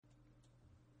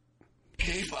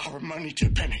gave our money to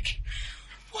Pennick.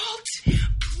 Walt,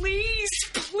 please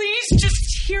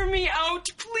just hear me out,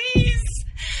 please.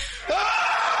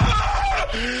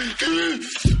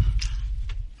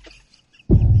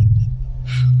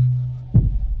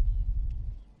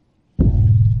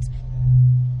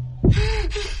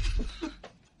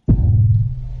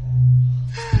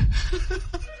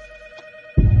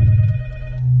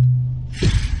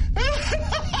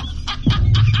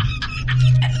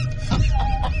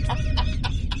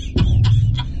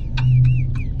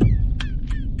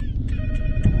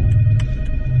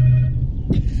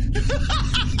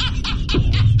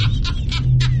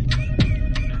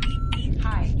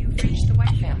 Hi, you've reached the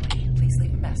White family. Please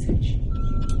leave a message.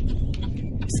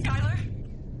 Skylar?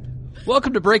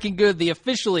 Welcome to Breaking Good, the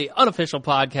officially unofficial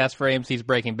podcast for AMC's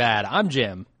Breaking Bad. I'm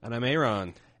Jim. And I'm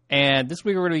Aaron. And this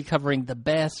week we're going to be covering the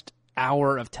best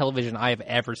hour of television I have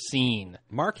ever seen.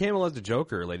 Mark Hamill as the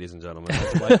Joker, ladies and gentlemen.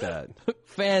 I like that.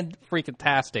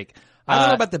 Fan-freaking-tastic. I don't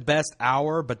know about the best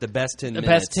hour, but the best 10 minutes.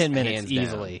 The best 10 minutes, hands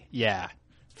easily. down. Yeah.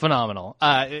 Phenomenal.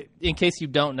 In case you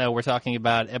don't know, we're talking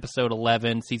about Episode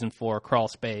 11, Season 4, Crawl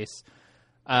Space.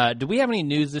 Do we have any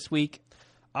news this week?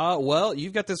 Well,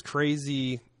 you've got this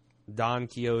crazy Don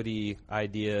Quixote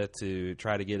idea to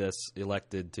try to get us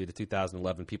elected to the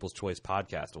 2011 People's Choice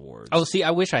Podcast Awards. Oh, see,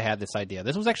 I wish I had this idea.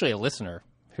 This was actually a listener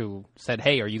who said,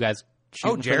 hey, are you guys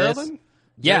shooting for this? Geraldine?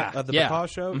 Yeah. Of the yeah. Papa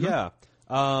Show? Mm-hmm. Yeah.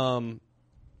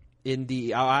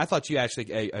 I thought you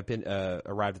actually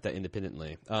arrived at that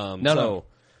independently. No.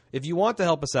 If you want to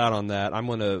help us out on that, I'm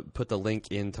going to put the link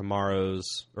in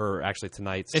tonight's.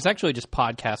 It's actually just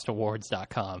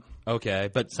podcastawards.com. Okay,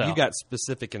 but So. you got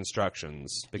specific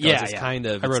instructions because it's kind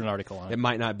of. I wrote an article on it. It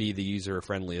might not be the user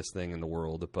friendliest thing in the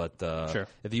world, but Sure.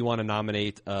 if you want to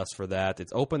nominate us for that,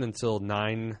 it's open until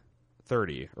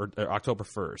 9:30 or October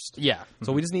 1st. Yeah.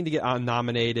 So we just need to get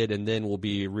nominated, and then we'll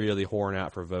be really whoring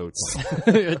out for votes.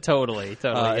 Totally.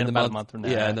 In about a month from now.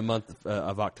 Yeah, in the month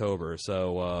of October.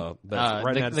 So, but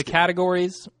right now, the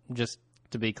categories, just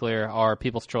to be clear, are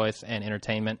People's Choice and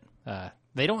Entertainment.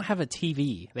 They don't have a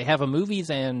TV. They have a movies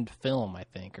and film, I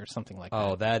think, or something like that.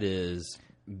 oh, that is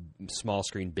small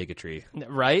screen bigotry.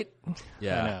 Right?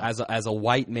 Yeah, as a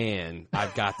white man,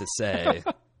 I've got to say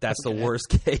that's the worst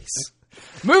case.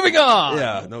 Moving on!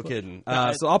 Yeah, no kidding.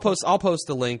 So I'll post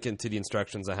a link into the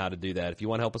instructions on how to do that. If you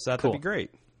want to help us out, Cool. that'd be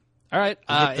great. All right.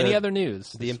 Any other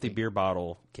news? The empty beer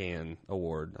bottle can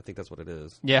award. I think that's what it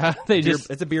is. Yeah,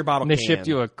 It's a beer bottle They can. shipped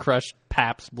you a crushed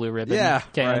Pabst Blue Ribbon Yeah,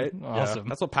 can. right. Awesome. Yeah,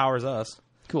 that's what powers us.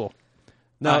 Cool.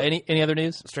 No. Any other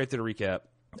news? Straight to the recap.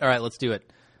 All right, let's do it.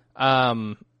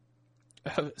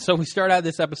 So we start out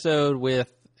this episode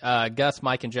with Gus,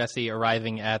 Mike, and Jesse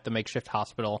arriving at the makeshift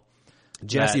hospital.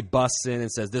 Jesse busts in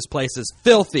and says, "This place is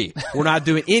filthy. We're not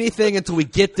doing anything until we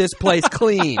get this place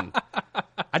clean."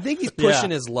 I think he's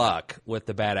pushing his luck with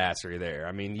the badassery there.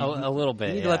 I mean, A little bit,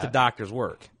 You need to let the doctors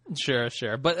work. Sure.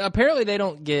 But apparently they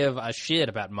don't give a shit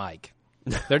about Mike.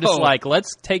 They're just like,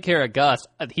 let's take care of Gus.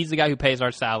 He's the guy who pays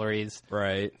our salaries.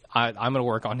 Right. I'm going to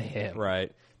work on him.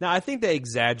 Right. Now, I think they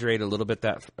exaggerate a little bit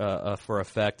that for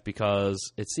effect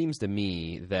because it seems to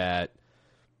me that,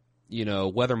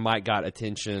 whether Mike got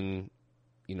attention,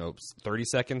 30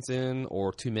 seconds in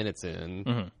or 2 minutes in,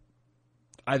 Mm-hmm.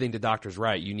 I think the doctor's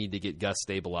right. You need to get Gus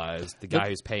stabilized, the guy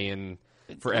who's paying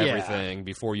for everything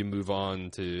before you move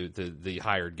on to the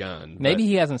hired gun. Maybe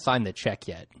he hasn't signed the check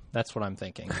yet. That's what I'm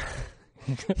thinking.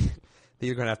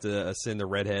 You're going to have to send the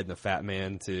redhead and the fat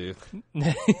man to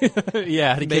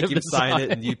Yeah, to make get him to sign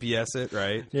it and UPS it,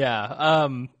 right? Yeah.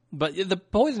 But the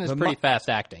poison is pretty fast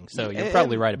acting, so you're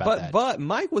probably right about that. But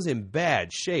Mike was in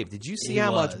bad shape. Did you see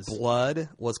how much blood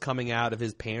was coming out of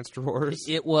his pants drawers?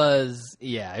 It was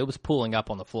pooling up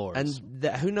on the floors. And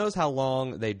who knows how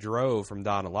long they drove from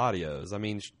Don Eladio's. I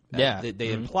mean,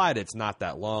 they implied it's not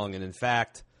that long. And in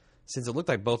fact, since it looked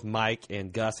like both Mike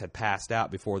and Gus had passed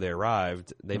out before they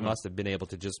arrived, they must have been able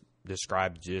to just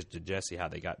describe to Jesse how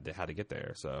to get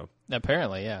there. So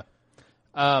apparently, yeah.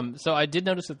 So I did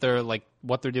notice that they're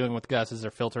what they're doing with Gus is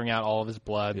they're filtering out all of his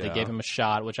blood. Yeah. They gave him a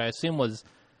shot, which I assume was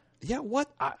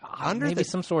under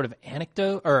some sort of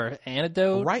antidote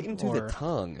right into the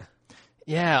tongue.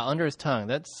 Yeah, under his tongue.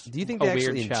 Do you think they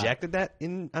actually shot. injected that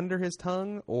in under his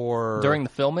tongue, or during the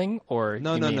filming, or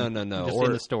no, just or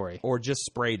in the story, or just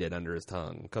sprayed it under his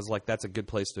tongue? Because that's a good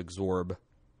place to absorb.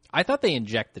 I thought they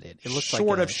injected it. It looked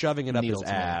short like of shoving it up his needle to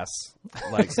me. ass,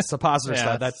 like suppositor Yeah,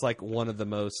 stuff. That's one of the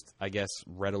most, I guess,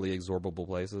 readily absorbable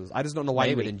places. I just don't know why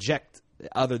you would inject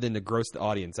other than to gross the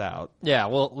audience out. Yeah,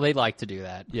 well, they like to do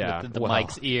that. Yeah, with the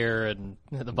Mike's ear and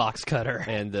the box cutter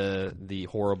and the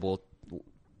horrible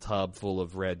tub full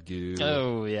of red goo.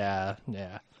 Oh yeah.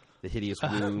 The hideous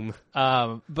womb.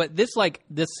 But this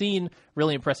scene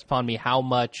really impressed upon me how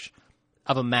much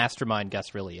of a mastermind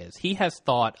Gus really is. He has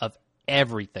thought of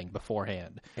everything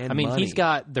beforehand. And money. He's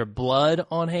got their blood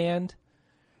on hand.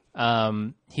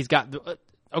 He's got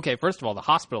okay. First of all, the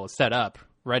hospital is set up,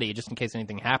 ready just in case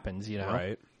anything happens.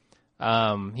 Right.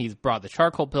 He's brought the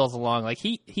charcoal pills along. Like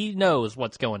he knows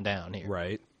what's going down here.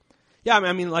 Right. Yeah.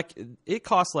 I mean, like it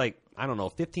costs like I don't know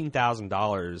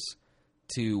 $15,000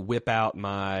 to whip out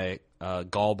my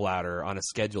gallbladder on a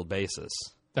scheduled basis,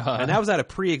 and that was at a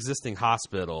pre-existing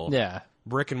hospital. Yeah.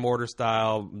 Brick and mortar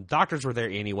style. Doctors were there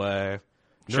anyway.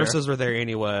 Nurses were there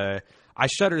anyway. I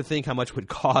shudder to think how much it would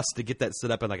cost to get that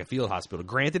set up in like a field hospital.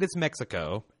 Granted, it's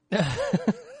Mexico.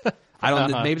 I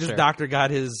don't. Maybe this doctor got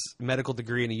his medical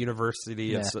degree in a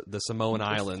university of the Samoan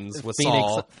Islands with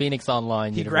Saul. Phoenix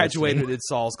Online. He graduated in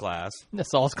Saul's class.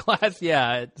 Saul's class,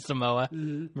 yeah, at Samoa,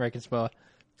 American Samoa.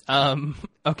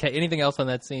 Okay, anything else on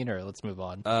that scene, or let's move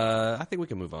on? I think we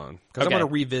can move on because I'm going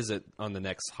to revisit on the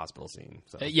next hospital scene.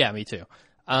 So. Yeah, me too.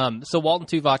 So Walt and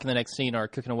Tuvok in the next scene are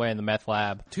cooking away in the meth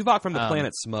lab. Tuvok from the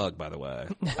planet Smug, by the way.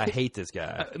 I hate this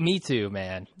guy. Me too,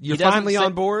 man. You're finally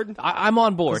on board? I'm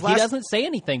on board. He doesn't say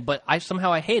anything, but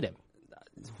somehow I hate him.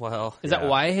 Well, is that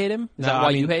why I hate him? Is that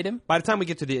why you hate him? By the time we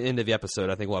get to the end of the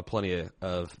episode, I think we'll have plenty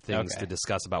of things to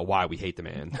discuss about why we hate the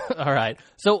man. All right.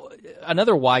 So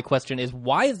another why question is,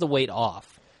 why is the weight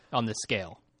off on this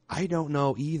scale? I don't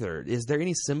know either. Is there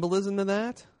any symbolism to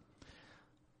that?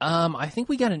 I think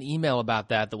we got an email about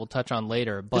that we'll touch on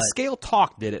later. But the scale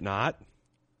talked, did it not?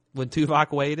 When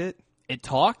Tuvok weighed it? It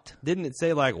talked? Didn't it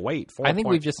say, like, wait, 4 I think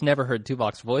we've just never heard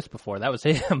Tuvok's voice before. That was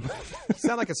him. You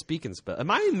sound like a speaking spell. Am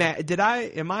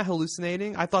I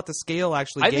hallucinating? I thought the scale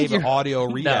actually gave an audio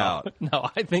readout. No,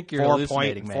 I think you're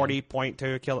hallucinating, man.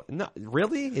 40.2 kilo. No,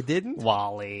 really? It didn't?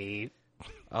 Wally.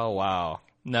 Oh, wow.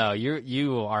 No,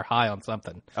 you are high on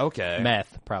something. Okay.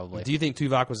 Meth, probably. Do you think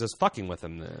Tuvok was just fucking with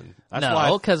him then?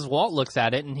 No, because Walt looks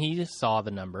at it and he just saw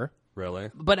the number.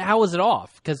 Really? But how was it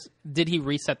off? Because did he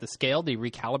reset the scale? Did he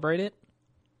recalibrate it?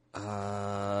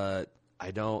 I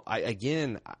don't.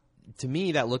 To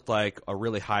me, that looked like a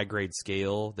really high grade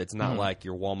scale. That's not like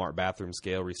your Walmart bathroom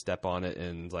scale where you step on it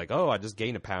and it's like, oh, I just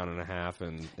gained 1.5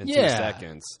 pounds in 2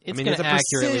 seconds. It's going to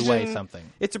accurately weigh something.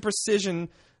 It's a precision.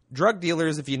 Drug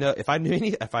dealers, if I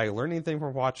learned anything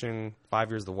from watching 5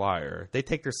 Years of The Wire, they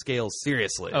take their scales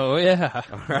seriously. Oh yeah,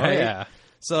 all right. Oh, yeah.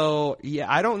 So,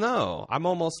 yeah, I don't know. I'm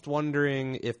almost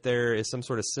wondering if there is some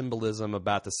sort of symbolism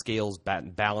about the scales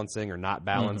balancing or not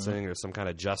balancing or some kind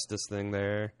of justice thing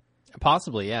there.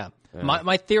 Possibly, yeah.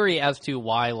 My theory as to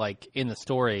why, like, in the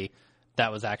story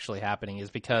that was actually happening is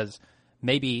because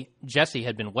maybe Jesse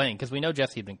had been weighing, because we know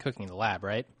Jesse had been cooking in the lab,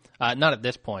 right? Not at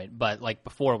this point, but, like,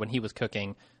 before when he was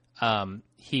cooking,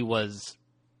 he was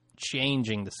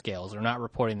changing the scales or not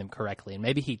reporting them correctly, and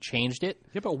maybe he changed it.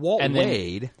 Yeah, but Walt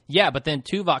weighed. Yeah, but then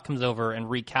Tuvok comes over and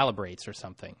recalibrates or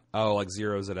something. Oh, like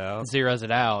zeroes it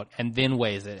out, and then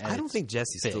weighs it. I don't think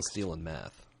Jesse's still stealing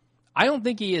meth. I don't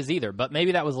think he is either, but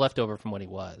maybe that was left over from what he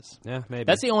was. Yeah, maybe.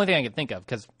 That's the only thing I can think of,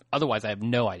 because otherwise I have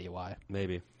no idea why.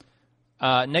 Maybe.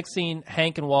 Next scene,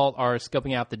 Hank and Walt are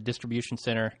scoping out the distribution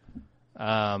center,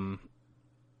 and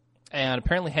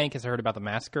apparently Hank has heard about the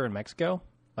massacre in Mexico.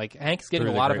 Like, Hank's getting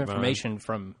a lot of information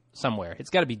from somewhere. It's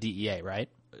got to be DEA, right?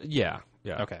 Yeah.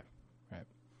 Okay. Right.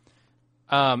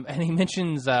 And he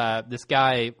mentions this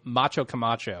guy, Macho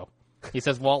Camacho. He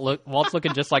says Walt's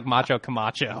looking just like Macho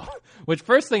Camacho, which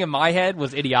first thing in my head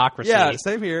was Idiocracy. Yeah,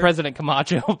 same here. President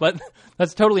Camacho, but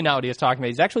that's totally not what he was talking about.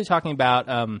 He's actually talking about,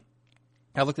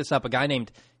 I looked this up, a guy named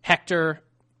Hector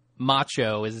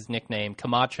Macho is his nickname,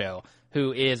 Camacho,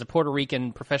 who is a Puerto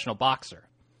Rican professional boxer.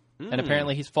 And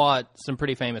apparently he's fought some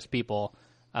pretty famous people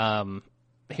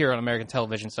here on American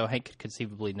television, so Hank could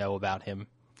conceivably know about him.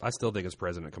 I still think it's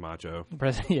President Camacho.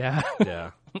 Yeah.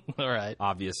 Yeah. All right.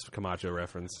 Obvious Camacho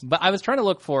reference. But I was trying to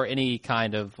look for any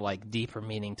kind of, like, deeper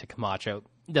meaning to Camacho.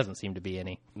 It doesn't seem to be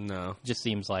any. No. It just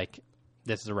seems like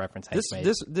this is a reference Hank made.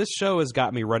 This show has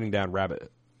got me running down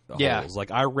rabbit holes. Yeah. Like,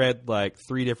 I read,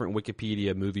 3 different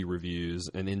Wikipedia movie reviews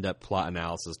and in-depth plot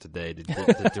analysis today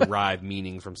to derive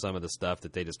meaning from some of the stuff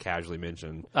that they just casually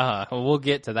mentioned. We'll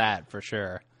get to that for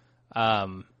sure.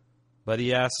 But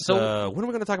he asks, when are we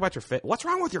going to talk about your face? What's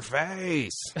wrong with your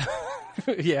face?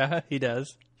 Yeah, he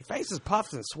does. Your face is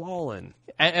puffed and swollen.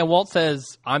 And Walt says,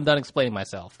 I'm done explaining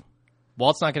myself.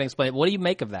 Walt's not going to explain it. What do you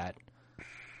make of that?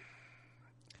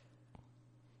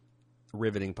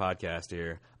 Riveting podcast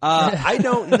here. I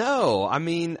don't know. I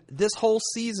mean, this whole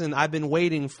season I've been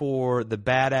waiting for the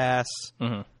badass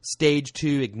stage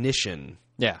 2 ignition.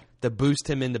 Yeah. to boost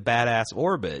him into badass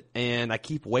orbit. And I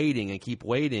keep waiting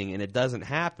and it doesn't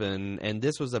happen. And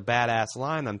this was a badass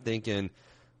line. I'm thinking,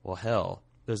 well, hell,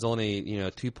 there's only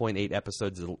 2.8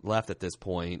 episodes left at this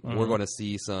point. We're going to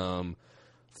see some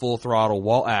full throttle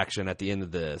Walt action at the end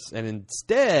of this. And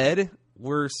instead,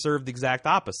 we're served the exact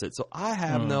opposite. So I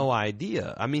have no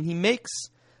idea. I mean,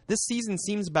 this season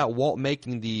seems about Walt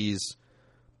making these,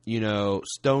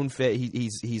 stone fit.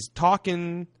 He's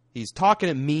talking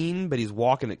it mean, but he's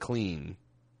walking it clean.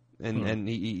 And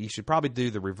he should probably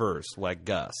do the reverse, like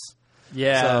Gus.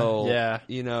 Yeah. So, yeah.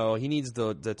 He needs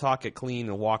to talk it clean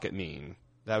and walk it mean.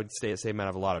 That would save him out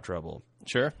of a lot of trouble.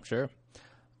 Sure.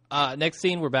 Next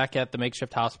scene, we're back at the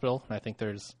makeshift hospital. I think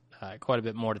there's quite a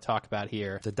bit more to talk about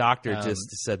here. The doctor just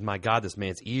said, my God, this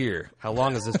man's ear. How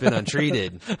long has this been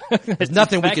untreated? There's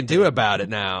nothing we can do about it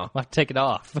now. I'll take it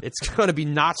off. It's going to be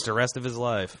notched the rest of his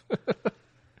life.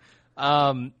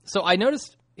 So I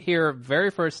noticed here, very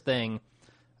first thing,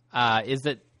 is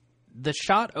that the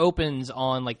shot opens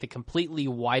on like the completely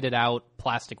whited out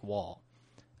plastic wall.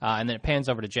 And then it pans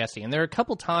over to Jesse. And there are a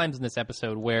couple times in this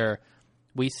episode where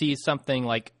we see something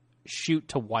like shoot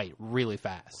to white really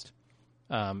fast.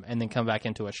 And then come back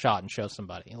into a shot and show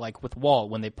somebody. Like with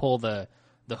Walt, when they pull the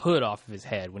hood off of his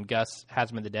head, when Gus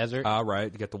has him in the desert.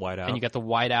 Right. You get the white out. And you got the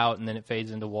white out, and then it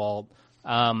fades into Walt.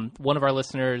 One of our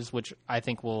listeners, which I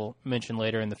think we'll mention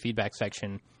later in the feedback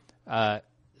section,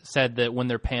 said that when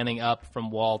they're panning up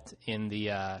from Walt in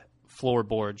the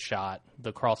floorboard shot,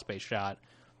 the crawl space shot,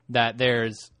 that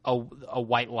there's a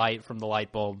white light from the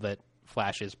light bulb that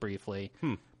flashes briefly.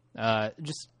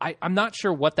 I'm not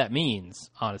sure what that means,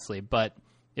 honestly, but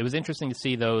it was interesting to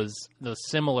see those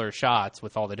similar shots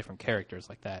with all the different characters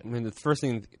like that. I mean, the first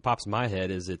thing that pops in my head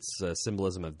is it's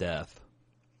symbolism of death.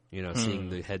 Seeing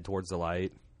the head towards the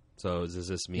light. So does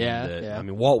this mean that... Yeah. I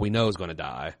mean, Walt we know is going to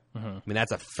die. I mean,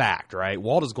 that's a fact, right?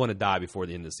 Walt is going to die before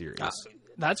the end of the series.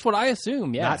 That's what I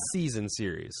assume, yeah. Not season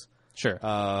series. Sure.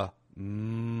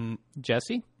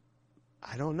 Jesse?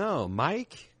 I don't know.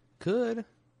 Mike could.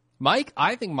 Mike?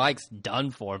 I think Mike's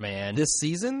done for, man. This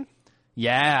season?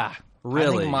 Yeah.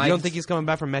 Really? You don't think he's coming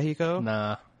back from Mexico?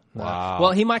 Nah. Wow.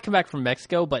 Well, he might come back from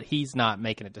Mexico, but he's not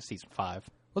making it to season 5.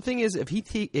 Well, the thing is, if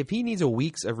he needs a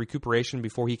week's of recuperation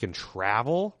before he can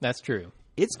travel... That's true.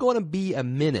 It's going to be a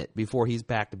minute before he's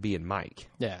back to being Mike.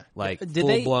 Yeah. Like,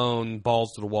 full-blown,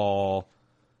 balls to the wall...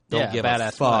 Don't give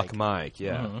a fuck, Mike.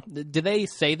 Yeah. Did they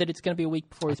say that it's going to be a week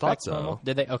before he's back to normal?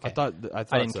 Did they? Okay. I thought I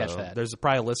didn't so. catch that. There's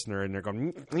probably a listener and they're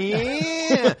going,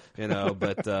 yeah,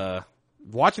 but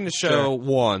watching the show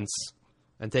once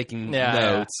and taking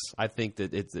notes, I think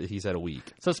that he's at a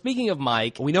week. So speaking of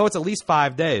Mike, we know it's at least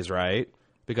 5 days, right?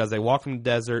 Because they walk from the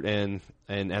desert and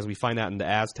as we find out in the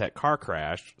Aztec car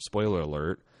crash, spoiler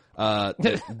alert,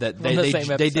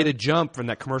 they did a jump from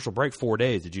that commercial break 4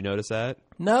 days. Did you notice that?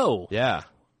 No. Yeah.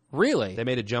 Really? They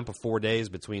made a jump of 4 days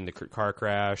between the car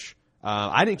crash.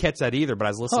 I didn't catch that either, but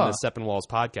I was listening to Sepinwall's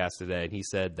podcast today, and he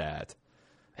said that.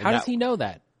 And how does he know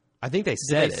that? I think they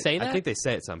said Did they say that? I think they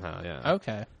say it somehow, yeah.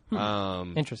 Okay.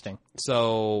 Interesting.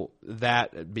 So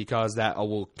because that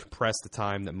will compress the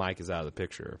time that Mike is out of the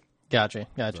picture. Gotcha.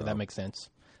 So. That makes sense.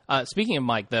 Speaking of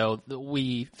Mike, though,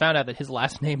 we found out that his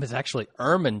last name is actually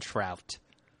Ehrmantraut.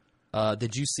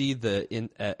 Did you see the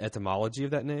etymology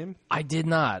of that name? I did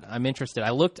not. I'm interested.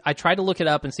 I tried to look it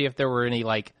up and see if there were any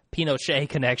like Pinochet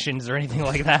connections or anything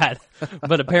like that,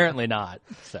 but apparently not.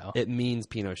 So it means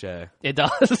Pinochet. It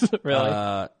does,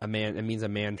 really. It means a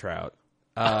man trout.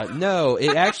 No,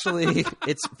 it actually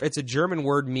it's a German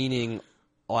word meaning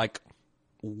like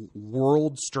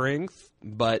world strength,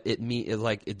 but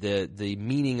the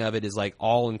meaning of it is like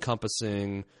all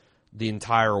encompassing. The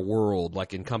entire world,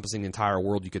 like encompassing the entire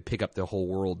world, you could pick up the whole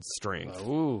world's strength.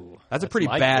 Ooh, that's a pretty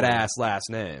badass last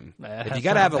name. If you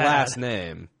got to have a last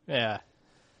name, yeah.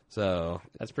 So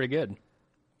that's pretty good.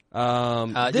 By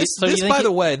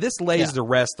the way, this lays to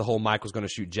rest the whole Mike was going to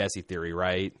shoot Jesse theory,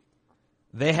 right?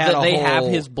 They have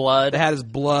his blood. They had his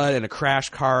blood in a crash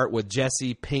cart with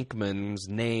Jesse Pinkman's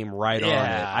name right on it.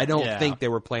 I don't think they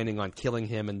were planning on killing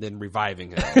him and then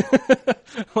reviving him.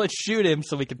 Let's shoot him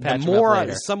so we can patch him up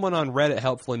later. Someone on Reddit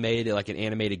helpfully made it like an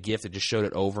animated GIF that just showed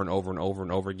it over and over and over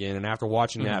and over again. And after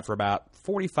watching that for about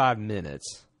 45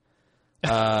 minutes,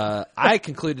 I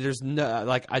concluded there's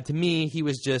no to me he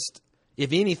was just.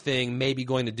 If anything, maybe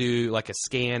going to do like a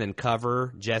scan and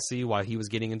cover Jesse while he was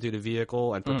getting into the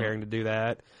vehicle and preparing to do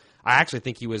that. I actually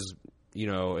think he was,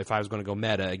 if I was going to go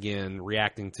meta again,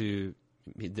 reacting to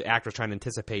the actors trying to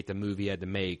anticipate the movie he had to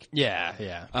make.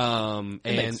 Yeah.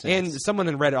 And someone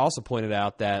in Reddit also pointed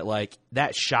out that like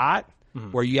that shot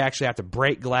where you actually have to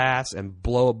break glass and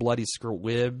blow a bloody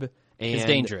squib It's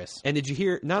dangerous. And did you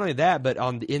hear, not only that, but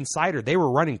on the Insider, they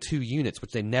were running 2 units,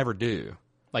 which they never do.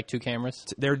 Like 2 cameras?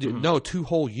 No, 2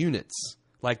 whole units.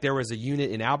 Like there was a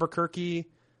unit in Albuquerque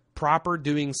proper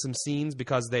doing some scenes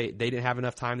because they didn't have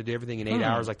enough time to do everything in 8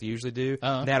 hours like they usually do.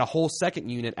 They had a whole second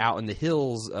unit out in the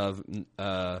hills of New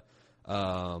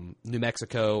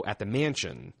Mexico at the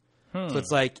mansion. So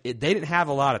it's like they didn't have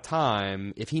a lot of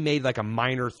time. If he made like a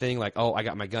minor thing like, oh, I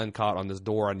got my gun caught on this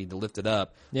door, I need to lift it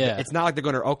up. Yeah. It's not like they're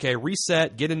going to, okay,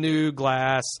 reset, get a new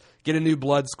glass, get a new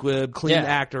blood squib, clean the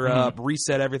actor up,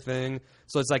 reset everything.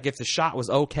 So it's like if the shot was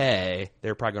okay,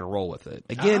 they're probably going to roll with it.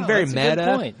 Again, very that's meta. a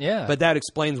good point. Yeah. But that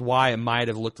explains why it might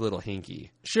have looked a little hinky.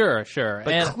 Sure.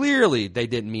 But clearly they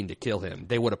didn't mean to kill him.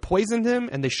 They would have poisoned him,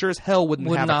 and they sure as hell wouldn't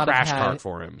have a crash cart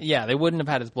for him. Yeah, they wouldn't have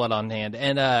had his blood on hand.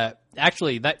 And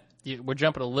actually, we're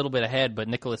jumping a little bit ahead, but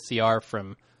Nicholas CR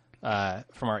from our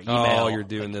email. Oh, you're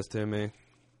doing this to me?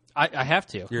 I have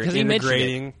to. You're integrating? He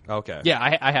mentioned it. Okay.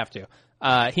 Yeah, I have to.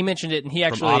 He mentioned it, and he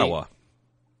actually... From Ottawa.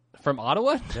 From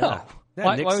Ottawa? No. Yeah.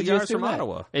 Yeah, Nick why would you CR's assume from that?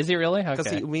 Ottawa. Is he really? Because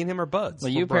Okay. me and him are buds.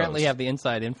 Well, you apparently have the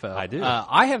inside info. I do.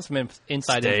 I have some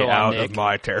inside Stay info out on Nick. of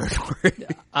my territory.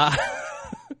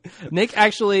 Nick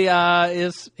actually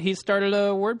he started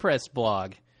a WordPress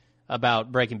blog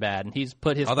about Breaking Bad, and he's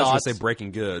put his I thoughts... was going to say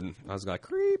Breaking Good. I was like,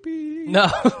 creepy. No.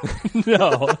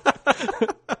 No.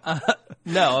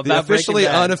 No, about The officially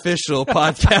Breaking Bad. unofficial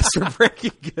podcast for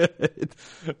Breaking Good.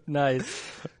 Nice.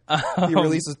 He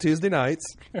releases Tuesday nights.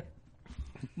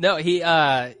 No,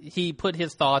 he put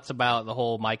his thoughts about the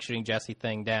whole Mike shooting Jesse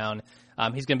thing down.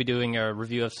 He's going to be doing a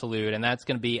review of Salute, and that's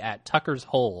going to be at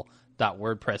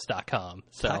tuckershole.wordpress.com.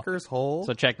 So, Tucker's Hole?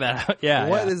 So check that out. Yeah.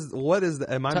 What is that?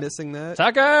 Am I missing that?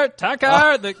 Tucker,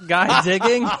 the guy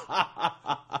digging.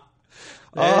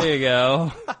 There you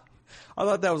go. I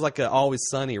thought that was like an Always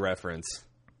Sunny reference.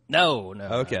 No.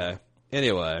 Okay.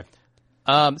 Anyway.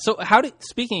 So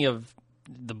speaking of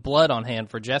the blood on hand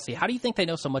for Jesse, how do you think they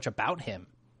know so much about him?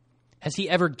 Has he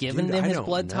ever given them his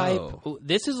blood type?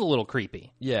 This is a little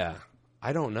creepy. Yeah.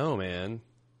 I don't know, man.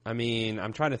 I mean,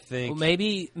 I'm trying to think. Well,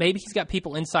 maybe he's got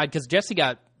people inside because Jesse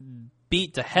got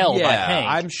beat to hell by Hank.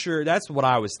 I'm sure that's what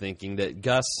I was thinking, that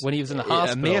Gus, when he was in the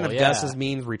hospital, a man of Gus's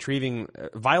means violating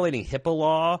HIPAA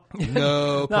law,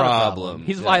 no problem.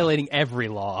 He's violating every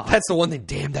law. That's the one thing,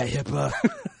 damn that HIPAA.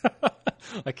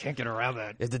 I can't get around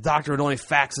that. If the doctor would only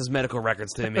fax his medical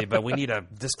records to me, but we need a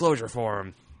disclosure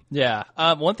form. Yeah.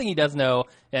 One thing he does know,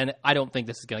 and I don't think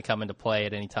this is going to come into play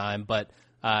at any time, but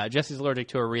Jesse's allergic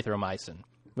to erythromycin,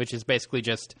 which is basically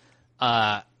just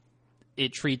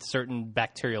it treats certain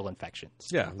bacterial infections.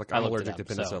 Yeah, like I'm allergic to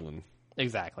penicillin. So,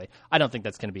 exactly. I don't think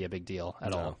that's going to be a big deal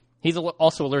at all. He's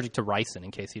also allergic to ricin,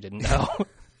 in case you didn't know.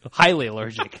 Highly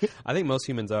allergic. I think most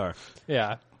humans are.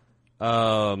 Yeah.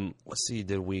 Let's see.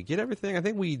 Did we get everything? I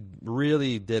think we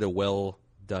really did a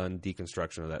well-done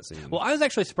deconstruction of that scene. Well, I was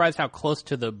actually surprised how close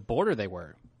to the border they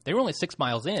were. They were only 6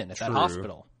 miles in at that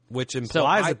hospital. Which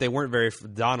implies that they weren't very...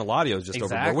 Don Eladio's just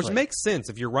overboard, which makes sense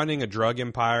if you're running a drug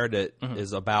empire that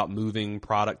is about moving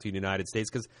product to the United States.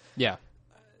 Because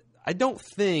I don't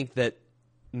think that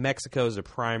Mexico is a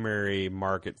primary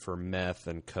market for meth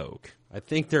and coke. I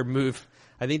think they're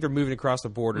moving across the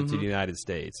border to the United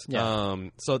States. Yeah.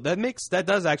 So that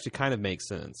does actually kind of make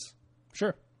sense.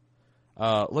 Sure.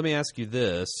 Let me ask you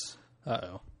this.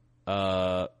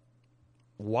 Uh-oh.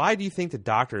 Why do you think the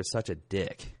doctor is such a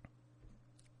dick?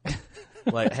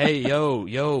 Like, hey, yo,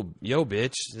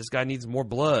 bitch, this guy needs more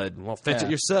blood. Well, fetch it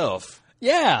yourself.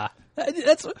 Yeah.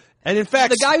 And in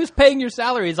fact, the guy who's paying your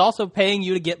salary is also paying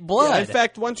you to get blood. Yeah, in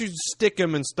fact, why don't you stick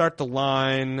him and start the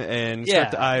line and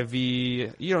start the IV?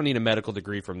 You don't need a medical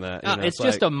degree from that. It's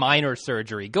just a minor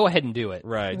surgery. Go ahead and do it.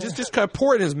 Right. Just kind of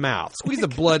pour it in his mouth. Squeeze the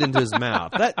blood into his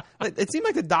mouth. It seemed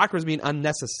like the doctor was being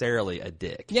unnecessarily a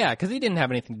dick. Yeah, because he didn't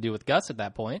have anything to do with Gus at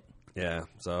that point. Yeah,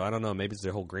 so I don't know. Maybe it's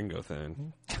the whole gringo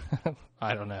thing.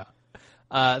 I don't know.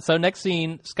 So next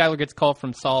scene, Skyler gets a call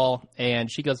from Saul, and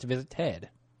she goes to visit Ted.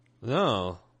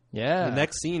 No. Yeah. The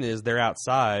next scene is they're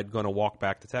outside going to walk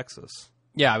back to Texas.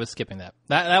 Yeah, I was skipping that.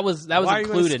 That was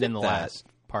included in the last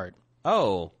part.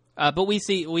 Oh. But we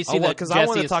see that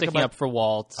Jesse is sticking up for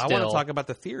Walt still. I want to talk about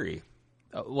the theory.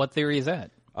 What theory is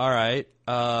that? All right.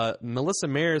 Melissa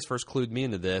Maris first clued me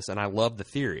into this, and I love the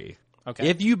theory. Okay.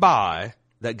 If you buy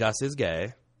that Gus is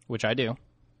gay. Which I do.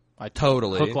 I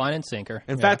totally. Hook, line, and sinker.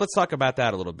 In fact, let's talk about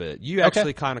that a little bit. You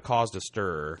actually kind of caused a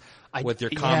stir with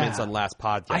your comments on last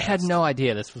podcast. I had no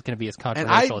idea this was going to be as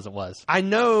controversial as it was. I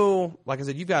know, like I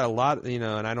said, you've got a lot, and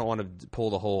I don't want to pull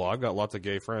the whole, I've got lots of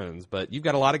gay friends, but you've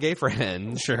got a lot of gay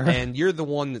friends. Sure. And you're the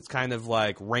one that's kind of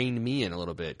like reined me in a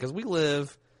little bit, because we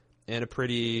live in a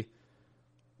pretty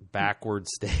backward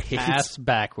state. Ass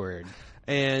backward.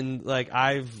 And like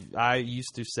I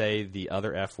used to say the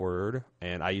other F word,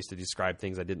 and I used to describe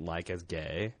things I didn't like as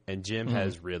gay, and Jim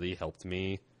has really helped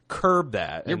me curb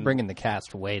that. You're bringing the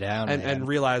cast way down, and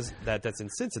realize that that's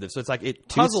insensitive. So it's like it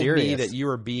puzzled me that you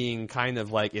were being kind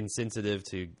of like insensitive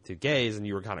to gays, and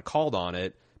you were kind of called on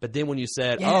it. But then when you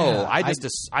said, I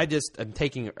just am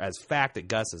taking it as fact that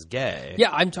Gus is gay.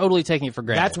 Yeah, I'm totally taking it for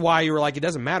granted. That's why you were like, it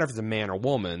doesn't matter if it's a man or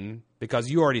woman, because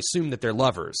you already assumed that they're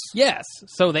lovers. Yes.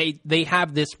 So they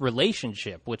have this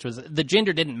relationship, which was, the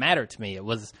gender didn't matter to me. It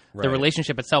was the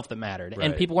relationship itself that mattered. Right.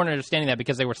 And people weren't understanding that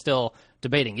because they were still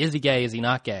debating, is he gay, is he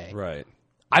not gay? Right.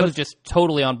 I was just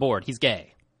totally on board. He's gay.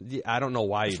 I don't know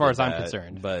why. As far as I'm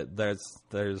concerned, but there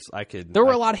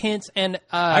were a lot of hints, and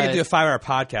I could do a 5-hour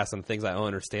podcast on things I don't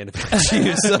understand about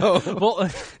you. So, well,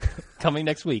 coming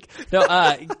next week. No,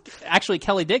 actually,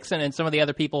 Kelly Dixon and some of the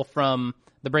other people from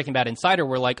the Breaking Bad Insider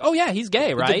were like, "Oh yeah, he's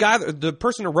gay, right?" The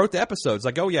person who wrote the episode's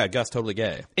like, "Oh yeah, Gus totally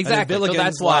gay." Exactly. And so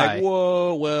that's like,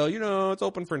 "Whoa, well, it's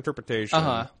open for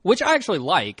interpretation." Which I actually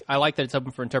like. I like that it's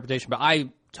open for interpretation, but I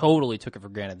totally took it for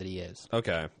granted that he is.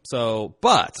 Okay. So,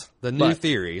 but the new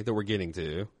theory that we're getting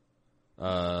to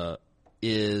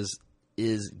is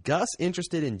Gus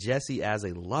interested in Jesse as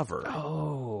a lover?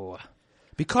 Oh.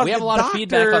 Because we have a lot of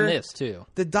feedback on this, too.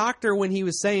 The doctor, when he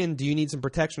was saying, do you need some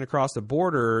protection across the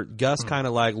border, Gus kind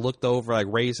of like looked over, like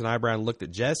raised an eyebrow and looked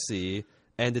at Jesse,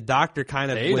 and the doctor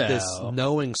kind of, with this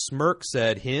knowing smirk,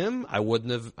 said, him? I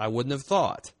wouldn't have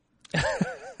thought.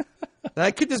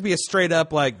 That could just be a straight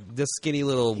up, like, this skinny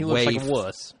little waif like a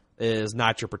wuss. Is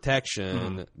not your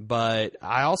protection. But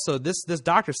I also, this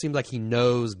doctor seems like he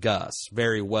knows Gus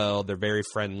very well. They're very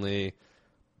friendly.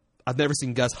 I've never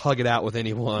seen Gus hug it out with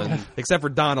anyone except for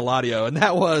Don Eladio, and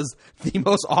that was the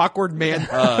most awkward man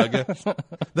hug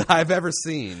that I've ever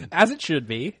seen. As it should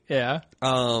be, yeah.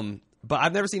 But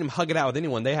I've never seen him hug it out with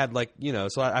anyone. They had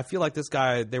so I feel like this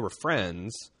guy, they were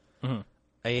friends. Mm-hmm.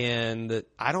 And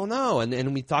I don't know.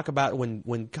 And we talk about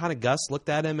when kind of Gus looked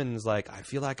at him and was like, I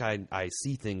feel like I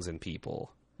see things in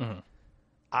people. Mm-hmm.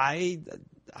 I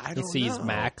don't know. He sees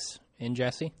Max in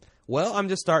Jesse? Well, I'm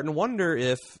just starting to wonder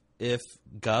if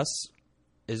Gus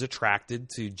is attracted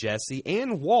to Jesse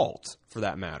and Walt, for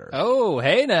that matter. Oh,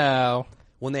 hey now.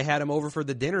 When they had him over for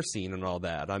the dinner scene and all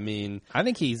that. I mean, I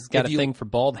think he's got a thing for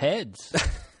bald heads.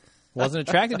 Wasn't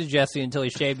attracted to Jesse until he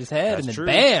shaved his head, and then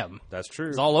bam! That's true.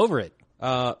 It's all over it.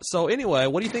 So anyway,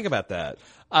 what do you think about that?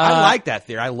 I like that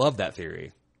theory. I love that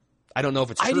theory. I don't know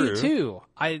if it's true. I do too.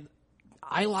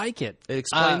 I like it. It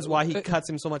explains why he cuts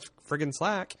him so much friggin'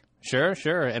 slack.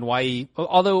 Sure. And why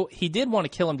although he did want to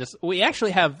kill him, we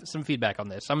actually have some feedback on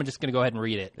this. I'm just going to go ahead and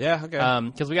read it. Yeah, okay.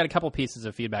 Because we got a couple pieces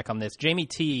of feedback on this. Jamie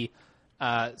T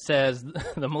says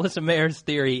the Melissa Mayer's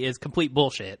theory is complete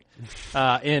bullshit.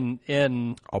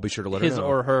 In I'll be sure to let her know. His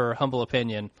or her humble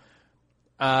opinion.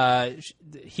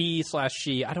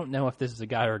 He/she, I don't know if this is a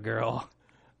guy or a girl.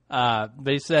 But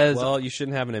he says, well, you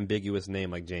shouldn't have an ambiguous name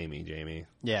like Jamie.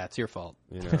 Yeah, it's your fault.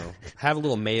 Have a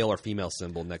little male or female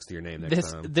symbol next to your name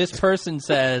next time. This person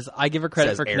says, I give her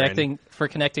credit for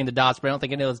connecting the dots, but I don't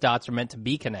think any of those dots are meant to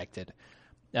be connected.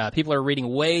 People are reading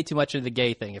way too much into the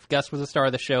gay thing. If Gus was a star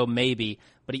of the show, maybe,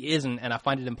 but he isn't, and I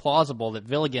find it implausible that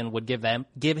Villigan would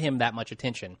give him that much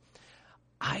attention.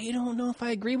 I don't know if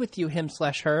I agree with you,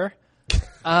 him/her,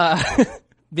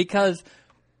 because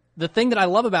the thing that I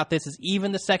love about this is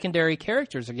even the secondary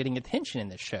characters are getting attention in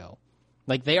this show.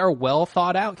 Like, they are well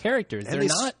thought out characters. They're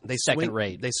not second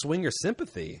rate. They swing your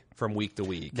sympathy from week to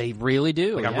week. They really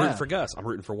do. Like, I'm rooting for Gus. I'm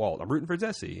rooting for Walt. I'm rooting for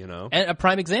Jesse, And a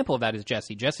prime example of that is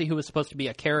Jesse. Jesse, who was supposed to be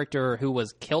a character who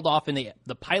was killed off in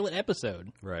the pilot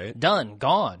episode. Right. Done.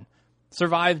 Gone.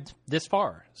 Survived this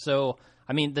far. So,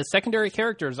 I mean, the secondary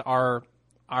characters are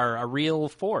a real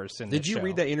force in this show. Did you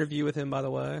read that interview with him, by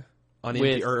the way? On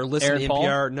with NPR, or listen Aaron to Paul?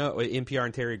 NPR? No, NPR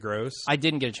and Terry Gross. I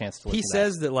didn't get a chance to listen He to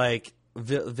says that, like,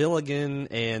 Villigan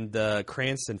and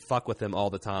Cranston fuck with him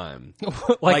all the time.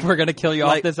 like we're going to kill you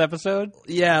off this episode?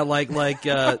 Yeah, like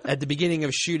at the beginning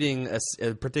of shooting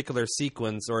a particular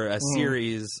sequence or a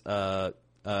series,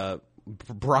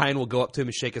 Brian will go up to him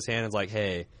and shake his hand and is like,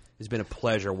 hey, it's been a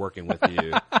pleasure working with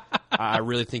you. I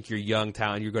really think you're young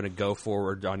talent. You're going to go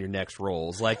forward on your next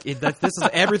roles. Like, this is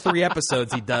every 3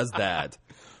 episodes he does that.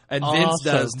 And awesome. Vince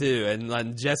does too,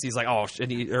 and Jesse's like, oh,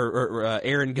 and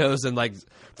Aaron goes and like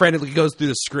frantically goes through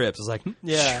the scripts. It's like,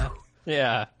 yeah,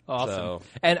 awesome. So.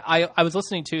 And I was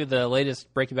listening to the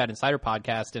latest Breaking Bad Insider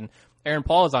podcast, and Aaron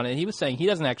Paul is on it, and he was saying he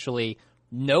doesn't actually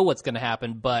know what's going to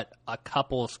happen, but a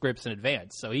couple of scripts in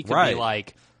advance, so he could be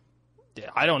like,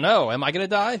 I don't know, am I going to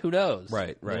die? Who knows?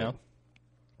 Right.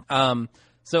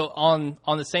 So on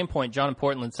the same point, John in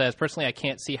Portland says, personally, I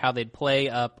can't see how they'd play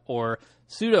up or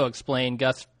pseudo-explain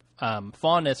Gus'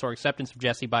 fondness or acceptance of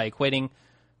Jesse by equating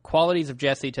qualities of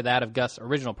Jesse to that of Gus'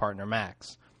 original partner,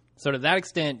 Max. So to that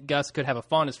extent, Gus could have a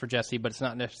fondness for Jesse, but it's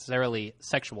not necessarily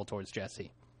sexual towards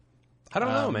Jesse. I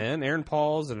don't know, man. Aaron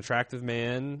Paul's an attractive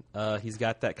man. He's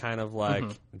got that kind of, like,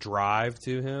 drive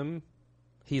to him.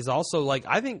 He's also, like,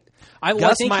 I think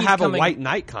Gus might have a white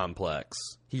knight complex.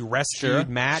 He rescued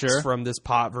Max from this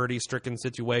poverty-stricken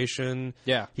situation.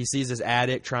 Yeah. He sees his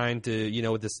addict trying to,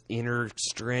 with this inner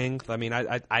strength. I mean,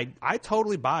 I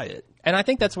totally buy it. And I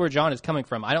think that's where John is coming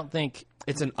from. I don't think...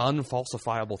 It's an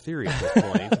unfalsifiable theory at this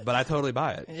point, but I totally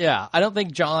buy it. Yeah. I don't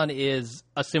think John is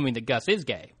assuming that Gus is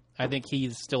gay. I think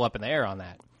he's still up in the air on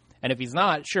that. And if he's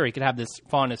not, sure, he could have this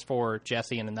fondness for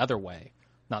Jesse in another way,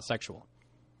 not sexual.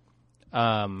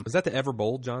 Is that the ever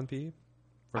bold John P.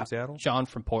 from Seattle? John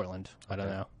from Portland. I don't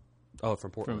know. Oh,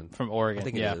 from Portland. From Oregon. I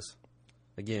think it is.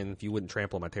 Again, if you wouldn't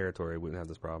trample on my territory, we wouldn't have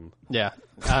this problem. Yeah.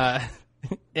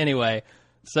 Anyway,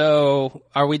 so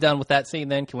are we done with that scene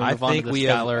then? Can we move on to the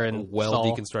Skylar and well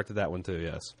Saul? Deconstructed that one too,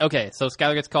 yes. Okay, so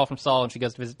Skylar gets a call from Saul and she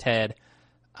goes to visit Ted.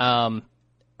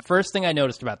 First thing I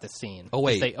noticed about this scene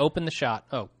is they open the shot.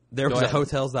 Oh, there was a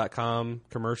Hotels.com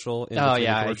commercial in between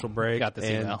the commercial break. Got this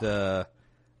email.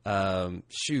 And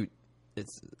shoot,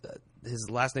 it's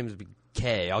his last name is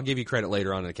K. I'll give you credit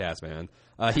later on in the cast, man.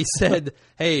 He said,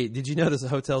 "Hey, did you notice the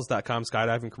Hotels.com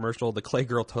skydiving commercial? The clay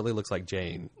girl totally looks like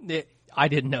Jane." I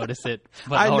didn't notice it,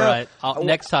 but all right.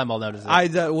 Next time I'll notice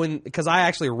it. Because I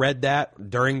actually read that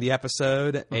during the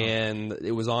episode, and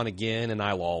it was on again, and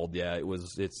I lolled. Yeah,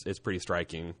 it's pretty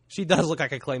striking. She does look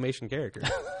like a claymation character.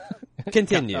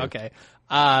 Continue. Okay.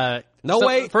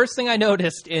 Way. First thing I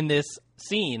noticed in this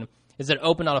scene is it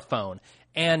opened on a phone,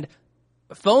 and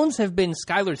phones have been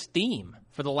Skylar's theme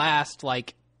for the last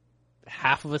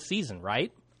half of a season,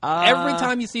 right? Every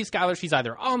time you see Skylar, she's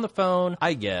either on the phone,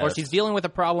 I guess, or she's dealing with a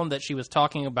problem that she was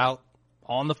talking about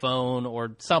on the phone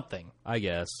or something. I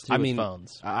guess.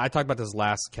 Phones. I talked about this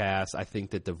last cast. I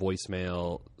think that the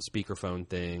voicemail speakerphone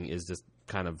thing is just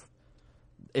kind of,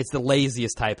 it's the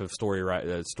laziest type of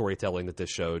storytelling that this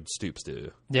show stoops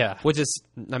to. Yeah. Which is,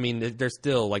 they're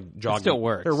still jogging. It still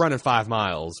works. They're running 5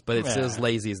 miles, but it's as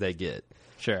lazy as they get.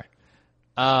 Sure.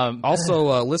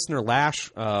 Also, listener Lash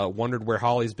wondered where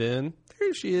Holly's been.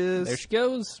 There she is. There she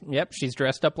goes. Yep, she's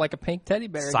dressed up like a pink teddy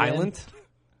bear. Silent. Again.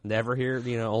 Never hear,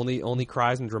 only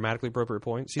cries in dramatically appropriate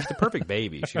points. She's the perfect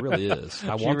baby. She really is.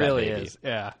 I want really that baby. Is.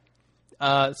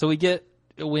 Yeah. So we get,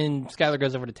 when Skylar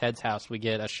goes over to Ted's house, we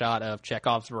get a shot of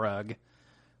Chekhov's rug,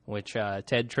 which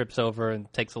Ted trips over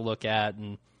and takes a look at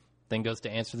and then goes to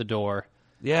answer the door.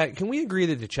 Yeah, can we agree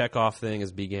that the Chekhov thing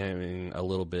is becoming a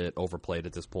little bit overplayed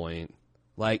at this point?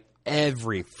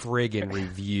 Every friggin'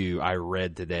 review I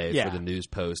read today for the news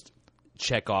post,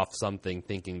 check off something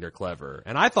thinking they're clever.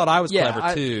 And I thought I was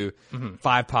clever too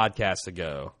 5 podcasts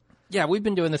ago. Yeah, we've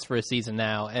been doing this for a season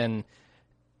now, and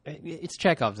it's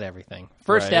Chekhov's everything.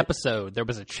 First episode, there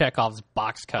was a Chekhov's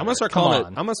box cutter. I'm gonna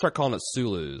start calling it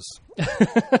Sulu's.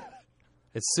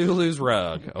 It's Sulu's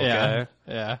rug. Okay.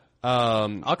 Yeah.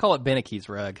 I'll call it Beneke's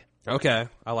rug. Okay,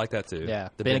 I like that too. Yeah,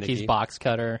 the Beneke's box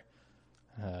cutter.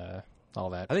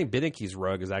 All that. I think Beneke's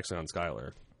rug is actually on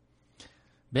Skylar.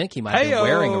 Beneke might be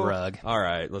wearing a rug. All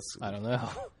right, I don't know.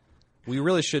 We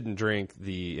really shouldn't drink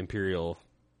the Imperial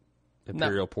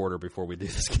Porter before we do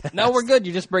this cast. No, we're good.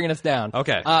 You're just bringing us down.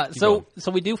 Okay. So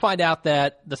we do find out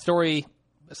that the story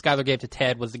Skylar gave to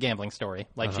Ted was the gambling story,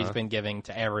 she's been giving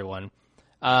to everyone.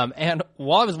 And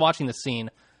while I was watching the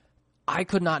scene, I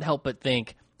could not help but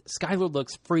think Skylar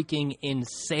looks freaking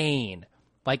insane.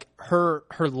 Her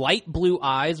light blue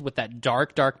eyes with that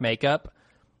dark makeup,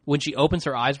 when she opens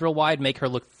her eyes real wide, make her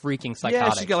look freaking psychotic. Yeah,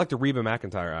 she's got the Reba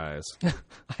McEntire eyes.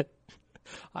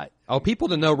 People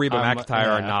that know Reba McEntire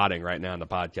are nodding right now in the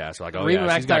podcast. They're like, oh,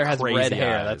 Reba she's got McEntire has red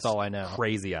hair. Eyes. That's all I know.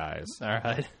 Crazy eyes. All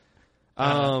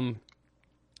right.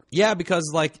 Yeah,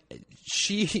 because I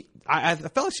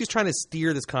felt like she's trying to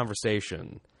steer this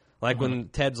conversation. When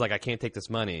Ted's like, I can't take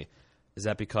this money. Is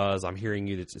that because I'm hearing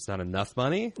you that it's not enough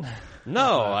money?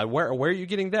 No. Where are you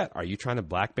getting that? Are you trying to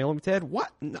blackmail me, Ted? What?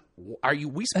 No.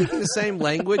 We speaking the same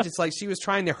language? It's like she was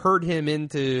trying to herd him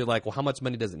into how much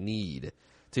money does it need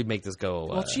to make this go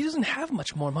away? Well, she doesn't have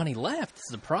much more money left. This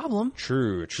is the problem.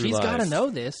 True. She's got to know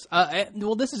this.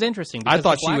 This is interesting. I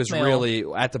thought she was really,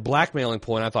 at the blackmailing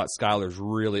point, I thought Skylar's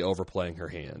really overplaying her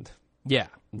hand. Yeah.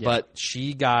 But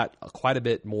she got quite a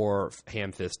bit more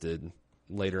ham-fisted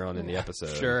later on in the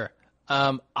episode. Sure.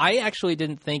 I actually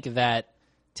didn't think that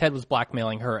Ted was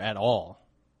blackmailing her at all.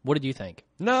 What did you think?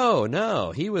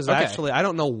 No. He was actually, I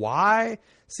don't know why.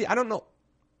 See, I don't know.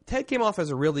 Ted came off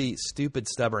as a really stupid,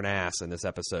 stubborn ass in this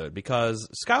episode because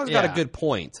Skyler's got a good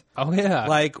point. Oh, yeah.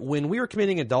 Like, when we were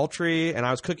committing adultery and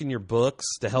I was cooking your books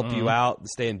to help you out and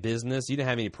stay in business, you didn't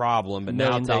have any problem. But $1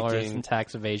 now million in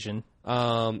tax evasion.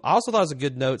 I also thought it was a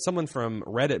good note. Someone from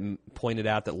Reddit pointed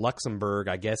out that Luxembourg,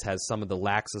 I guess, has some of the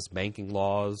laxest banking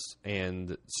laws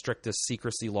and strictest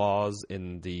secrecy laws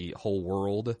in the whole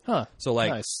world. Huh. So,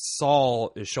 like, nice.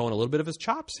 Saul is showing a little bit of his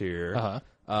chops here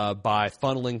by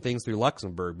funneling things through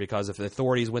Luxembourg, because if the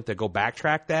authorities went to go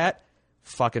backtrack that,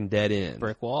 fucking dead end.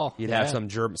 Brick wall. You'd have some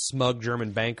smug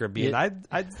German banker being, I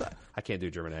can't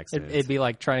do German accents. It'd be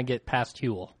like trying to get past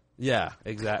Huel. Yeah,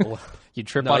 exactly. You'd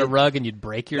trip on a rug and you'd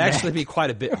break your neck. It'd actually be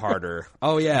quite a bit harder.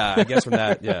 Oh, yeah, I guess from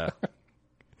that, yeah.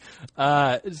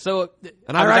 And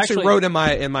I actually wrote in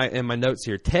my notes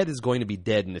here, Ted is going to be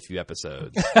dead in a few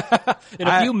episodes. In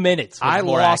a few minutes. I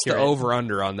lost the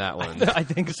over-under on that one. I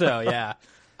think so, yeah.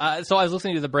 So I was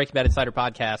listening to the Breaking Bad Insider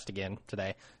podcast again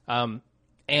today, and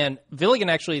Villigan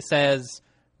actually says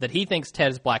that he thinks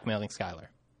Ted is blackmailing Skyler.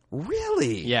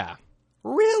 Really? Yeah.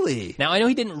 Really? Now, I know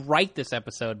he didn't write this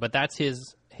episode, but that's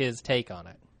his take on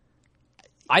it.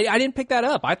 I didn't pick that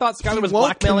up. I thought Skyler was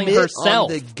blackmailing herself.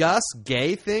 On the Gus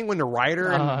gay thing when the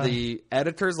writer and the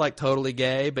editor's like totally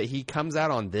gay, but he comes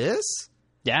out on this?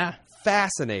 Yeah.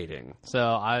 Fascinating. So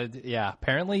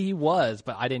apparently he was,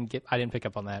 but I didn't pick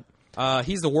up on that.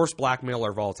 He's the worst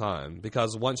blackmailer of all time,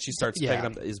 because once she starts picking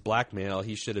up his blackmail,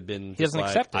 he should have been. He doesn't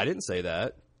accept it. I didn't say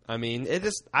that. I mean, it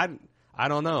just I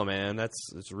don't know, man.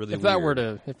 It's really if weird.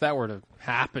 If that were to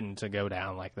happen to go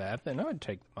down like that, then I would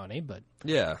take the money. But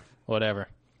yeah, whatever.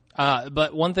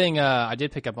 But one thing I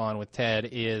did pick up on with Ted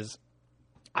is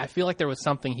I feel like there was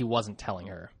something he wasn't telling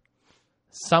her.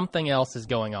 Something else is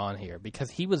going on here, because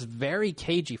he was very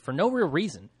cagey for no real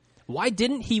reason. Why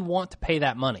didn't he want to pay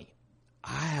that money?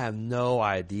 I have no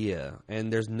idea,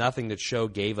 and there's nothing that show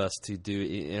gave us to do.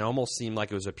 It almost seemed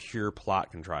like it was a pure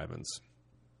plot contrivance.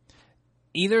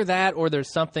 Either that, or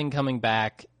there's something coming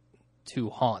back to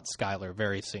haunt Skyler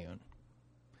very soon.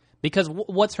 Because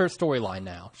what's her storyline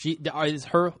now? Is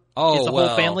the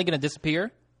whole family going to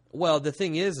disappear? Well, the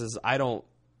thing is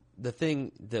the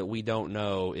thing that we don't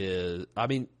know is, I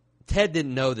mean, Ted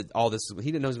didn't know that all this. He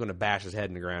didn't know he was going to bash his head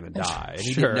in the ground and die, and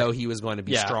he didn't know he was going to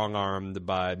be strong armed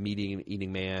by meeting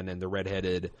Eating Man and the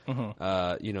redheaded,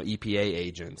 EPA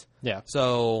agent. Yeah.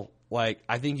 So, like,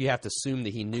 I think you have to assume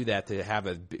that he knew that to have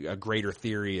a greater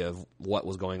theory of what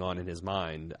was going on in his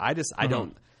mind. I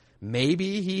don't.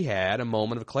 Maybe he had a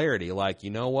moment of clarity, like, you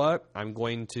know what, I'm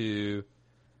going to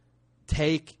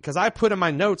take, because I put in my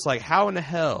notes, like, how in the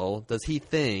hell does he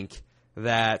think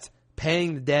that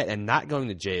paying the debt and not going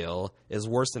to jail is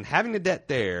worse than having the debt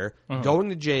there, going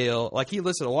to jail? Like, he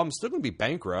listed, I'm still going to be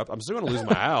bankrupt. I'm still going to lose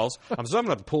my house. I'm still going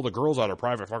to have to pull the girls out of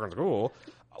private fucking school.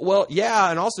 Well,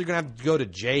 yeah, and also you're going to have to go to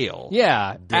jail.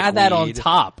 Yeah, add that on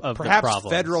top of perhaps the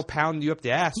problems. Federal pound you up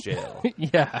the ass jail.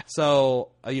 Yeah.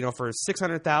 So, for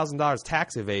 $600,000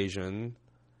 tax evasion,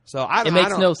 it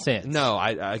makes no sense. No,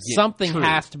 something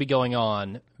has to be going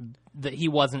on that he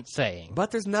wasn't saying.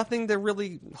 But there's nothing that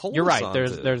really holds. You're right. On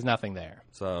there's nothing there.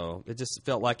 So it just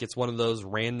felt like it's one of those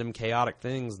random chaotic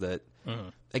things that,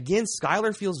 again,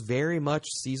 Skyler feels very much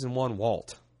season 1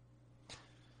 Walt.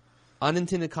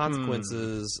 Unintended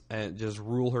consequences and just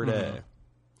rule her day.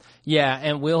 Yeah,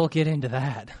 and we'll get into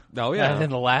that. Oh, yeah. And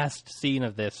then the last scene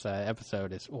of this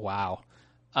episode is wow.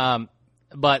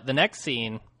 But the next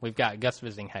scene, we've got Gus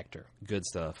visiting Hector. Good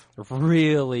stuff.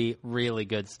 Really, really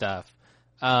good stuff.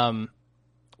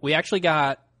 We actually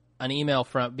got an email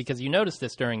because you noticed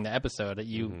this during the episode that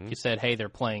you said, hey, they're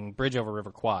playing Bridge over River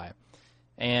Kwai.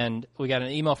 And we got an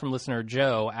email from listener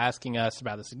Joe asking us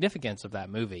about the significance of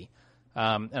that movie.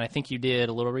 And I think you did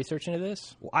a little research into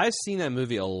this. Well, I've seen that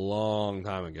movie a long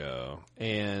time ago,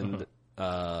 and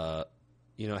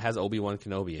it has Obi-Wan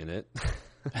Kenobi in it.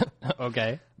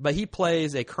 Okay, but he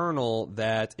plays a colonel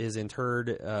that is interred,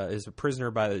 is a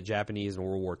prisoner by the Japanese in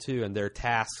World War II, and they're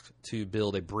tasked to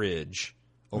build a bridge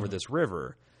over this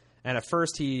river. And at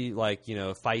first, he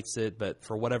fights it, but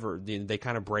for whatever they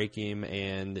kind of break him,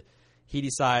 and he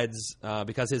decides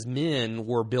because his men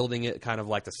were building it kind of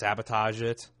like to sabotage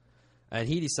it. And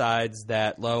he decides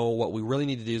that, what we really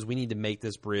need to do is we need to make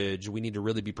this bridge. We need to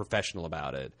really be professional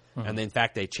about it. And then, in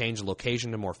fact, they change the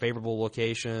location to a more favorable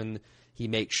location. He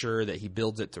makes sure that he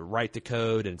builds it to write the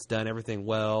code and it's done everything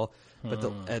well. But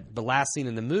at the last scene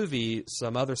in the movie,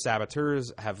 some other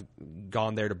saboteurs have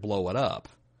gone there to blow it up.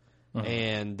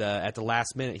 And at the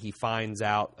last minute, he finds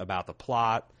out about the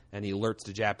plot and he alerts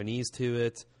the Japanese to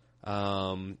it.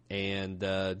 And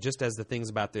just as the things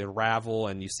about to unravel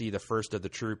and you see the first of the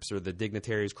troops or the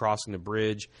dignitaries crossing the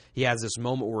bridge, he has this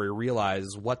moment where he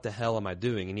realizes, what the hell am I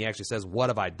doing? And he actually says, what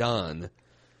have I done?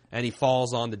 And he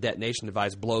falls on the detonation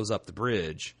device, blows up the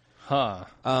bridge. Huh.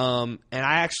 And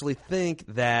I actually think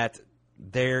that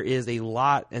there is a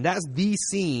lot, and that's the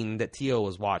scene that Tio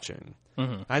was watching.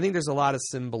 Mm-hmm. I think there's a lot of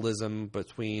symbolism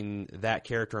between that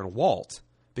character and Walt,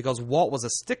 because Walt was a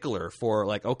stickler for,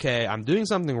 like, okay, I'm doing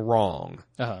something wrong.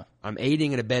 Uh-huh. I'm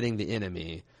aiding and abetting the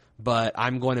enemy, but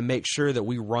I'm going to make sure that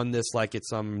we run this like it's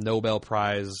some Nobel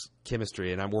Prize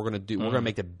chemistry, and we're going to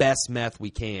make the best meth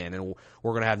we can, and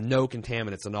we're going to have no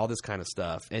contaminants and all this kind of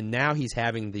stuff. And now he's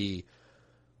having the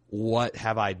 "what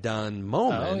have I done"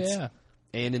 moment. Oh, yeah.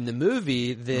 And in the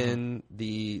movie, then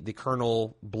the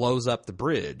colonel blows up the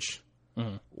bridge.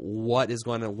 Mm-hmm.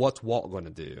 What's Walt going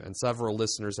to do? And several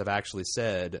listeners have actually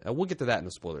said, and we'll get to that in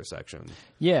the spoiler section.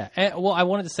 Yeah. Well, I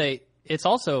wanted to say it's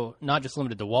also not just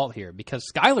limited to Walt here, because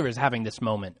Skylar is having this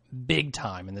moment big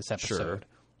time in this episode. Sure.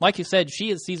 Like you said,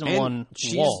 she is season one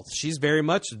Walt. She's very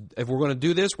much, if we're going to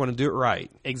do this, we're going to do it right.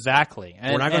 Exactly.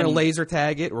 We're not going to laser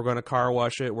tag it. We're going to car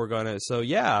wash it. We're going to, so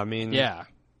yeah, I mean. Yeah.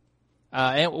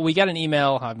 And we got an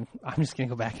email. I'm just going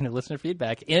to go back into listener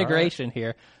feedback. Integration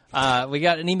here. We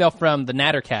got an email from the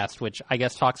Nattercast, which I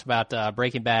guess talks about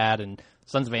Breaking Bad and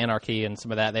Sons of Anarchy and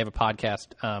some of that. They have a podcast.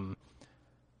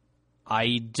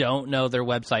 I don't know their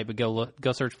website, but go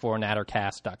search for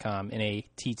nattercast.com,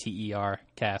 N-A-T-T-E-R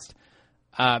cast.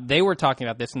 They were talking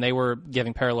about this, and they were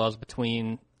giving parallels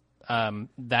between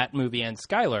that movie and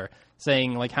Skylar,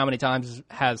 saying, like, how many times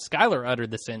has Skylar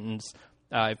uttered the sentence,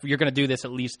 if you're going to do this,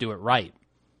 at least do it right.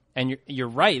 And you're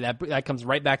right. That comes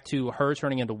right back to her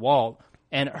turning into Walt.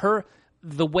 And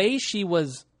the way she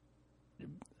was,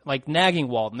 like, nagging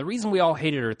Walt, and the reason we all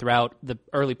hated her throughout the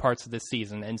early parts of this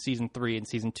season, and Season 3 and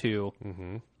Season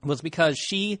 2, was because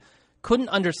she couldn't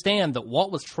understand that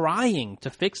Walt was trying to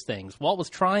fix things. Walt was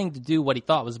trying to do what he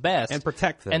thought was best. And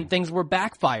protect them. And things were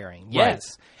backfiring.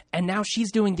 Yes. Right. And now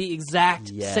she's doing the exact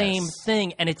same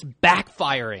thing, and it's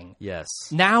backfiring. Yes.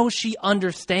 Now she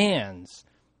understands.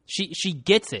 She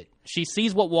gets it. She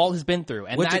sees what Walt has been through,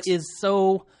 and is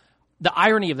so. The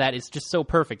irony of that is just so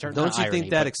perfect. Don't you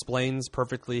think that explains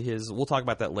perfectly his? We'll talk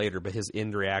about that later, but his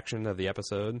end reaction of the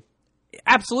episode.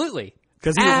 Absolutely,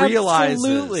 because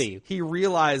he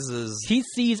realizes he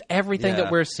sees everything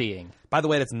that we're seeing. By the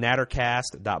way, that's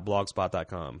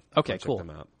nattercast.blogspot.com. Okay, cool. Check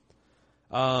them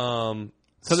out.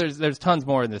 So there's tons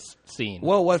more in this scene.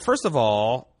 Well, first of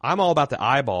all, I'm all about the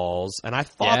eyeballs, and I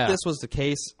thought this was the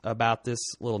case about this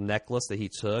little necklace that he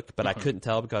took, but I couldn't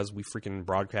tell because we freaking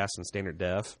broadcast in standard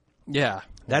def. Yeah.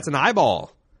 That's an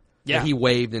eyeball that he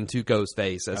waved in Tuco's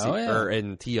face, or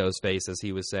in Tio's face as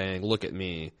he was saying, "Look at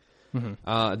me."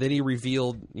 Mm-hmm. Then he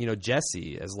revealed,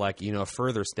 Jesse as a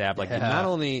further stab. Like, not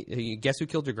only, guess who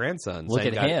killed your grandson? Look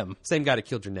at him. Same guy that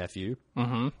killed your nephew.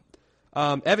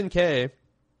 Mm-hmm. Evan Kay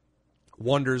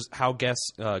wonders how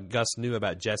Gus knew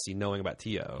about Jesse knowing about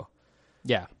Tio.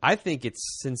 Yeah. I think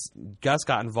it's since Gus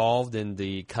got involved in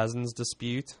the cousins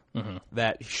dispute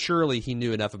that surely he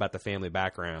knew enough about the family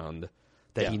background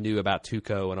that he knew about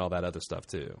Tuco and all that other stuff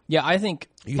too. Yeah, I think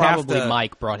probably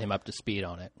Mike brought him up to speed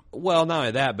on it. Well, not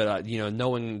only that, but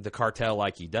knowing the cartel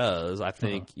like he does, I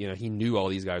think he knew all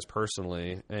these guys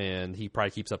personally, and he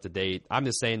probably keeps up to date. I'm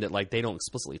just saying that they don't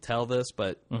explicitly tell this,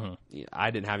 but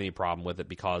I didn't have any problem with it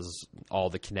because all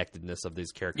the connectedness of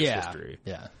these characters' history.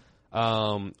 Yeah.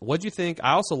 What'd you think?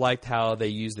 I also liked how they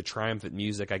used the triumphant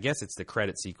music. I guess it's the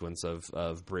credit sequence of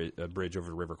Bridge Over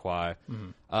the River Kwai.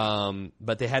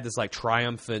 But they had this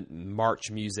triumphant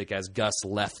march music as Gus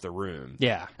left the room.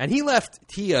 Yeah. And he left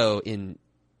Tio in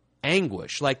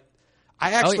anguish. I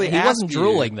actually he wasn't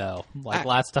drooling though,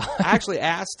 last time. I actually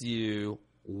asked you,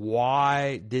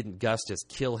 why didn't Gus just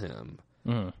kill him?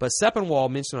 But Sepinwall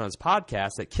mentioned on his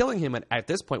podcast that killing him at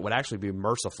this point would actually be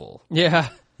merciful. Yeah.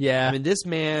 Yeah. I mean, this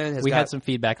man has had some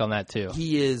feedback on that too.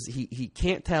 He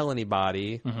can't tell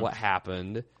anybody what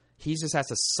happened. He just has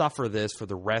to suffer this for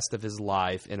the rest of his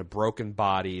life in a broken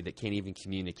body that can't even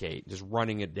communicate, just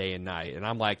running it day and night. And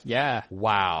I'm like,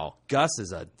 wow, Gus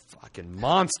is a fucking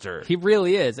monster. He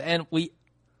really is. And we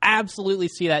absolutely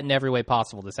see that in every way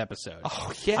possible this episode.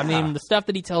 Oh, yeah. I mean, the stuff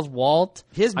that he tells Walt,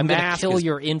 I'm going to kill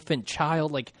your infant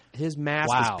child, his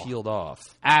mask is peeled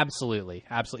off. Absolutely.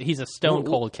 Absolutely. He's a stone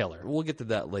cold killer. We'll get to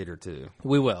that later, too.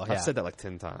 We will, I've said that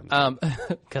 10 times.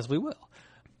 Because we will.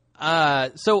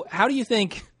 So how do you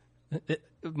think...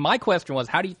 My question was,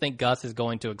 how do you think Gus is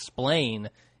going to explain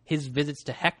his visits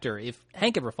to Hector if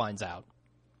Hank ever finds out?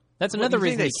 That's another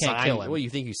reason you can't kill him. What,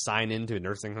 you think you sign into a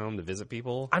nursing home to visit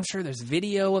people? I'm sure there's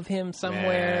video of him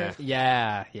somewhere.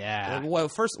 Yeah. Well,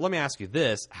 first, let me ask you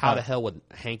this. How the hell would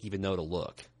Hank even know to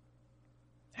look?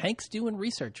 Hank's doing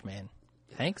research, man.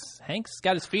 Hank's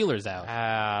got his feelers out.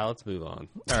 Let's move on.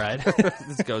 All right.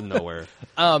 This goes nowhere.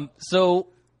 So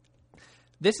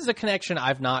this is a connection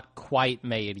I've not quite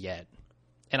made yet.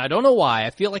 And I don't know why. I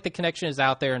feel like the connection is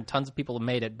out there and tons of people have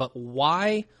made it. But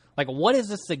why? Like, what is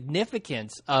the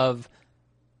significance of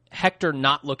Hector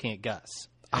not looking at Gus?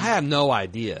 I have no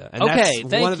idea. And Okay,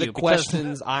 that's one of the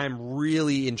questions I'm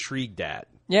really intrigued at.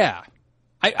 Yeah.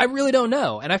 I really don't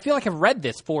know. And I feel like I've read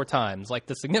this 4 times, like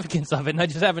the significance of it, and I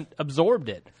just haven't absorbed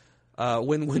it.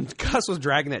 When Gus was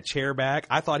dragging that chair back,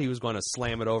 I thought he was going to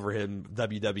slam it over him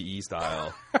WWE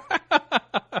style.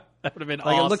 That would have been like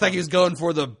awesome. It looked like he was going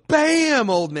for the bam,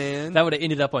 old man. That would have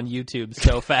ended up on YouTube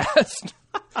so fast.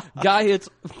 Guy hits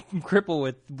cripple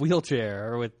with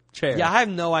wheelchair or with chair. Yeah, I have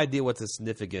no idea what the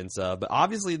significance of, but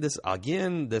obviously this eye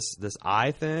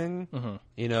thing.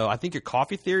 Mm-hmm. I think your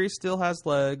coffee theory still has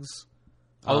legs.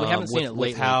 Oh, we haven't seen it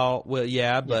lately.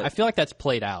 But I feel like that's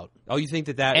played out. Oh, you think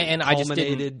that and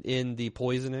culminated in the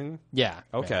poisoning? Yeah.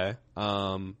 Okay.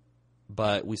 Yeah.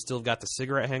 But we still got the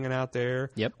cigarette hanging out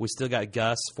there. Yep. We still got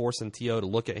Gus forcing T.O. to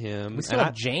look at him. We still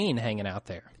have Jane hanging out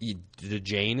there. The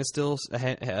Jane is still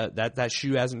that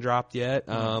shoe hasn't dropped yet.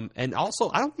 Mm-hmm. And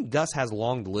also, I don't think Gus has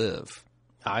long to live.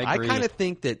 I agree. I kind of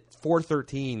think that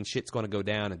 413 shit's going to go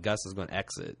down and Gus is going to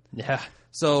exit. Yeah.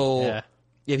 So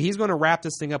if he's going to wrap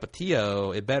this thing up with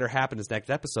T.O., it better happen this next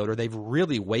episode, or they've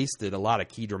really wasted a lot of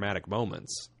key dramatic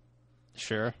moments.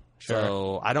 Sure.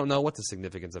 So I don't know what the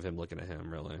significance of him looking at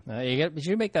him, really. You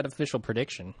should make that official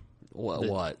prediction.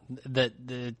 What? That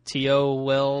the T.O.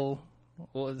 will...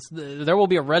 there will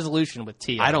be a resolution with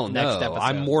T.O. I don't next know. episode.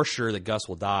 I'm more sure that Gus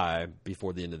will die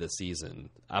before the end of this season.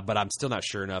 But I'm still not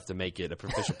sure enough to make it a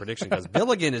official prediction because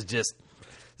Billigan is just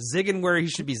zigging where he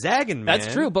should be zagging, man.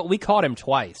 That's true, but we caught him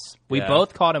twice. We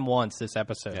both caught him once this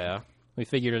episode. Yeah. We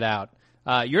figured it out.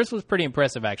 Yours was pretty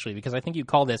impressive, actually, because I think you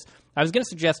called this. I was going to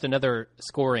suggest another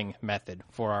scoring method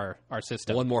for our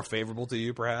system. One more favorable to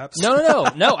you, perhaps? No.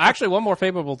 Actually, one more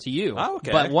favorable to you. Oh,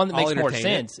 okay. But one that makes more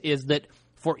sense is that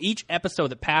for each episode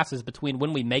that passes between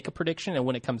when we make a prediction and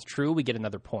when it comes true, we get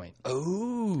another point.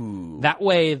 Ooh. That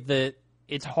way,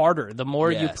 it's harder. The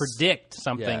more you predict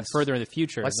something further in the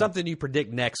future. Like something you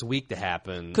predict next week to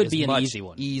happen could is be an much easy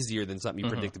one. Easier than something you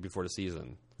predicted before the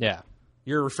season. Yeah.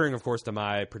 You're referring, of course, to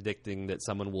my predicting that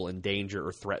someone will endanger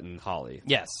or threaten Holly.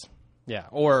 Yes. Yeah.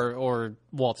 Or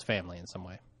Walt's family in some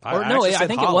way. I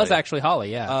think Holly. It was actually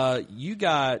Holly, yeah. You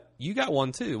got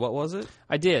one, too. What was it?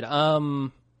 I did. I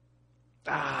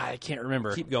can't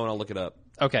remember. Keep going. I'll look it up.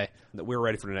 Okay. We're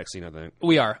ready for the next scene, I think.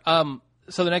 We are.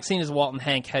 So the next scene is Walt and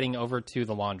Hank heading over to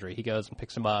the laundry. He goes and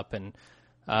picks them up, and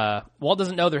Walt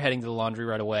doesn't know they're heading to the laundry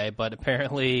right away, but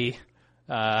apparently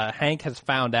Hank has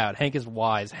found out. Hank is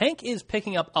wise. Hank is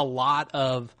picking up a lot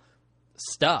of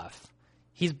stuff.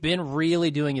 He's been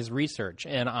really doing his research,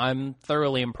 and I'm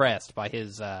thoroughly impressed by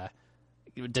his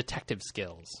detective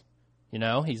skills.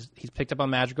 He's picked up on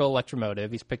Magical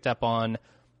Electromotive. He's picked up on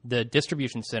the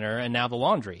distribution center, and now the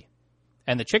laundry,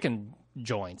 and the chicken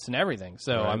joints and everything.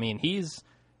 So, right. I mean, he's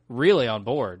really on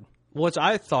board. Which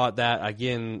I thought that,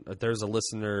 again, there's a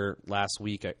listener last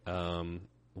week,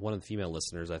 one of the female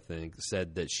listeners, I think,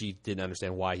 said that she didn't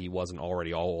understand why he wasn't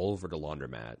already all over the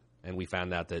laundromat. And we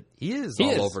found out that he is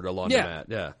over the laundromat.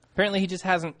 Yeah. Apparently he just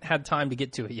hasn't had time to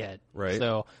get to it yet. Right.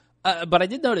 So, but I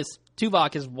did notice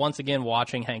Tuvok is once again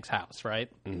watching Hank's house, right?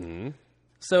 Mm-hmm.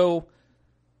 So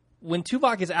when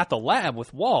Tuvok is at the lab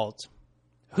with Walt,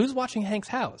 who's watching Hank's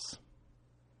house?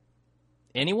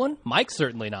 Anyone? Mike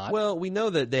certainly not. Well, we know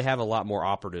that they have a lot more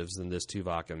operatives than this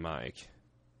Tuvok and Mike.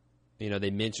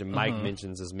 They mentioned, Mike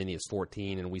mentions as many as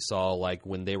 14, and we saw, like,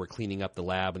 when they were cleaning up the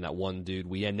lab and that one dude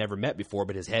we had never met before,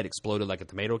 but his head exploded like a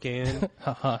tomato can.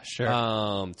 Sure.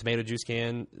 Tomato juice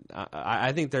can.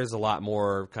 I think there's a lot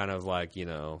more kind of, like,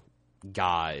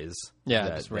 guys.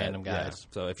 Yeah, just random guys. Yeah.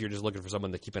 So if you're just looking for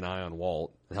someone to keep an eye on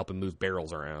Walt and help him move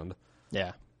barrels around.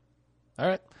 Yeah. All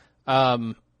right.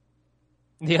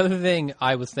 The other thing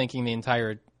I was thinking the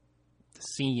entire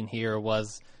scene here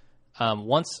was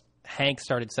once Hank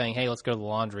started saying, hey, let's go to the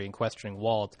laundry and questioning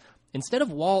Walt, instead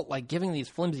of Walt like giving these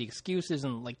flimsy excuses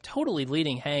and like totally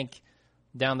leading Hank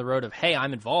down the road of, hey,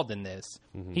 I'm involved in this,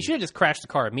 he should have just crashed the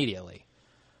car immediately.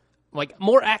 Like,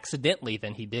 more accidentally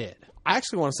than he did. I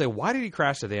actually want to say, why did he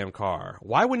crash the damn car?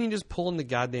 Why wouldn't he just pull in the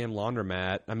goddamn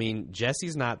laundromat? I mean,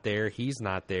 Jesse's not there. He's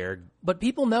not there. But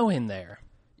people know him there.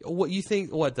 What you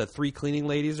think? What, the 3 cleaning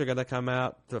ladies are going to come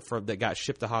out that got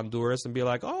shipped to Honduras and be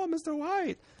like, "Oh, Mr.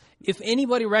 White." if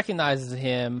anybody recognizes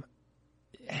him,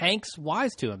 Hank's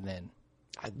wise to him then.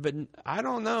 But I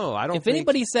don't know. If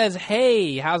anybody says,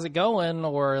 "Hey, how's it going?"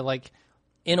 or like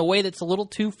in a way that's a little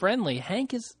too friendly,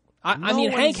 Hank is. I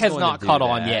mean, Hank has not caught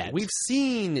on yet. We've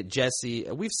seen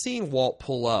Walt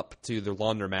pull up to the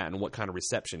laundromat and what kind of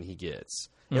reception he gets.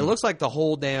 It looks like the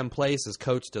whole damn place is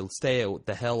coached to stay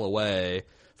the hell away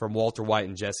from Walter White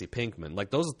and Jesse Pinkman. Like,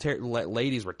 those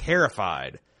ladies were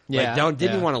terrified. Yeah, like,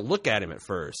 didn't want to look at him at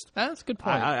first. That's a good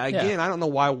point. I don't know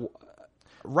why.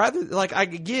 Rather, like,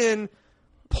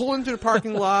 pull into the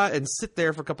parking lot and sit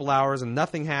there for a couple hours and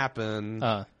nothing happened.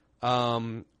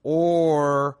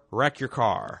 Or wreck your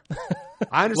car.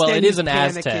 I understand. Well, it is an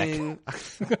panicking.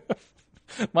 Aztec.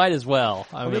 Might as well.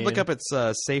 Let me look up its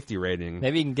safety rating.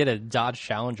 Maybe you can get a Dodge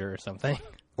Challenger or something.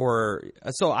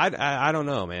 I don't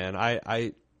know, man.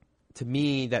 To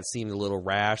me, that seemed a little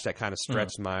rash. That kind of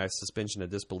stretched my suspension of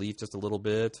disbelief just a little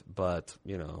bit. But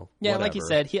yeah, whatever. like you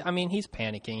said, he's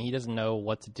panicking. He doesn't know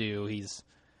what to do.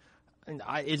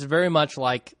 It's very much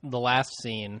like the last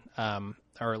scene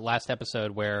or last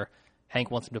episode where Hank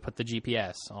wants him to put the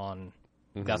GPS on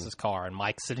Gus's car, and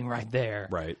Mike's sitting right there.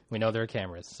 Right. We know there are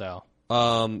cameras, so.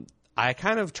 I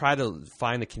kind of try to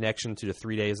find a connection to the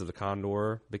 3 Days of the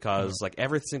Condor because, like,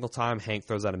 every single time Hank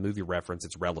throws out a movie reference,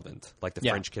 it's relevant. Like the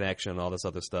French Connection and all this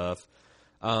other stuff.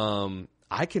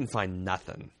 I can find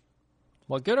nothing.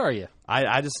 What good are you? I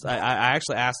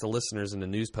actually asked the listeners in the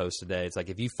news post today. It's like,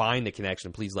 if you find a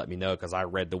connection, please let me know, because I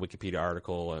read the Wikipedia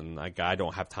article and I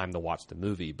don't have time to watch the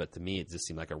movie. But to me, it just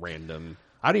seemed like a random.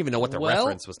 I don't even know what the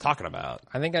reference was talking about.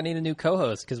 I think I need a new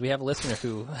co-host because we have a listener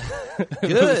who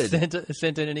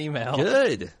sent in an email.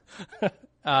 Good.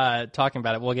 Talking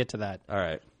about it. We'll get to that. All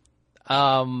right.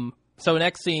 So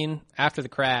next scene after the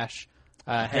crash.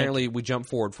 Apparently, we jump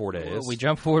forward 4 days. We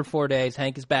jump forward 4 days.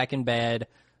 Hank is back in bed.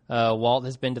 Walt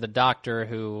has been to the doctor,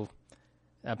 who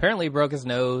apparently broke his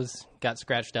nose, got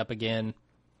scratched up again.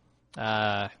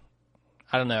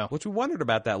 I don't know. Which we wondered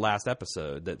about that last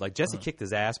episode. That, like, Jesse kicked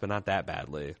his ass, but not that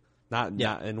badly. Not,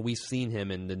 and we've seen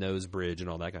him in the nose bridge and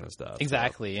all that kind of stuff.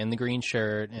 Exactly, in the green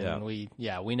shirt, and we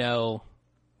know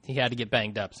he had to get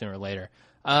banged up sooner or later.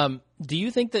 Do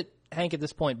you think that Hank at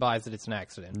this point buys that it's an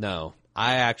accident? No,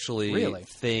 I actually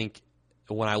think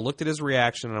when I looked at his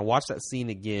reaction and I watched that scene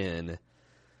again,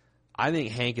 I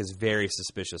think Hank is very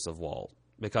suspicious of Walt.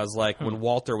 Because, like, when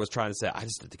Walter was trying to say,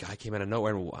 the guy came out of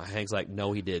nowhere, and Hank's like,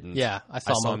 no, he didn't. Yeah, I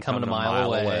saw him coming a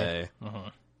mile away.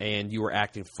 And you were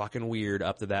acting fucking weird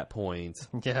up to that point.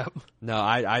 Yeah. No,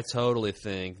 I totally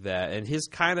think that. And his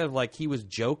kind of, like, he was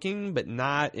joking, but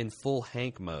not in full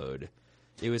Hank mode.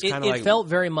 It was kind of like... It felt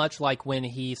very much like when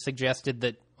he suggested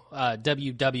that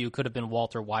WW could have been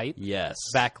Walter White. Yes.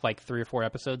 Back like 3 or 4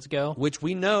 episodes ago. Which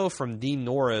we know from Dean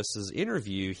Norris's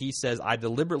interview. He says, I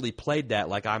deliberately played that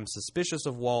like I'm suspicious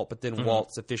of Walt, but then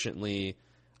Walt sufficiently...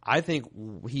 I think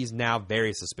he's now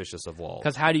very suspicious of Walt.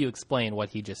 Because how do you explain what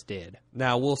he just did?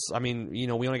 Now, we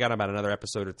only got about another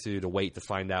episode or two to wait to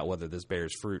find out whether this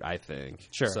bears fruit, I think.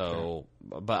 Sure. So,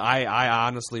 but I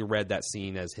honestly read that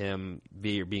scene as him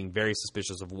being very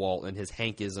suspicious of Walt, and his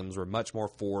Hankisms were much more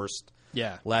forced.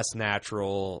 Yeah. Less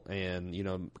natural and,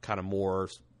 kind of more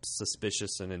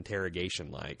suspicious and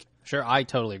interrogation-like. Sure, I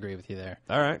totally agree with you there.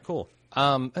 All right, cool.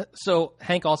 So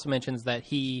Hank also mentions that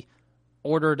he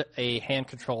ordered a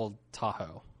hand-controlled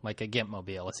Tahoe, like a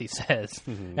Gimpmobile, as he says,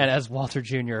 and as Walter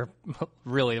Jr.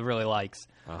 really, really likes.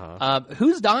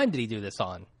 Whose dime did he do this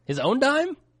on? His own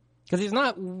dime? Because he's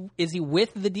not... Is he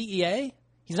with the DEA?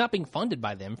 He's not being funded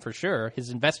by them, for sure.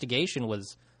 His investigation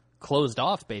was... closed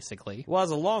off, basically. Well, as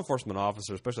a law enforcement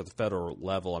officer, especially at the federal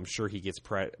level, I'm sure he gets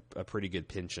a pretty good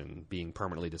pension being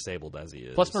permanently disabled as he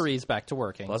is. Plus Marie's back to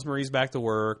working.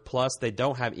 Plus they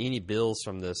don't have any bills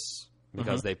from this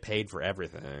because they paid for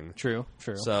everything. True.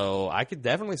 So I could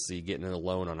definitely see getting a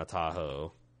loan on a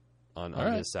Tahoe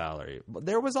on his salary. But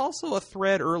there was also a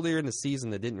thread earlier in the season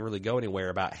that didn't really go anywhere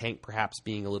about Hank perhaps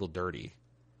being a little dirty.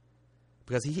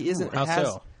 Because he isn't...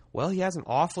 Well, he has an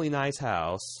awfully nice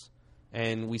house...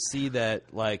 And we see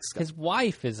that, like... His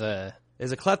wife is a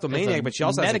kleptomaniac, but she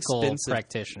also has medical expensive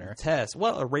practitioner. Tests.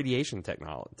 Well, a radiation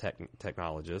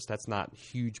technologist. That's not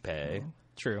huge pay.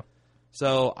 True.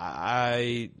 So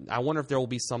I wonder if there will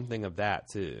be something of that,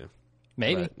 too.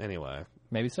 Maybe. But anyway.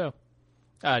 Maybe so.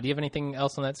 Do you have anything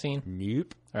else on that scene?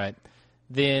 Nope. All right.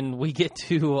 Then we get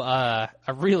to a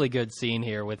really good scene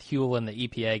here with Huell and the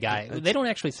EPA guy. They don't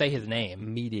actually say his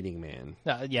name. Meat-eating man.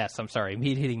 Yes, I'm sorry.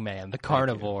 Meat-eating man. The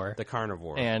carnivore. The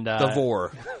carnivore. And, the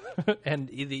vor. And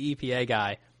the EPA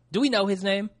guy. Do we know his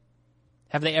name?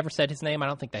 Have they ever said his name? I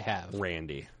don't think they have.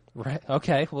 Randy.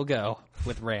 Okay, we'll go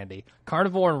with Randy.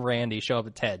 Carnivore and Randy show up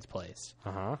at Ted's place.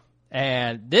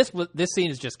 And this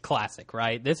scene is just classic,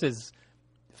 right? This is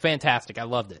fantastic. I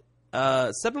loved it.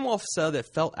 Steppenwolf said it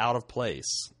felt out of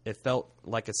place. It felt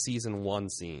like a season 1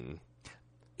 scene.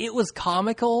 It was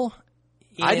comical.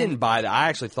 I didn't buy that. I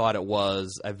actually thought it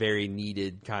was a very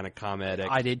needed kind of comedic.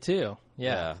 I did too.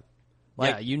 Yeah.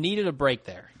 You needed a break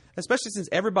there. Especially since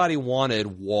everybody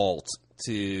wanted Walt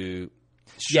to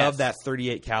shove that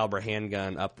 38 caliber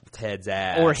handgun up Ted's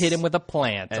ass. Or hit him with a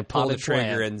plant. And pull the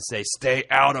trigger and say, "Stay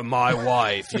out of my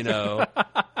wife," you know.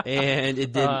 And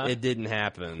it didn't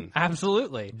happen.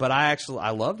 Absolutely. But I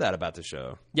love that about the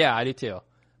show. Yeah, I do too.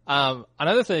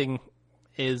 Another thing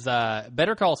is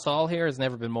Better Call Saul here has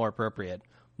never been more appropriate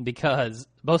because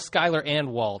both Skyler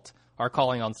and Walt are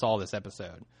calling on Saul this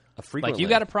episode. Frequently. Like, you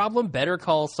got a problem? Better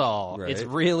call Saul. Right. It's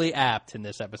really apt in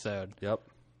this episode. Yep.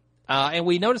 And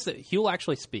we noticed that Huel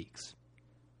actually speaks.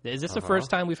 Is this the first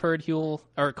time we've heard Huel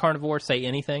or Carnivore say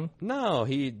anything? No,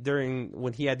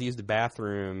 when he had to use the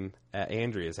bathroom at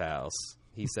Andrea's house,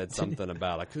 he said something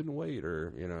about I couldn't wait,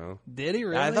 or Did he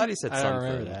really? I thought he said something. I don't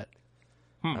remember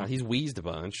that. He's wheezed a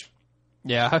bunch.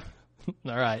 Yeah.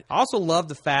 All right. I also love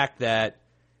the fact that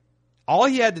all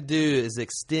he had to do is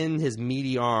extend his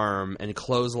meaty arm and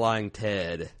clothesline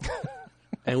Ted,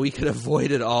 and we could have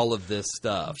avoided all of this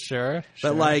stuff. Sure.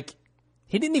 But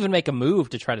he didn't even make a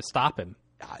move to try to stop him.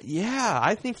 Yeah,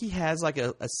 I think he has like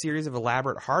a series of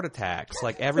elaborate heart attacks,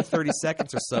 like every 30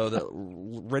 seconds or so, that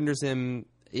renders him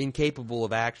incapable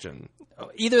of action.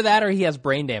 Either that or he has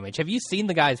brain damage. Have you seen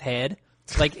the guy's head?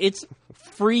 Like, it's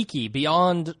freaky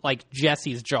beyond like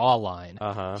Jesse's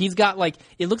jawline. He's got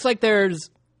it looks like there's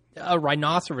a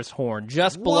rhinoceros horn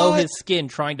just below his skin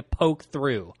trying to poke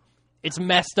through. It's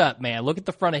messed up, man. Look at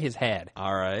the front of his head.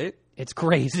 All right. It's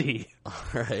crazy. All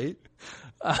right.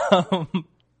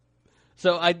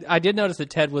 So I did notice that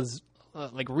Ted was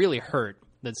really hurt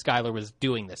that Skyler was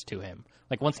doing this to him.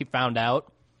 Like, once he found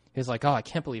out, he was like, "Oh, I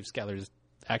can't believe Skyler's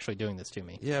actually doing this to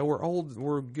me." Yeah,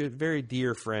 we're good, very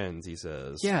dear friends, he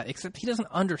says. Yeah, except he doesn't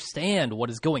understand what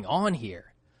is going on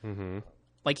here. Mm-hmm.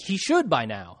 Like, he should by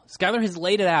now. Skyler has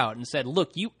laid it out and said,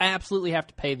 "Look, you absolutely have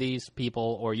to pay these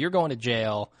people or you're going to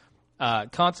jail.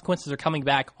 Consequences are coming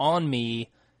back on me.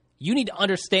 You need to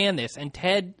understand this." And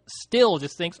Ted still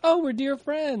just thinks, "Oh, we're dear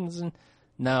friends." And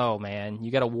no, man,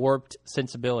 you got a warped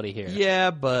sensibility here. Yeah,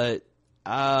 but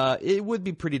it would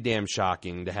be pretty damn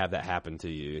shocking to have that happen to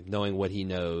you, knowing what he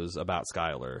knows about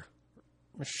Skyler.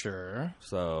 Sure.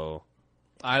 So,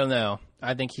 I don't know.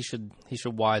 I think he should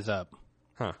wise up.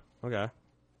 Huh. Okay.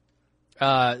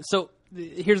 So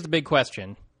here's the big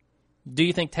question: do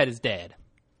you think Ted is dead?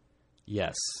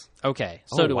 Yes. Okay.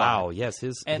 So do I. Wow. Yes.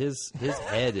 His head is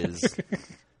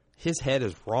his head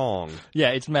is wrong. Yeah,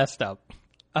 it's messed up.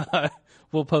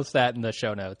 We'll post that in the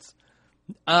show notes.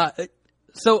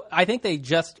 So I think they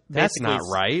just That's not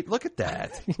right. Look at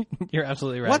that. You're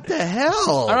absolutely right. What the hell?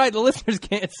 All right, the listeners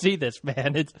can't see this,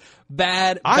 man. It's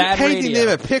bad. I'm bad painting radio.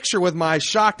 them a picture with my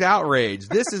shocked outrage.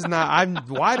 This is not.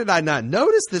 Why did I not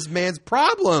notice this man's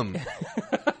problem?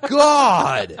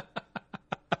 God.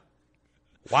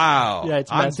 Wow. Yeah,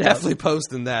 it's I'm messed definitely up.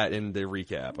 posting that in the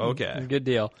recap. Okay. Good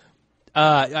deal.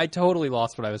 I totally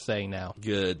lost what I was saying now.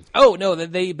 Good. Oh, no,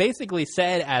 they basically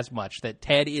said as much, that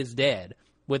Ted is dead,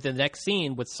 with the next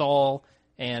scene with Saul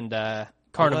and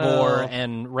Carnivore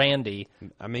and Randy.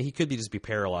 I mean, he could just be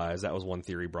paralyzed. That was one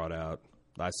theory brought out.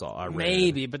 I read.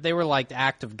 Maybe, but they were like the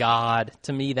act of God.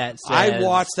 To me, that says I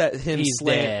watched he's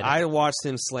dead. I watched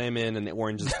him slam in an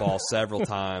Orange's Ball several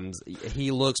times. He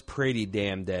looks pretty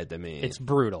damn dead to me. It's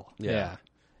brutal. Yeah.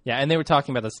 Yeah, and they were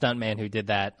talking about the stuntman who did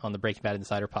that on the Breaking Bad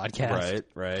Insider podcast.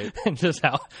 Right. And just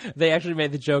how they actually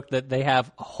made the joke that they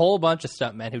have a whole bunch of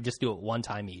stuntmen who just do it one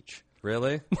time each.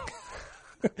 Really?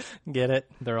 Get it?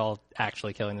 They're all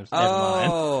actually killing themselves.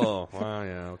 Oh, wow,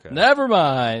 yeah, okay. Never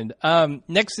mind.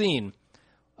 Next scene.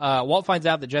 Walt finds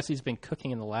out that Jesse's been cooking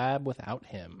in the lab without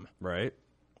him. Right.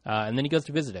 And then he goes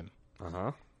to visit him.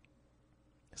 Uh-huh.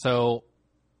 So,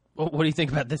 what do you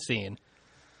think about this scene?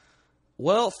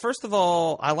 Well, first of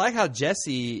all, I like how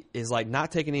Jesse is like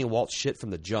not taking any Walt shit from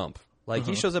the jump. Like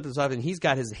he shows up at the stuff and he's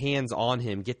got his hands on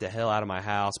him. Get the hell out of my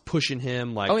house! Pushing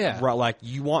him like, like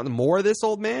you want more of this,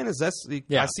 old man? I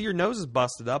see your nose is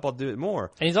busted up. I'll do it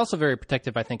more. And he's also very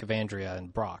protective, I think, of Andrea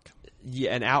and Brock.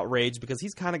 Yeah, and outraged because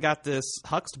he's kind of got this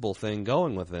Huxtable thing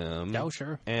going with him. Oh,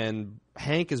 sure. And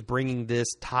Hank is bringing this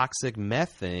toxic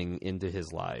meth thing into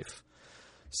his life.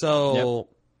 So. Yep.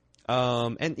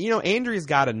 And Andrea's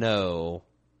got to know,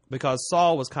 because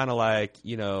Saul was kind of like,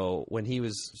 when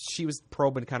she was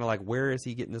probing kind of like, where is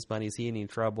he getting this money? Is he in any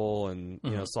trouble? And,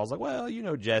 Saul's like, well,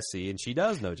 Jesse. And she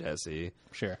does know Jesse.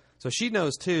 Sure. So she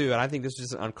knows too, and I think this is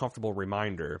just an uncomfortable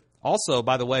reminder. Also,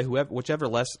 by the way, whichever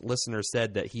listener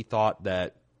said that he thought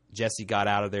that Jesse got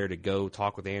out of there to go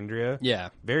talk with Andrea. Yeah.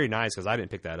 Very nice, because I didn't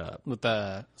pick that up. With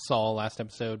Saul last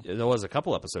episode. It was a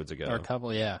couple episodes ago. Or a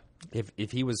couple, yeah.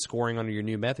 If he was scoring under your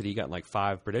new method, he got like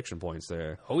 5 prediction points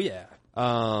there. Oh, yeah.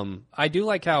 I do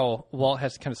like how Walt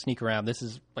has to kind of sneak around. This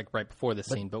is like right before this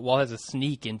scene, but Walt has to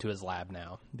sneak into his lab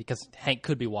now because Hank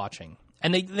could be watching.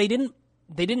 And they didn't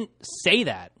say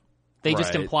that. They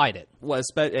just implied it. Well,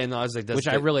 and I was like, which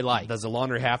I really like. Does the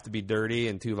laundry have to be dirty?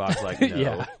 And Tuvok's like,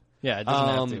 no. Yeah, it doesn't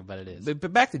have to, but it is.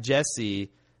 But back to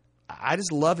Jesse, I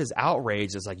just love his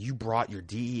outrage. It's like, you brought your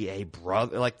DEA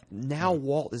brother. Like, now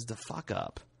Walt is the fuck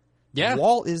up. Yeah.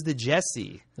 Walt is the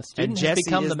Jesse. The student has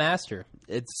become the master.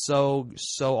 It's so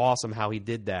awesome how he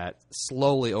did that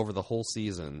slowly over the whole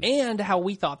season. And how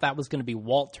we thought that was going to be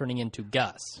Walt turning into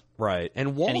Gus. Right.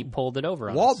 And he pulled it over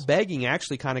on Walt us. begging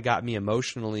actually kind of got me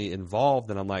emotionally involved.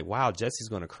 And I'm like, wow, Jesse's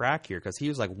going to crack here. Because he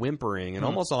was like whimpering and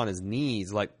almost on his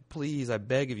knees. Like, please, I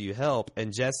beg of you, help.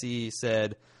 And Jesse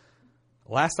said,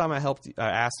 last time I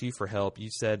asked you for help, you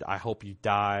said, I hope you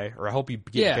die. Or I hope you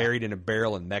get buried in a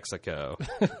barrel in Mexico.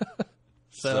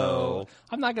 So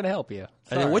I'm not going to help you.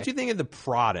 And then what do you think of the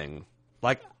prodding?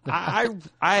 Like, I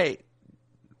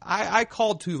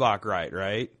called Tuvok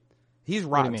right? He's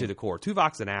rotten to the core.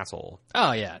 Tuvok's an asshole.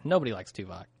 Oh, yeah. Nobody likes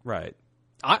Tuvok. Right.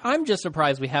 I'm just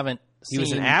surprised we haven't seen... He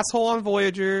was an asshole on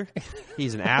Voyager.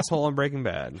 He's an asshole on Breaking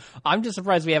Bad. I'm just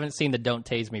surprised we haven't seen the Don't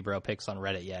Tase Me Bro pics on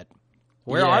Reddit yet.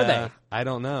 Where are they? I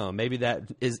don't know. Maybe that...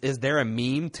 Is there a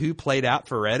meme, too, played out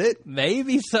for Reddit?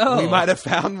 Maybe so. We might have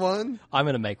found one. I'm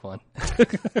going to make one.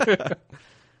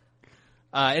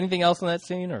 Anything else in that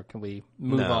scene, or can we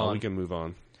move on? No, we can move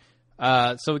on.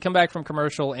 So we come back from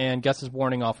commercial, and Gus is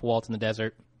warning off Walt in the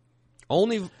desert.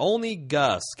 Only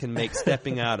Gus can make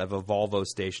stepping out of a Volvo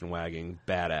station wagon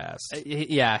badass.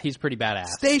 Yeah, he's pretty badass.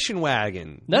 Station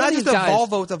wagon. Not just guys... a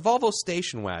Volvo, it's a Volvo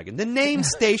station wagon. The name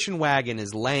station wagon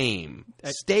is lame.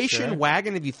 Station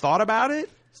wagon, have you thought about it?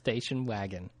 Station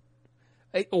wagon.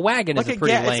 A wagon is a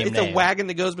pretty lame It's name. a wagon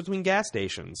that goes between gas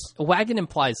stations. A wagon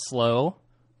implies slow.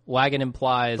 Wagon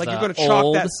implies like you're going to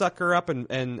chalk that sucker up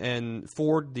and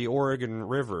ford the Oregon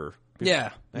River.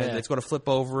 Yeah. And it's going to flip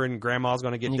over, and Grandma's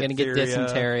going to get diphtheria. You're going to get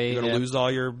dysentery. You're going to lose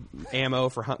all your ammo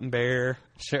for hunting bear.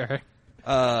 Sure.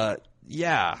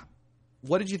 Yeah.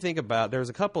 What did you think about? There's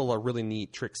a couple of really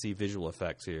neat, tricksy visual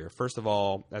effects here. First of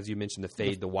all, as you mentioned, the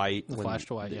fade to white. The flash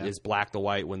to white, is black to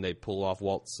white when they pull off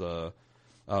Walt's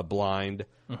blind.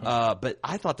 Mm-hmm. But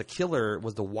I thought the killer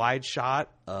was the wide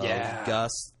shot of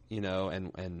Gus,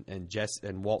 and Jess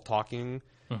and Walt talking,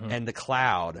 and the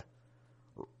cloud.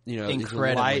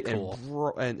 Incredibly light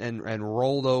cool. and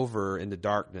rolled over into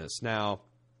darkness. Now,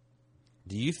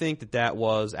 do you think that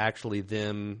was actually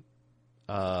them?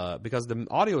 Because the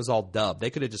audio is all dubbed, they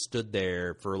could have just stood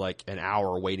there for like an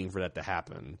hour waiting for that to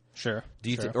happen. Sure.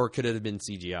 Do you think, or could it have been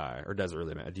CGI, or does it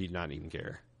really matter? Do you not even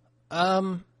care? I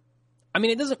mean,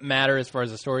 it doesn't matter as far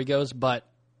as the story goes, but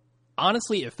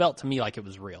honestly, it felt to me like it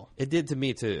was real. It did to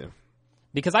me too.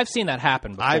 Because I've seen that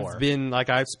happen before.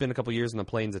 I've spent a couple years in the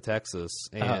plains of Texas,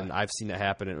 and I've seen it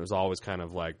happen, and it was always kind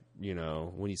of like,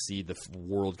 when you see the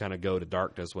world kind of go to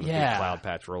darkness when a big cloud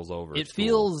patch rolls over. It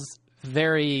feels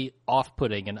very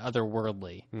off-putting and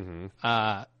otherworldly. Mm-hmm.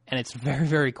 And it's very,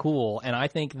 very cool. And I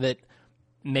think that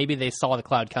maybe they saw the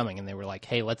cloud coming, and they were like,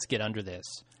 hey, let's get under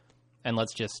this, and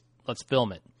let's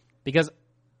film it. Because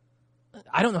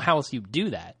I don't know how else you do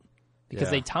that. Because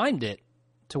they timed it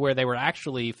to where they were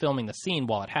actually filming the scene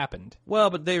while it happened. Well,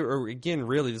 but they were, again,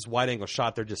 really this wide-angle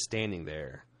shot, they're just standing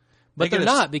there. But they're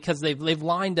not, because they've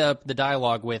lined up the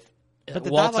dialogue with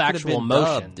Walt's actual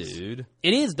motions. Dubbed, dude.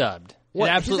 It is dubbed. What?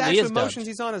 It absolutely his is actual motions,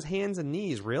 he's on his hands and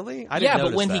knees, really? I didn't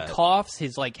notice but when that. he coughs,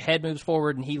 his head moves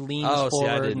forward and he leans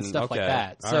forward and stuff like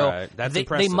that. So right. That's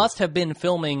impressive. They must have been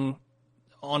filming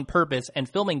on purpose and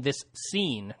filming this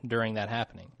scene during that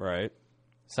happening. Right.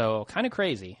 So kind of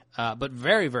crazy, but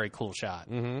very, very cool shot.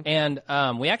 Mm-hmm.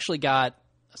 And we actually got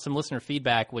some listener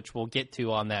feedback, which we'll get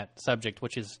to on that subject,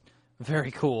 which is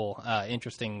very cool,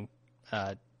 interesting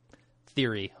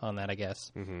theory on that, I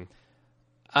guess.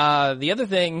 Mm-hmm. The other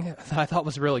thing that I thought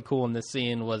was really cool in this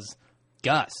scene was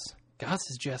Gus. Gus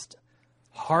is just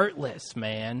heartless,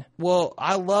 man. Well,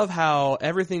 I love how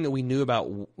everything that we knew about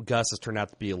Gus has turned out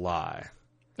to be a lie.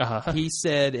 Uh-huh. He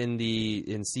said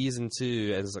in season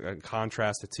 2, as a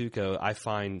contrast to Tuco, I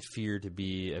find fear to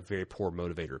be a very poor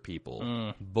motivator of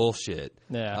people. Bullshit.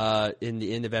 Yeah. In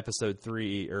the end of episode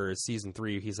 3 or season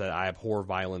 3, he said, I abhor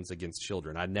violence against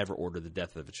children. I never order the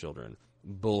death of the children.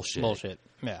 Bullshit.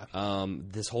 Yeah.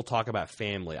 This whole talk about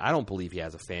family, I don't believe he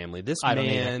has a family. This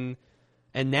man,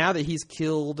 And now that he's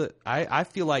killed, I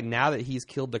feel like now that he's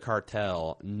killed the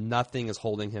cartel, nothing is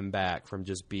holding him back from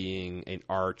just being an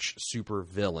arch super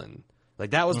villain.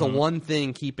 Like, that was the one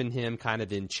thing keeping him kind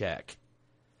of in check.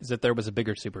 Is that there was a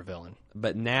bigger supervillain.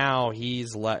 But now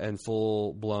he's in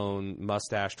full-blown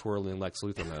mustache-twirling Lex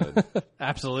Luthor mode.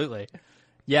 Absolutely.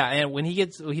 Yeah, and when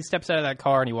he steps out of that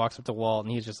car and he walks up to Walt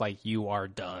and he's just like, "You are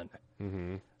done."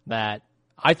 Mm-hmm. That,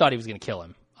 I thought he was going to kill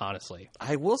him, honestly.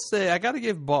 I will say, I got to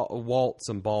give Walt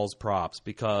some balls props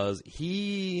because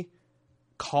he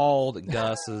called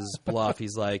Gus's bluff.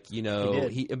 He's like,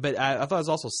 but I thought it was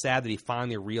also sad that he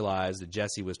finally realized that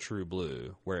Jesse was true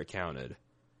blue where it counted.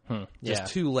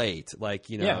 Just too late. Like,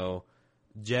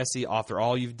 Jesse, after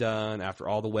all you've done, after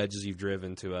all the wedges you've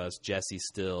driven to us, Jesse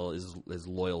still is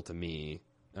loyal to me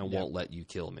and won't let you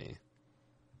kill me.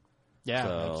 Yeah,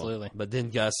 absolutely. But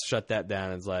then Gus shut that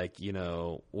down and is like,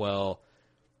 well,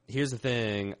 here's the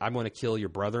thing. I'm going to kill your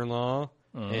brother-in-law,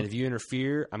 and if you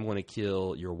interfere, I'm going to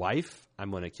kill your wife,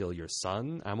 I'm going to kill your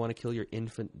son, I'm going to kill your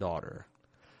infant daughter.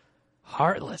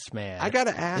 Heartless, man. I got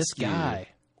to ask this guy.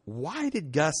 Why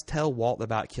did Gus tell Walt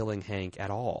about killing Hank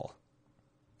at all?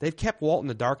 They've kept Walt in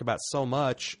the dark about so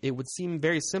much, it would seem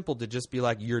very simple to just be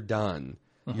like, you're done.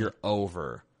 You're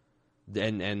over.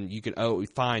 And you can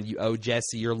you owe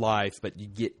Jesse your life, but you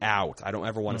get out. I don't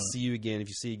ever want to see you again. If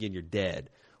you see you again, you're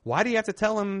dead. Why do you have to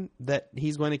tell him that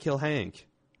he's going to kill Hank?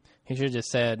 He should have just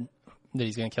said that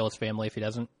he's going to kill his family if he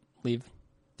doesn't leave.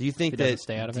 Do you think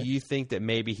stay out of it? Do you think that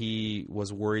maybe he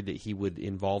was worried that he would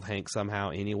involve Hank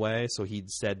somehow anyway, so he'd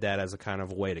said that as a kind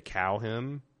of a way to cow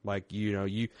him? Like,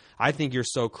 I think you're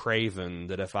so craven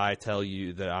that if I tell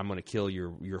you that I'm going to kill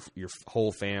your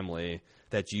whole family,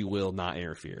 that you will not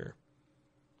interfere.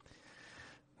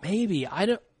 Maybe.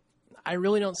 I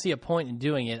really don't see a point in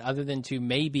doing it other than to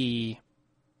maybe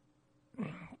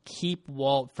keep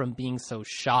Walt from being so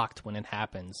shocked when it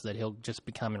happens that he'll just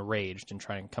become enraged and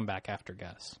try and come back after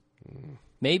Gus.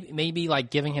 Maybe like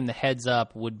giving him the heads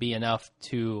up would be enough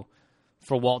for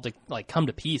Walt to like come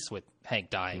to peace with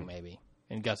Hank dying, maybe,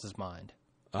 in Gus's mind.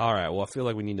 All right. Well, I feel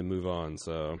like we need to move on.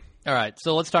 So, all right.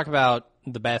 So let's talk about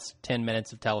the best 10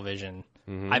 minutes of television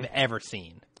I've ever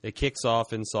seen. It kicks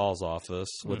off in Saul's office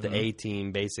with the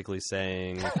A-Team basically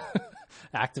saying...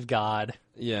 Act of God.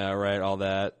 Yeah, right, all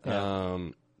that. Yeah.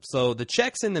 So the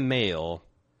check's in the mail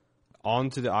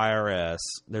onto the IRS.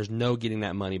 There's no getting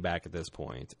that money back at this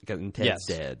point because Ted's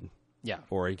dead. Yeah.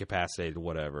 Or incapacitated,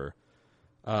 whatever.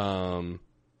 So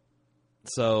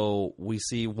we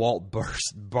see Walt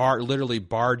literally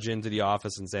barge into the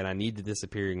office and saying, "I need the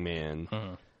disappearing man."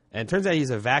 And it turns out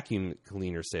he's a vacuum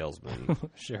cleaner salesman.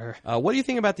 Sure. What do you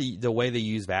think about the way they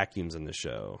use vacuums in the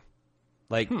show?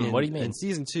 Like, what do you mean? In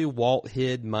season 2, Walt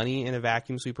hid money in a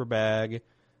vacuum sweeper bag.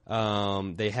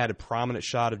 They had a prominent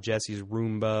shot of Jesse's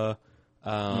Roomba.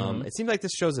 It seems like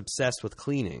this show's obsessed with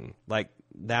cleaning. Like,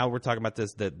 now we're talking about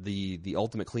this, that the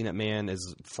ultimate cleanup man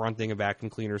is fronting a vacuum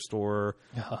cleaner store.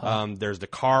 There's the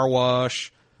car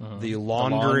wash, the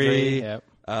laundry. Yep.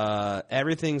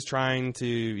 Everything's trying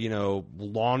to,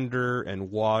 launder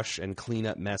and wash and clean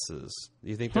up messes. Do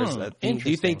you think there's a thing? Do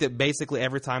you think that basically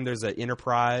every time there's an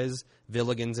Enterprise,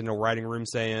 Villigan's in a writing room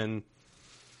saying,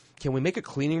 "Can we make it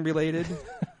cleaning related?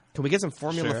 Can we get some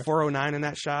Formula 409 in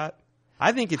that shot?"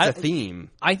 I think it's a theme.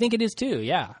 I think it is too,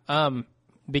 yeah.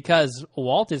 Because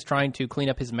Walt is trying to clean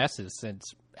up his messes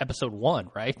since episode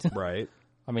 1, right? Right.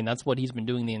 I mean, that's what he's been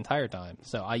doing the entire time.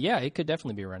 So, yeah, it could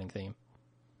definitely be a running theme.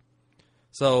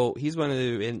 So he's going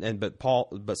to,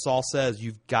 but Saul says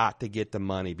you've got to get the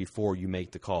money before you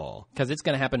make the call because it's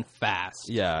going to happen fast.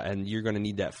 Yeah, and you're going to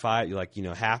need that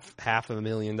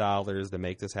 $500,000 to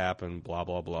make this happen. Blah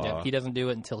blah blah. Yeah, he doesn't do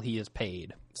it until he is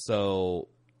paid. So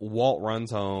Walt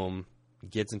runs home,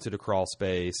 gets into the crawl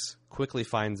space, quickly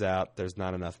finds out there's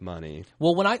not enough money.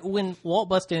 Well, when Walt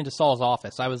busted into Saul's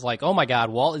office, I was like, oh my God,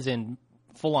 Walt is in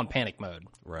full-on panic mode.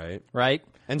 Right.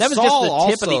 And that was Saul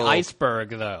just the tip of the iceberg,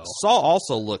 though. Saul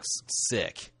also looks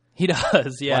sick. He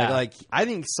does, yeah. Like I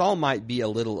think Saul might be a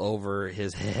little over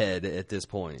his head at this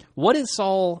point. What is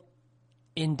Saul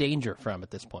in danger from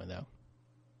at this point, though?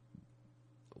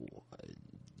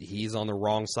 He's on the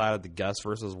wrong side of the Gus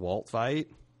versus Walt fight.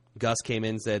 Gus came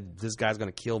in and said, "This guy's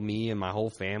going to kill me and my whole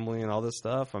family and all this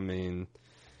stuff." I mean...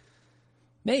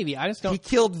 Maybe. I just don't... He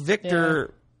killed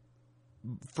Victor...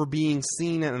 for being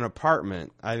seen in an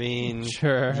apartment. I mean,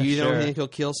 you don't think he'll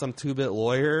kill some 2-bit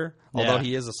lawyer? Although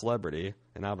he is a celebrity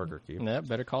in Albuquerque. Yeah,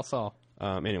 better call Saul.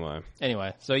 Anyway,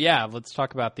 so yeah, let's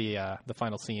talk about the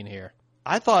final scene here.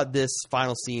 I thought this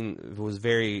final scene was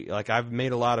very, like, I've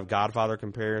made a lot of Godfather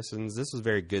comparisons. This was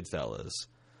very Goodfellas,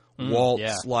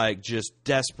 Walt's like just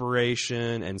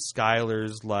desperation and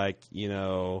Skyler's like,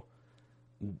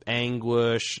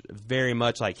 anguish, very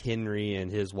much like Henry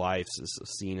and his wife's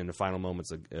scene in the final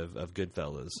moments of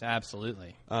Goodfellas.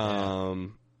 Absolutely.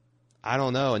 I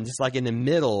don't know. And just like in the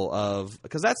middle of,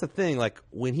 because that's the thing, like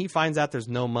when he finds out there's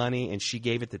no money and she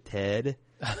gave it to Ted,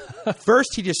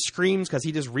 first he just screams because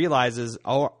he just realizes,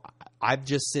 oh, I've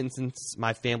just sentenced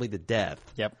my family to death.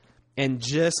 Yep. And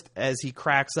just as he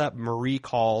cracks up, Marie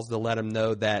calls to let him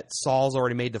know that Saul's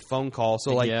already made the phone call.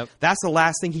 So, that's the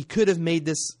last thing. He could have made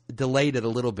this, delayed it a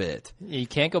little bit. You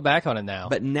can't go back on it now.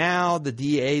 But now the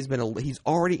DA's he's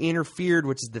already interfered,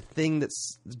 which is the thing that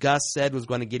Gus said was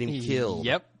going to get him killed.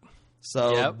 Yep.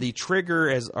 So the trigger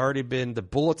has already been, the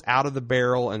bullet's out of the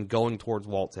barrel and going towards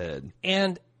Walt's head.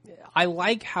 And I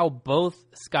like how both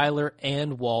Skyler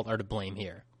and Walt are to blame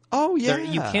here. Oh, yeah.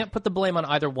 You can't put the blame on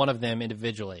either one of them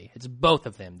individually. It's both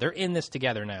of them. They're in this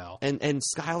together now. And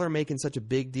Skyler making such a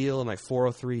big deal in like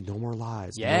 403, no more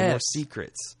lies, no more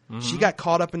secrets. Mm-hmm. She got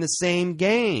caught up in the same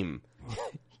game.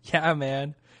 Yeah,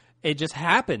 man. It just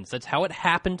happens. That's how it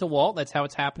happened to Walt. That's how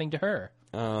it's happening to her.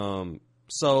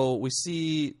 So we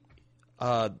see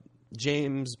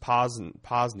James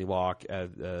Posniewak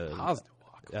at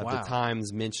the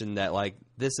Times mentioned that like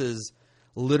this is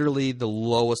literally the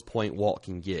lowest point Walt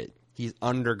can get. He's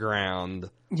underground,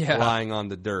 lying on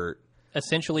the dirt,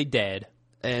 essentially dead,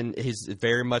 and he's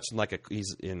very much like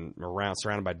he's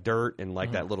surrounded by dirt, and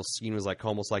like that little scene was like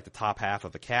almost like the top half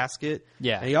of a casket.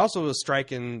 Yeah, and he also was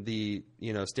striking the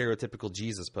stereotypical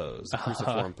Jesus pose, the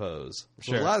cruciform pose.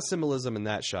 So a lot of symbolism in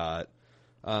that shot,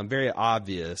 very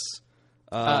obvious.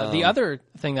 The other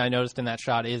thing that I noticed in that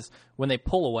shot is when they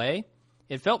pull away,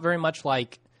 it felt very much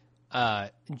like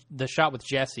the shot with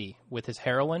Jesse with his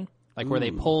heroin, like where they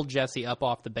pulled Jesse up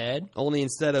off the bed. Only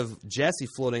instead of Jesse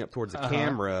floating up towards the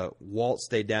camera, Walt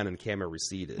stayed down and the camera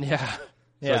receded. Yeah.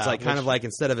 So it's like kind of like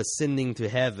instead of ascending to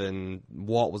heaven,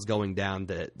 Walt was going down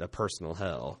to the personal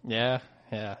hell. Yeah.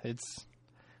 That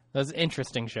was an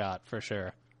interesting shot for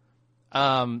sure.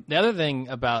 The other thing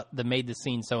that made the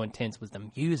scene so intense was the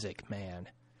music, man.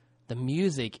 The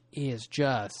music is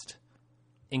just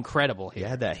incredible here. It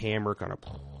had that hammer kind of...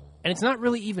 And it's not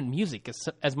really even music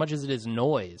as much as it is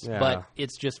noise, but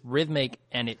it's just rhythmic,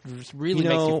 and it just really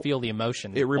makes you feel the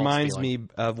emotion. It reminds me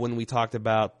of when we talked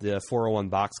about the 401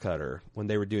 box cutter, when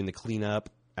they were doing the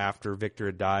cleanup after Victor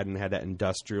had died and had that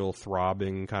industrial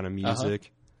throbbing kind of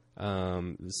music.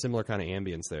 Similar kind of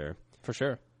ambience there. For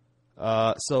sure.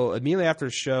 So immediately after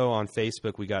the show on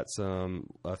Facebook, we got some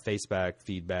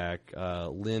feedback.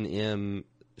 Lynn M.,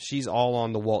 she's all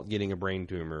on the Walt getting a brain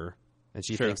tumor. And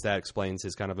she thinks that explains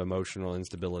his kind of emotional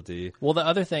instability. Well, the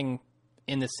other thing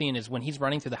in the scene is when he's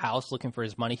running through the house looking for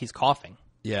his money, he's coughing.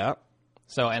 Yeah.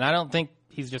 So, and I don't think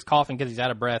he's just coughing because he's out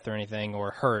of breath or anything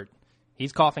or hurt.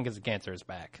 He's coughing because the cancer is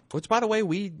back. Which, by the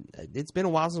way, it's been a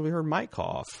while since we heard Mike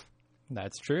cough.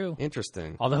 That's true.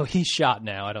 Interesting. Although he's shot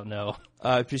now, I don't know.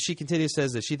 She continues,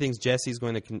 says that she thinks Jesse's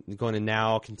going to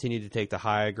now continue to take the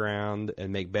high ground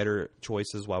and make better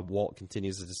choices while Walt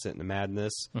continues to descend into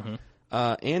madness. Mm-hmm.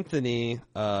 Anthony,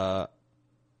 I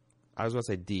was going to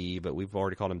say D, but we've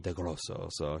already called him De Grosso,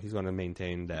 so he's going to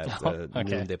maintain that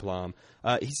nom de plume.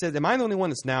 He said, am I the only one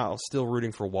that's now still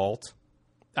rooting for Walt?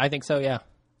 I think so, yeah.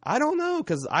 I don't know,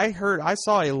 because I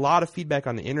saw a lot of feedback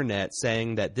on the internet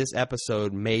saying that this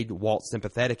episode made Walt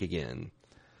sympathetic again.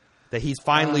 That he's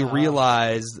finally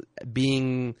realized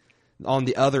being on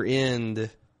the other end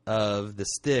of the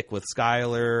stick with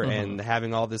Skyler and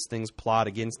having all these things plot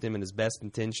against him and his best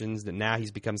intentions, that now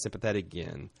he's become sympathetic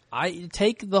again. I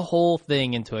take the whole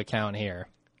thing into account here.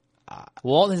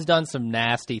 Walt has done some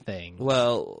nasty things.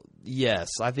 Well, yes.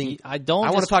 I think I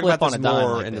want to talk about this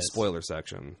more like in the spoiler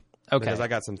section. Okay. Because I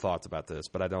got some thoughts about this,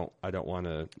 but I don't want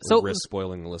to risk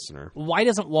spoiling the listener. Why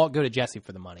doesn't Walt go to Jesse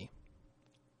for the money?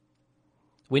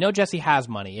 We know Jesse has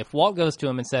money. If Walt goes to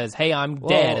him and says, "Hey, I'm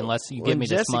dead unless you give me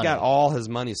this money." Jesse got all his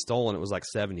money stolen. It was like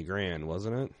 $70,000,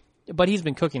 wasn't it? But he's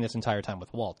been cooking this entire time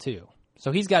with Walt too.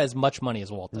 So he's got as much money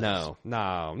as Walt does.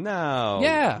 No.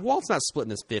 Yeah. Walt's not splitting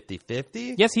this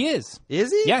 50-50. Yes, he is.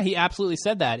 Is he? Yeah, he absolutely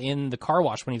said that in the car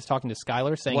wash when he was talking to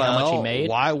Skyler, saying how much he made.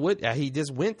 Why would he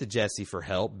just went to Jesse for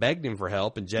help, begged him for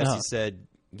help, and Jesse said,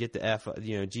 "Get the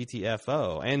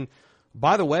GTFO." And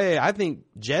by the way, I think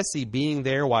Jesse being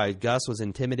there while Gus was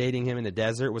intimidating him in the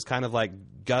desert was kind of like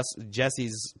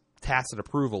Jesse's tacit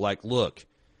approval. Like, look,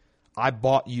 I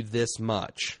bought you this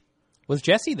much. Was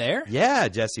Jesse there? Yeah,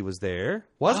 Jesse was there.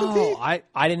 Wasn't he?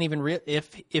 I didn't even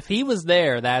if he was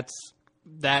there, that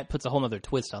puts a whole other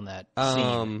twist on that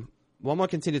scene. Well, I'm going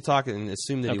to continue talking and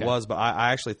assume that he was, but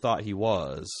I actually thought he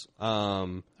was.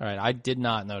 All right, I did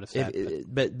not notice that.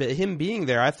 But him being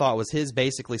there, I thought was his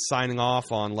basically signing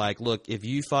off on, like, look, if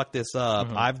you fuck this up,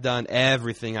 I've done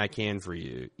everything I can for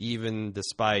you, even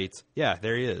despite... Yeah,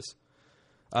 there he is.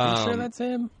 Are you sure that's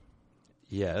him?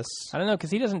 Yes. I don't know, because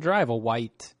he doesn't drive a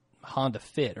white Honda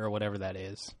Fit or whatever that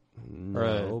is.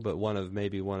 No, but one of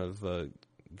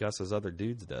Gus's other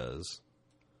dudes does.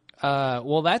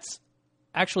 Well, that's...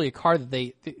 actually a car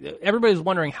that everybody's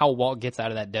wondering how Walt gets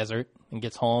out of that desert and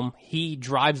gets home. He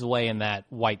drives away in that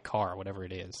white car, whatever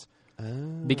it is.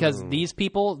 Because these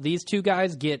two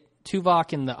guys get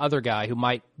Tuvok and the other guy, who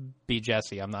might be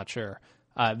Jesse, I'm not sure.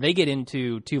 They get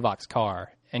into Tuvok's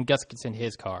car, and Gus gets in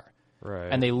his car. Right.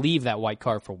 And they leave that white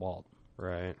car for Walt.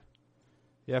 Right.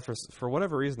 Yeah, for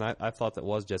whatever reason, I thought that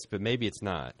was Jesse, but maybe it's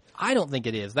not. I don't think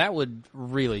it is. That would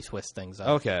really twist things up.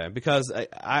 Okay, because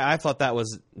I thought that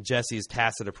was Jesse's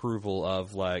tacit approval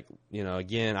of, like,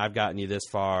 again, I've gotten you this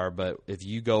far, but if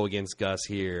you go against Gus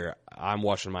here, I'm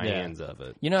washing my hands of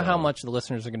it. You know how much the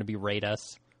listeners are going to berate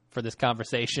us for this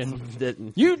conversation?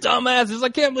 You dumbasses! I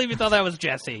can't believe you thought that was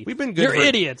Jesse. We've been good. You're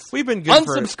idiots. We've been good.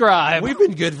 Unsubscribe. We've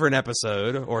been good for an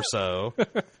episode or so.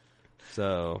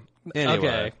 So anyway.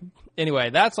 Okay. Anyway,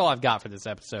 that's all I've got for this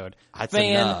episode. That's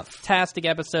enough. Fantastic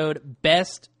episode.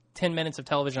 Best 10 minutes of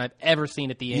television I've ever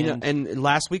seen at the end. And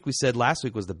last week we said last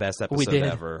week was the best episode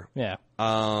ever. Yeah.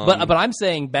 But I'm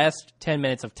saying best 10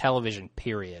 minutes of television,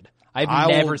 period. I've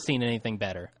never seen anything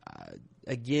better.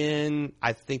 Again,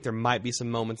 I think there might be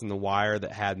some moments in The Wire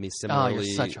that had me similarly. Oh,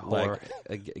 you're such a whore.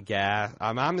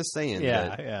 I'm just saying.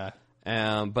 Yeah.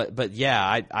 But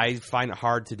yeah, I find it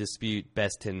hard to dispute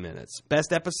best 10 minutes.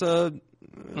 Best episode,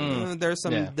 there's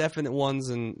some definite ones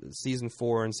in season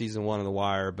 4 and season 1 of The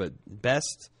Wire, but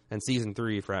best and season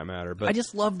 3 for that matter. But I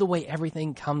just love the way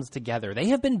everything comes together. They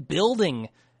have been building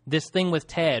this thing with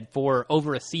Ted for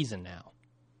over a season now.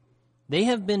 They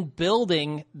have been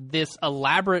building this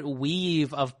elaborate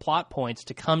weave of plot points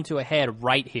to come to a head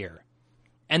right here.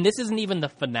 And this isn't even the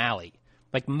finale.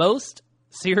 Like, most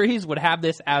series would have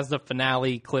this as the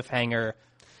finale cliffhanger.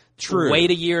 True. Wait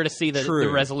a year to see the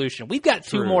resolution. We've got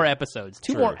 2 more episodes,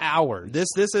 2 more hours. This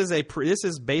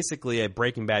is basically a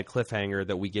Breaking Bad cliffhanger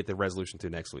that we get the resolution to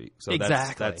next week. So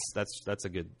exactly. That's a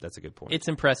good point. It's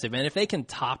impressive, and if they can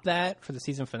top that for the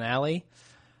season finale,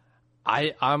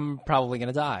 I'm probably going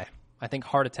to die. I think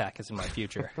heart attack is in my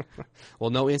future.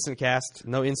 Well, no instant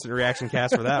reaction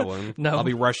cast for that one. No. I'll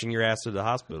be rushing your ass to the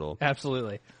hospital.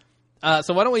 Absolutely.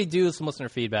 So why don't we do some listener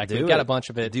feedback? We've got a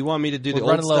bunch of it. Do you want me to do the old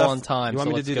stuff? We're running low on time. Do you want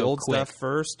me to do the old quick. stuff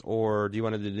first, or do you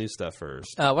want to do the new stuff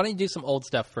first? Why don't you do some old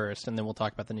stuff first, and then we'll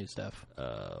talk about the new stuff.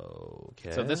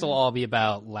 Okay. So this will all be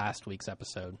about last week's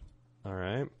episode. All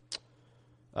right.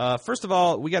 First of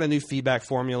all, we got a new feedback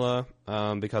formula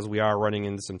because we are running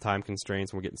into some time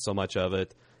constraints and we're getting so much of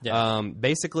it. Yeah.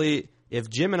 Basically, if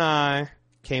Jim and I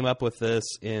came up with this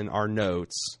in our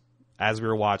notes as we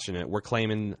were watching it, we're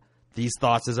claiming these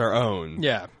thoughts as our own.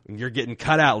 Yeah. You're getting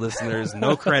cut out, listeners.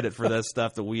 No credit for this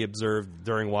stuff that we observed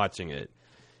during watching it.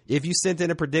 If you sent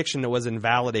in a prediction that was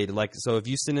invalidated, so if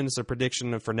you send in us a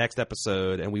prediction for next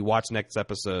episode and we watch next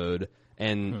episode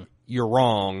and you're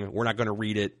wrong, we're not going to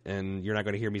read it and you're not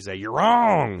going to hear me say, you're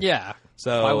wrong. Yeah.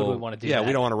 So why would we want to do that? Yeah,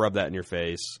 we don't want to rub that in your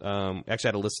face. Actually, I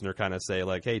had a listener kind of say,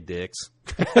 like, hey, dicks.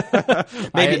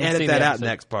 Maybe edit that out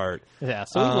next part. Yeah,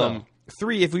 so we will.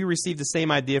 3, if we receive the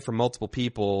same idea from multiple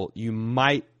people, we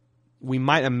might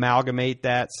amalgamate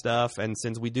that stuff, and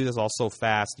since we do this all so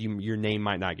fast, your name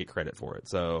might not get credit for it.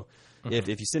 So if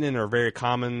you send in a very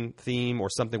common theme or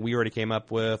something we already came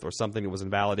up with or something that was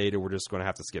invalidated, we're just going to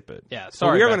have to skip it. Yeah,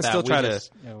 sorry. We are going to still try to.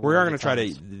 We are going to try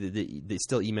to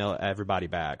still email everybody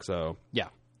back. So yeah.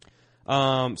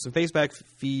 Some Facebook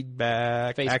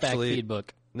feedback. Feedbook.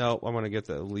 No, I'm going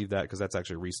to leave that because that's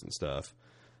actually recent stuff.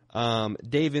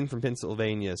 Dave in from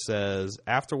Pennsylvania says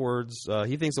afterwards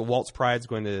he thinks that Walt's pride is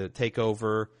going to take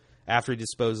over after he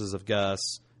disposes of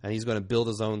Gus, and he's going to build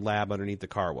his own lab underneath the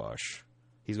car wash.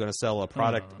 He's going to sell a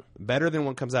product better than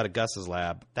what comes out of Gus's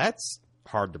lab. That's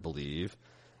hard to believe.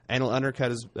 And he'll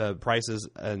undercut his prices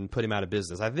and put him out of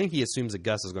business. I think he assumes that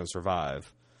Gus is going to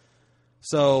survive.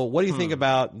 So what do you think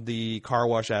about the car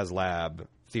wash as lab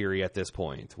theory at this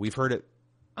point? We've heard it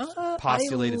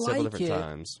postulated several different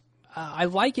times. I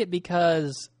like it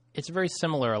because it's very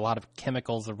similar. A lot of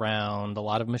chemicals around, a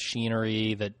lot of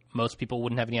machinery that most people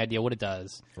wouldn't have any idea what it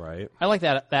does. Right. I like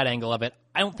that angle of it.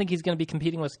 I don't think he's going to be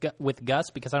competing with Gus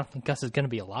because I don't think Gus is going to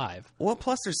be alive. Well,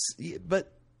 plus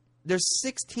there's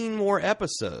 16 more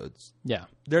episodes. Yeah.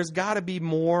 There's got to be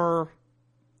more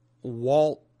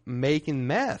Walt making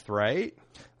meth, right?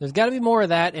 There's got to be more of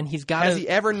that, and he's got. Has he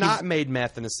ever not made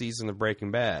meth in a season of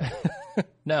Breaking Bad?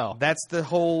 No. That's the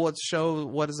whole show.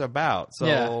 What it's about. So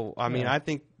Yeah. I mean, I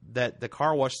think that the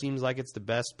car wash seems like it's the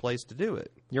best place to do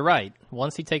it. You're right.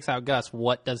 Once he takes out Gus,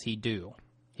 what does he do?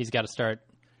 He's got to start.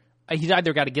 He's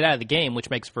either got to get out of the game, which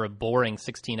makes for a boring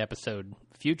 16-episode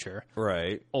future,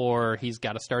 right? Or he's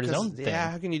got to start his own thing.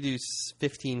 Yeah, how can you do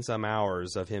 15-some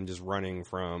hours of him just running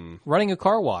a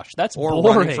car wash? That's or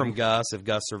boring. Running from Gus if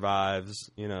Gus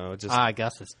survives.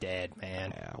 Gus is dead,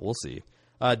 man. Yeah, we'll see.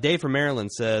 Dave from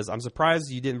Maryland says, I'm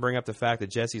surprised you didn't bring up the fact that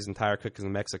Jesse's entire cooking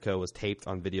in Mexico was taped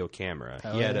on video camera.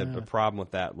 He had a problem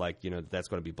with that, that's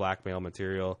going to be blackmail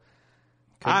material.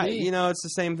 It's the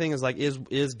same thing as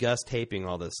is Gus taping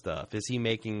all this stuff? Is he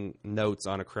making notes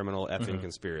on a criminal effing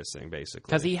conspiracy, basically?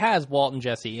 Because he has Walt and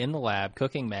Jesse in the lab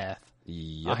cooking meth.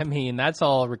 Yep. I mean, that's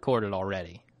all recorded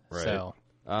already. Right.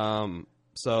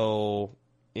 So,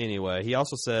 anyway, he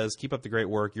also says, keep up the great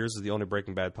work. Yours is the only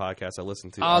Breaking Bad podcast I listen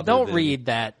to. Don't read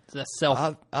that.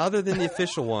 Other than the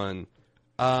official one.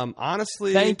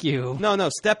 Honestly, thank you. No,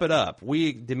 step it up.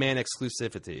 We demand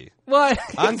exclusivity. What?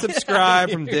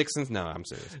 Unsubscribe from Dixon's. No, I'm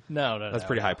serious. No. That's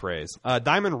pretty high praise.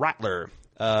 Diamond Rattler.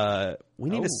 We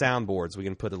need a soundboard so we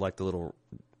can put the little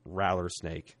rattler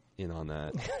snake in on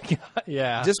that.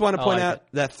 Yeah. Just want to point out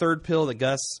that third pill that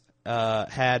Gus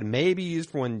had may be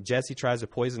used for when Jesse tries to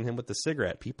poison him with the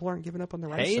cigarette. People aren't giving up on the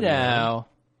right. Hey now.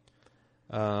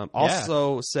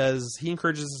 Also says he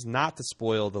encourages us not to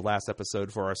spoil the last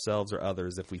episode for ourselves or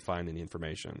others if we find any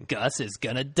information. Gus is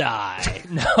gonna die.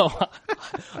 No,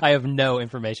 I have no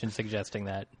information suggesting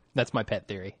that. That's my pet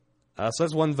theory. So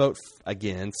that's one vote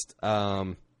against.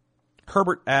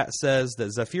 Herbert says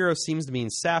that Zafiro seems to mean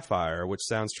sapphire, which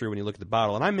sounds true when you look at the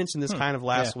bottle. And I mentioned this kind of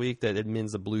last week that it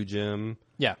means the blue gem.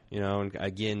 Yeah. And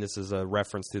again, this is a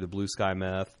reference to the Blue Sky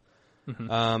meth.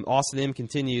 Austin M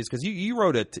continues because you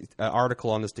wrote an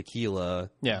article on this tequila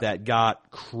that got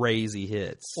crazy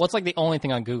hits. Well, it's the only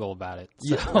thing on Google about it.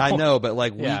 So. Yeah, I know, but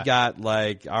we got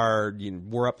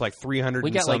we're up 300.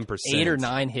 We got some 8 or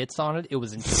 9 hits on it. It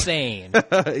was insane.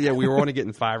 Yeah, we were only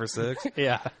getting 5 or 6.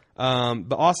 Yeah.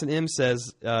 But Austin M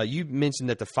says you mentioned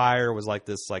that the fire was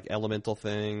this elemental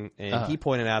thing, and he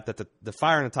pointed out that the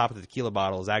fire on the top of the tequila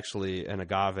bottle is actually an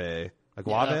agave.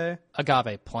 Agave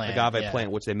plant. Agave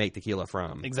plant, which they make tequila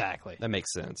from. Exactly. That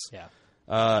makes sense.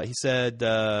 Yeah. He said,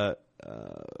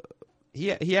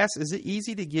 he asked, is it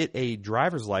easy to get a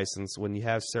driver's license when you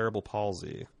have cerebral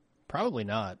palsy? Probably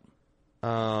not.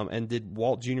 And did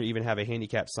Walt Jr. even have a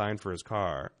handicap sign for his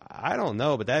car? I don't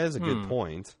know, but that is a good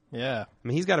point. Yeah. I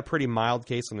mean, he's got a pretty mild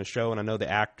case on the show, and I know the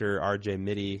actor R.J.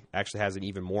 Mitty actually has an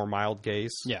even more mild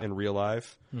case in real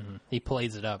life. Mm-hmm. He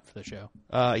plays it up for the show.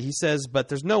 He says, but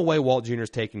there's no way Walt Jr. is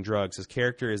taking drugs. His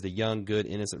character is the young, good,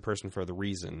 innocent person for the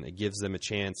reason. It gives them a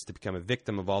chance to become a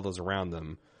victim of all those around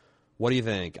them. What do you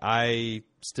think? I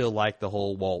still like the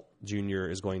whole Walt Jr.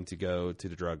 is going to go to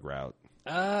the drug route.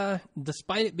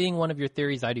 Despite it being one of your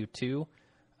theories, I do too.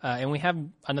 And we have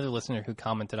another listener who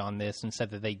commented on this and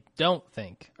said that they don't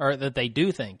think, or that they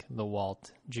do think, the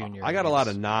Walt Jr. I got a lot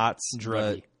of knots,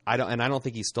 druggy. I don't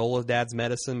think he stole his dad's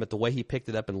medicine, but the way he picked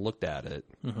it up and looked at it,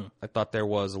 I thought there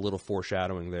was a little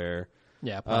foreshadowing there.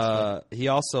 Yeah, possibly. He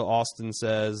also, Austin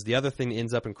says, the other thing that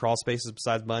ends up in crawl spaces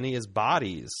besides money is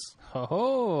bodies.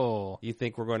 Oh. You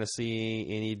think we're going to see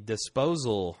any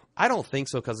disposal? I don't think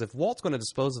so, because if Walt's going to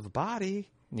dispose of a body...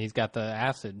 He's got the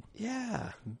acid.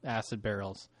 Yeah. Acid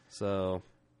barrels. So...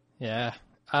 Yeah.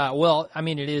 Well, I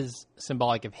mean, it is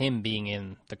symbolic of him being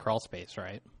in the crawl space,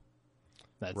 right?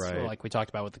 That's right. Like we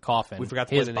talked about with the coffin. We forgot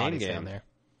to his play the name body's game. down there.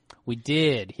 We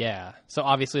did, yeah. So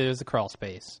obviously there's the crawl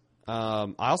space.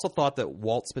 I also thought that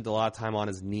Walt spent a lot of time on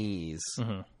his knees,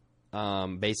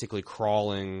 basically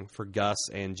crawling for Gus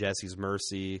and Jesse's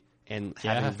mercy and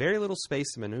having very little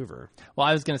space to maneuver. Well,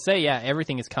 I was going to say,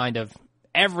 everything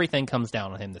comes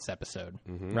down on him this episode,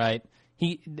 right?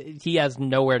 He has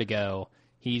nowhere to go.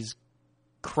 He's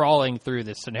crawling through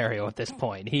this scenario at this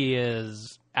point. He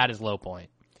is at his low point.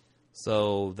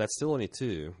 So that's still only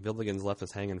 2. Villigan's left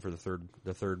us hanging for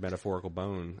the third metaphorical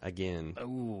bone again.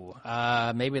 Ooh,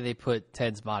 maybe they put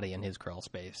Ted's body in his crawl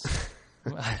space.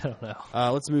 I don't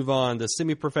know. Let's move on to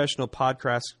semi-professional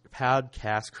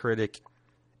podcast critic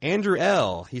Andrew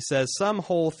L. He says, some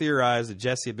whole theorize that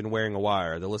Jesse had been wearing a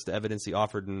wire. The list of evidence he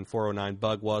offered in 409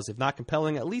 Bug was, if not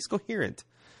compelling, at least coherent.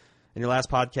 In your last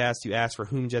podcast, you asked for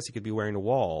whom Jesse could be wearing the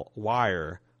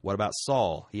wire. What about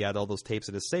Saul? He had all those tapes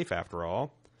in his safe, after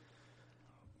all.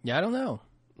 Yeah, I don't know.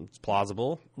 It's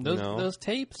plausible. Those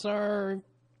tapes are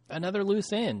another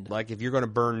loose end. Like, if you're going to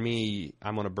burn me,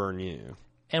 I'm going to burn you.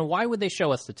 And why would they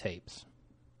show us the tapes?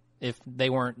 if they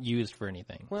weren't used for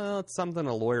anything. Well, it's something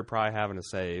a lawyer probably have in a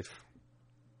safe.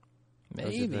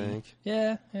 Maybe. Don't you think?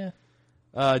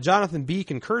 Yeah. Jonathan B.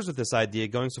 concurs with this idea,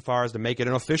 going so far as to make it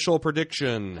an official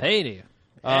prediction. Hey, do you?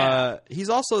 Yeah. He was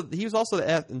also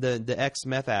the ex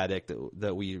meth addict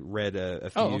that we read a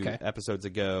few episodes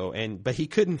ago, but he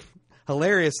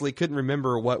hilariously couldn't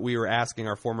remember what we were asking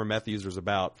our former meth users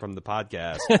about from the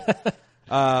podcast.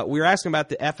 We were asking about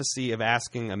the efficacy of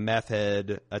asking a meth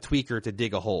head, a tweaker, to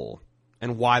dig a hole,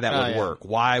 and why that would work.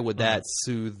 Why would that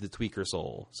soothe the tweaker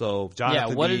soul? So,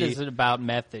 Jonathan, what is it about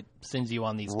meth that sends you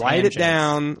on these write tangents? it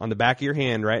down on the back of your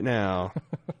hand right now,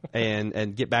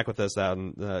 and get back with us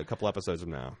on a couple episodes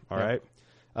from now. All right.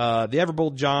 The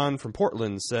Everbold John from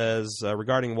Portland says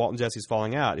regarding Walt and Jesse's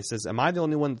falling out. He says, "Am I the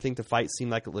only one that didn't think the fight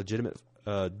seemed like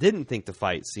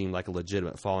a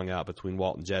legitimate falling out between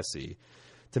Walt and Jesse?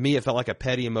 To me, it felt like a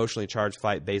petty, emotionally charged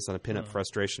fight based on a pent-up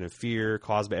frustration and fear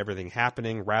caused by everything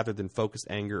happening rather than focused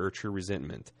anger or true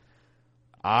resentment."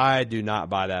 I do not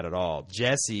buy that at all.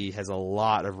 Jesse has a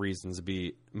lot of reasons to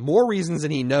be – more reasons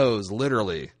than he knows,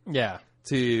 literally. Yeah.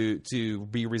 To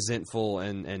be resentful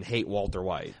and hate Walter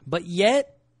White. But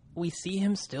yet, we see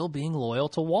him still being loyal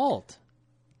to Walt.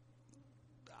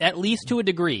 At least to a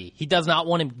degree. He does not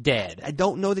want him dead. I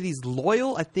don't know that he's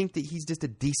loyal. I think that he's just a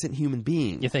decent human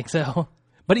being. You think so?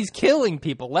 But he's killing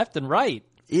people left and right.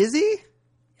 Is he?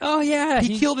 Oh, yeah.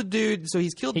 He killed a dude, so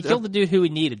he's killed... He killed the dude who he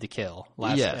needed to kill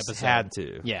last episode. Yes, had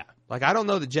to. Yeah. Like, I don't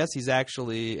know that Jesse's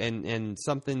actually... And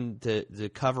something to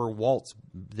cover Walt's...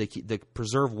 to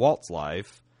preserve Walt's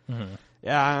life. Mm-hmm.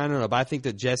 Yeah, I don't know, but I think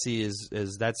that Jesse is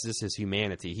that's just his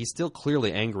humanity. He's still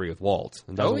clearly angry with Walt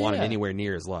and doesn't want him anywhere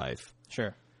near his life.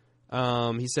 Sure.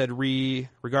 He said,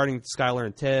 regarding Skylar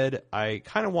and Ted, I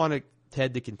kind of wanted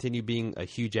Ted to continue being a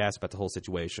huge ass about the whole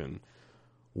situation.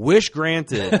 Wish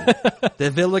granted.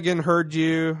 The Villigan heard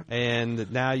you,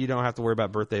 and now you don't have to worry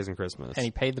about birthdays and Christmas. And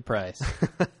he paid the price.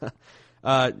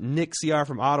 Nick CR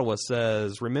from Ottawa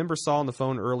says, remember Saul on the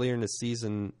phone earlier in the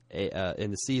season.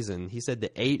 He said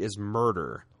the 8 is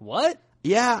murder. What?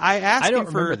 Yeah, I don't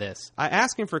remember this. I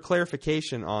asked him for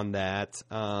clarification on that,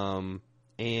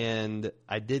 and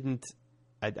I didn't.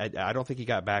 I don't think he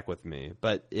got back with me.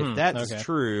 But if that's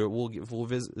true, we'll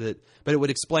visit it. But it would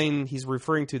explain he's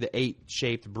referring to the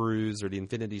 8-shaped bruise or the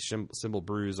infinity symbol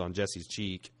bruise on Jesse's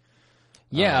cheek.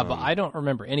 Yeah, but I don't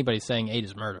remember anybody saying 8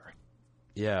 is murder.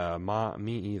 Yeah,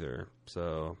 me either.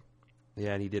 So,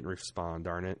 yeah, and he didn't respond,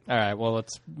 darn it. All right, well,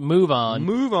 let's move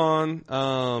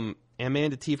on.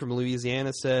 Amanda T. from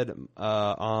Louisiana said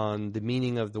on the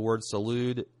meaning of the word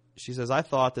salute, she says, I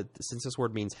thought that since this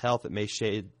word means health, it may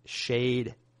shed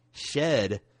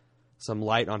some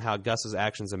light on how Gus's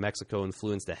actions in Mexico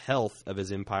influenced the health of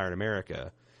his empire in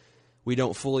America. We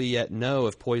don't fully yet know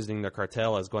if poisoning the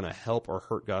cartel is going to help or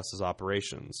hurt Gus's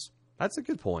operations. That's a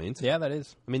good point. Yeah, that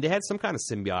is. I mean, they had some kind of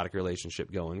symbiotic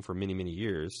relationship going for many, many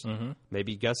years. Mm-hmm.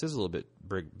 Maybe Gus is a little bit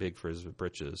big for his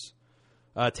britches.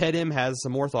 Ted M. has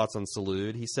some more thoughts on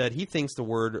Salud. He said he thinks the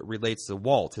word relates to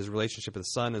Walt, his relationship with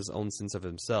his son, his own sense of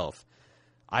himself.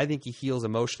 I think he heals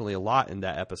emotionally a lot in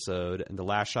that episode, and the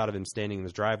last shot of him standing in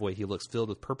his driveway, he looks filled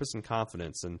with purpose and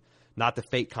confidence, and not the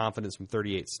fake confidence from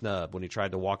 38 Snub when he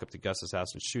tried to walk up to Gus's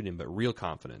house and shoot him, but real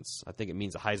confidence. I think it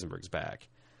means that Heisenberg's back.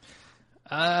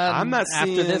 I'm not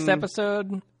seeing... After this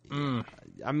episode?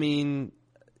 I mean...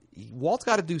 Walt's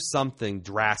got to do something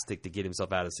drastic to get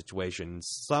himself out of the situation.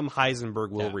 Some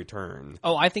Heisenberg will return.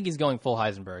 Oh, I think he's going full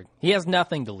Heisenberg. He has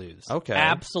nothing to lose. Okay.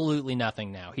 Absolutely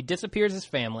nothing now. He disappears his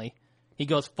family. He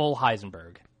goes full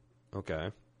Heisenberg.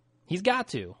 Okay. He's got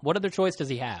to. What other choice does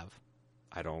he have?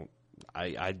 I don't.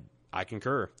 I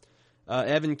concur.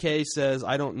 Evan K. says,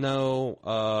 I don't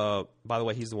know. By the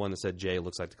way, he's the one that said Jay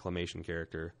looks like the Clemation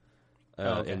character.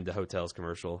 In the Hotels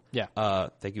commercial. Yeah.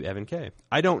 Thank you, Evan K.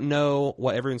 I don't know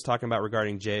what everyone's talking about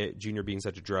regarding Jay Jr. being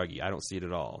such a druggie. I don't see it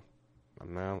at all.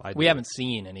 No, we haven't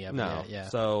seen any of it yet. Yeah.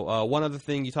 So one other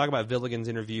thing, you talk about Villigan's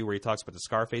interview where he talks about the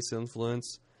Scarface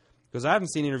influence. Because I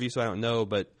haven't seen the interview, so I don't know.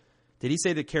 But did he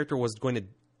say the character was going to...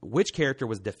 Which character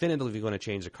was definitively going to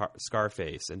change the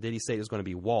Scarface? And did he say it was going to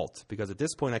be Walt? Because at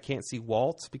this point, I can't see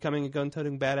Walt becoming a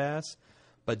gun-toting badass.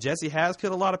 But Jesse has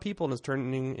killed a lot of people and is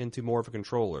turning into more of a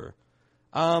controller.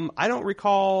 I don't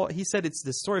recall. He said it's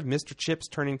the story of Mr. Chips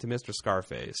turning to Mr.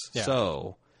 Scarface. Yeah.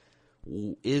 So,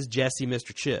 is Jesse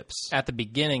Mr. Chips? At the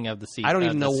beginning of the season, I don't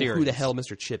even know who the hell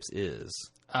Mr. Chips is.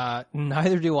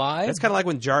 Neither do I. That's kind of like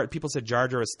when people said Jar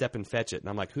Jar is Step and Fetch It, and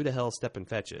I'm like, who the hell is Step and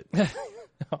Fetch It?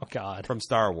 Oh God! From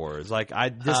Star Wars. Like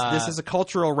this is a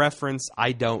cultural reference.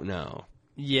 I don't know.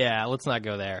 Yeah, let's not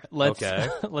go there. Let's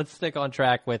stick on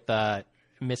track with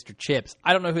Mr. Chips.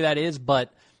 I don't know who that is,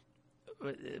 but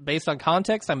based on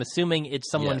context, I'm assuming it's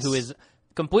someone Yes. who is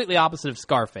completely opposite of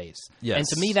Scarface. Yes. And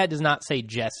to me, that does not say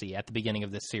Jesse at the beginning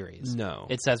of this series. No.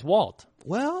 It says Walt.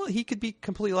 Well, he could be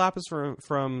completely opposite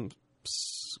from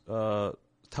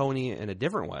Tony in a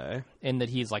different way. In that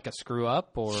he's like a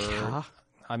screw-up, or... Yeah.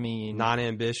 I mean...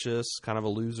 Non-ambitious, kind of a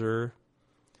loser.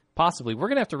 Possibly. We're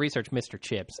going to have to research Mr.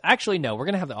 Chips. Actually, no. We're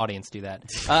going to have the audience do that.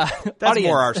 That's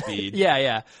more our speed.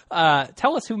 Yeah.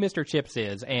 Tell us who Mr. Chips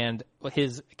is and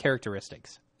his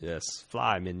characteristics. Yes.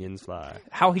 Fly, minions, fly.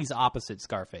 How he's opposite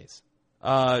Scarface.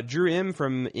 Drew M.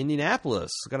 from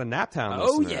Indianapolis. Got a Naptown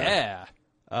listener.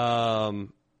 Yeah.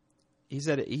 He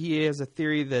said he has a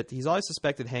theory that he's always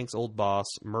suspected Hank's old boss,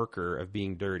 Merker, of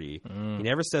being dirty. He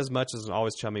never says much as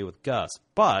always chummy with Gus.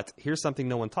 But here's something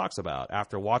no one talks about.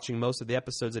 After watching most of the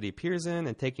episodes that he appears in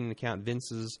and taking into account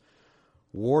Vince's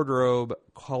wardrobe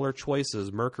color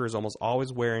choices, Merker is almost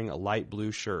always wearing a light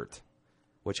blue shirt,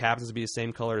 which happens to be the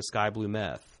same color as sky blue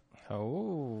meth.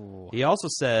 Oh. He also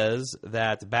says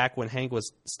that back when Hank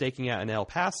was staking out in El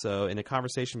Paso, in a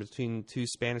conversation between two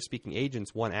Spanish-speaking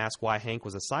agents, one asked why Hank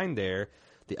was assigned there.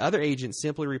 The other agent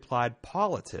simply replied,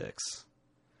 politics.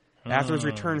 After his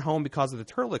return home because of the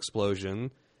turtle explosion,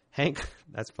 Hank...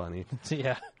 That's funny.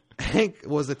 Yeah. Hank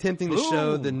was attempting to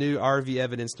show the new RV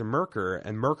evidence to Merker,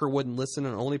 and Merker wouldn't listen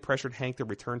and only pressured Hank to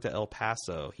return to El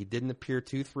Paso. He didn't appear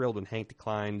too thrilled when Hank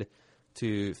declined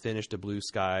to finish the Blue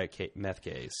Sky meth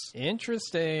case.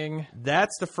 Interesting.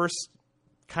 That's the first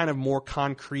kind of more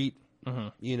concrete,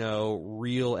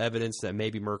 real evidence that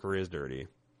maybe Merker is dirty.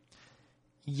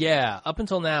 Yeah. Up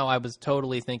until now, I was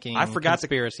totally thinking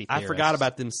conspiracy theorists. I forgot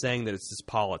about them saying that it's just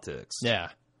politics. Yeah.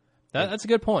 That's a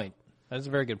good point. That's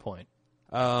a very good point.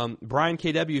 Brian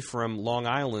KW from Long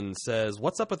Island says,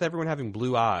 what's up with everyone having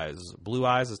blue eyes? Blue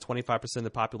eyes is 25% of the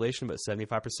population, but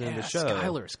 75% of the show.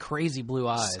 Skyler's crazy blue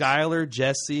eyes. Skyler,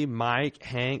 Jesse, Mike,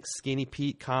 Hank, Skinny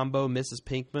Pete combo, Mrs.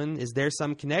 Pinkman. Is there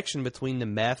some connection between the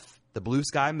meth, the Blue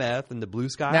Sky meth, and the Blue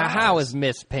Sky Now, eyes? how is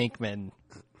Miss Pinkman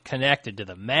connected to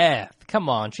the meth? Come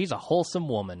on, she's a wholesome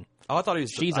woman. Oh, I thought he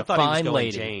was. She's I a thought he was fine going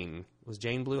lady. Jane. Was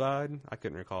Jane blue-eyed? I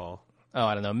couldn't recall. Oh,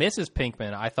 I don't know. Mrs.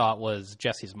 Pinkman, I thought was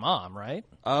Jesse's mom, right?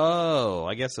 Oh,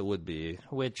 I guess it would be.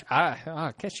 Which,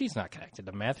 I guess she's not connected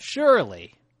to meth.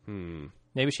 Surely.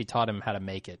 Maybe she taught him how to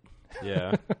make it.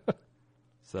 Yeah.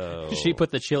 So She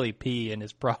put the chili pea in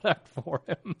his product for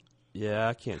him. Yeah,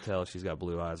 I can't tell if she's got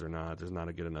blue eyes or not. There's not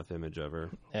a good enough image of her.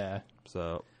 Yeah.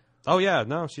 So, oh yeah,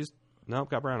 no,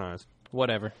 got brown eyes.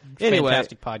 Whatever. Anyway.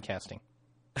 Fantastic podcasting.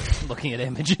 Looking at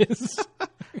images.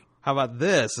 How about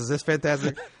this? Is this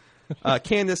fantastic?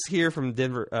 Candace from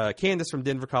Denver,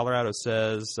 Colorado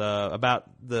says about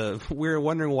we're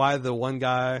wondering why the one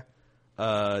guy,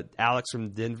 Alex from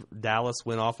Dallas,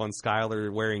 went off on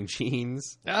Skyler wearing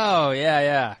jeans. Oh,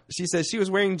 yeah. She says she was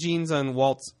wearing jeans on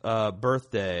Walt's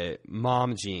birthday,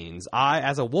 mom jeans. I,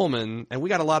 as a woman, and we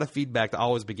got a lot of feedback that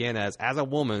always began as a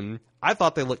woman, I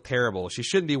thought they looked terrible. She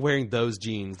shouldn't be wearing those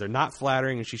jeans. They're not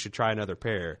flattering, and she should try another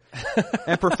pair.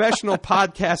 And professional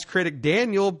podcast critic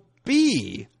Daniel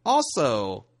B.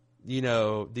 also,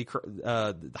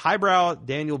 the highbrow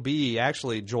Daniel B.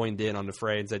 actually joined in on the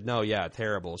fray and said, no, yeah,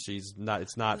 terrible.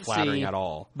 It's not flattering at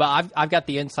all. But I've got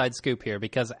the inside scoop here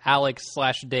because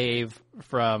Alex/Dave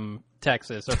from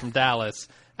Texas or from Dallas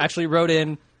actually wrote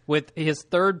in with his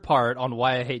third part on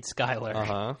why I hate Skyler.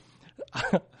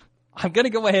 Uh-huh. I'm going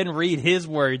to go ahead and read his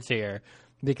words here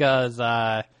because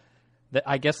I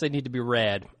guess they need to be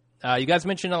read. You guys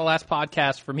mentioned on the last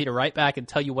podcast for me to write back and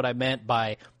tell you what I meant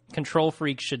by control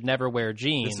freaks should never wear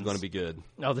jeans. This is going to be good.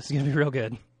 Oh, this is going to be real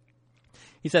good.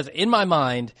 He says, in my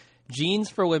mind, jeans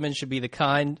for women should be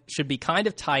kind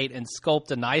of tight and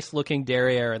sculpt a nice looking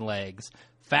derriere and legs.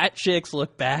 Fat chicks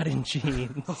look bad in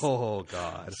jeans. Oh,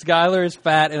 God. Skyler is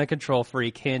fat and a control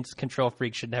freak. Hence, control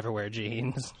freaks should never wear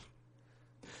jeans.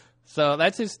 So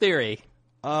that's his theory.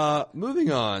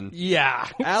 Moving on. Yeah.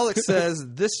 Alex says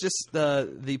this just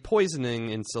the poisoning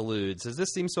in Salud says this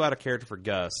seems so out of character for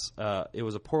Gus. It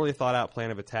was a poorly thought out plan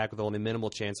of attack with only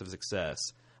minimal chance of success.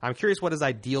 I'm curious what his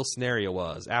ideal scenario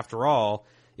was. After all,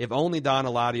 if only Don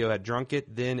Eladio had drunk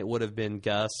it, then it would have been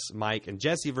Gus, Mike, and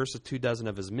Jesse versus 24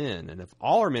 of his men. And if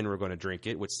all our men were going to drink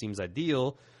it, which seems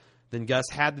ideal, then Gus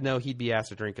had to know he'd be asked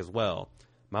to drink as well.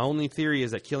 My only theory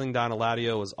is that killing Don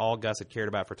Eladio was all Gus had cared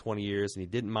about for 20 years, and he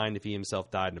didn't mind if he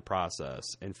himself died in the process.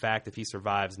 In fact, if he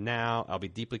survives now, I'll be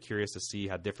deeply curious to see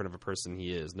how different of a person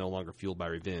he is, no longer fueled by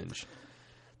revenge.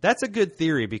 That's a good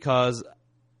theory, because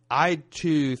I,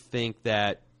 too, think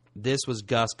that this was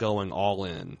Gus going all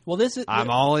in. Well, I'm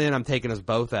all in. I'm taking us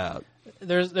both out.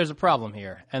 There's a problem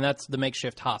here, and that's the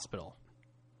makeshift hospital.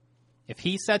 If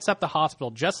he sets up the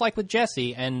hospital, just like with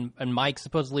Jesse and Mike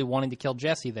supposedly wanting to kill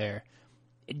Jesse there,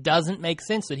 it doesn't make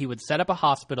sense that he would set up a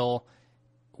hospital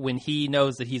when he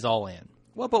knows that he's all in.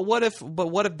 Well, but what if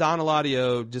Don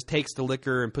Eladio just takes the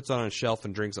liquor and puts it on a shelf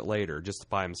and drinks it later just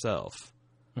by himself?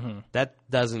 Mm-hmm. That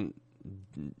doesn't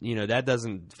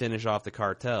finish off the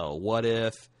cartel. What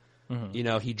if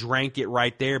he drank it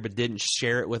right there but didn't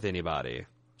share it with anybody?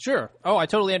 Sure. Oh, I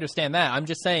totally understand that. I'm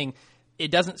just saying it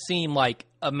doesn't seem like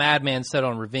a madman set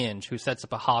on revenge who sets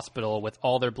up a hospital with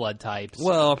all their blood types.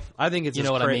 Well, I think it's you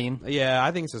know what I mean? Yeah,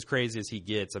 I think it's as crazy as he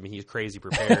gets. I mean, he's crazy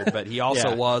prepared, but he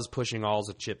also was pushing all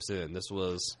the chips in.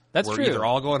 We're true. Either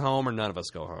all going home or none of us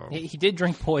go home. He did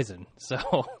drink poison,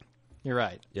 so you're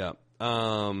right. Yeah.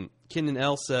 Kenan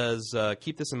L says,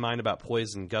 keep this in mind about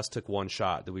poison. Gus took one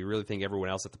shot. Do we really think everyone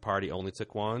else at the party only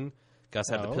took one?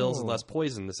 Gus had the pills and less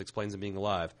poison. This explains him being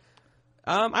alive.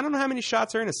 I don't know how many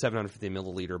shots are in a 750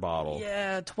 milliliter bottle.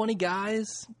 Yeah, 20 guys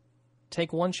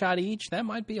take one shot each. That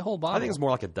might be a whole bottle. I think it's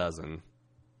more like a dozen.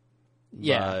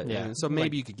 Yeah, yeah. So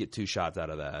maybe you could get 2 shots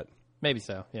out of that. Maybe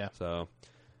so, yeah. So,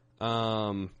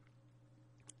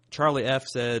 Charlie F.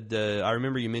 said, I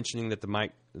remember you mentioning that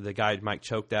the guy Mike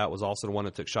choked out was also the one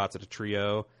that took shots at a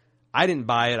trio. I didn't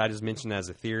buy it. I just mentioned it as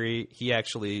a theory. He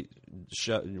actually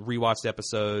rewatched the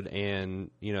episode and,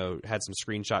 had some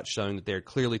screenshots showing that they're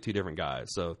clearly 2 different guys.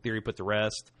 So theory put to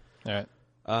rest. All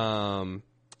right.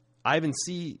 Ivan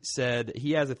C. said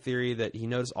he has a theory that he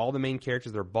noticed all the main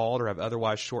characters that are bald or have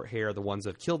otherwise short hair are the ones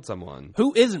that have killed someone.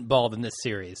 Who isn't bald in this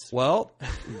series? Well,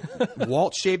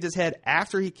 Walt shaved his head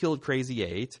after he killed Crazy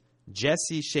 8.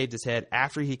 Jesse shaved his head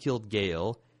after he killed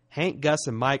Gale. Hank, Gus,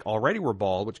 and Mike already were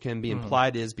bald, which can be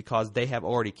implied is because they have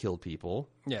already killed people.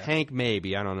 Yeah. Hank,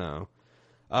 maybe. I don't know.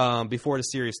 Before the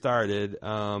series started,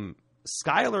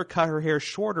 Skylar cut her hair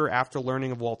shorter after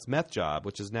learning of Walt's meth job,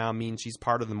 which is now means she's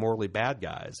part of the morally bad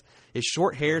guys. Is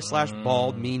short hair /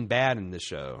 bald mean bad in this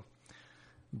show?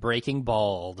 Breaking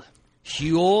Bald.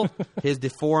 Huel, his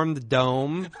deformed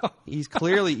dome. He's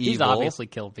clearly evil. He's obviously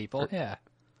killed people. Yeah.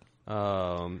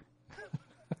 I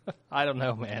don't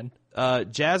know, man.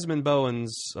 Jasmine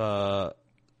Bowens or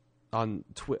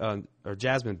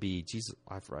Jasmine B. Jesus,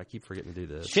 I keep forgetting to do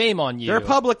this. Shame on you. They're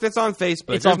public. That's on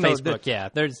Facebook. It's on Facebook. Yeah,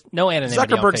 there's no anonymity.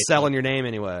 Zuckerberg's selling your name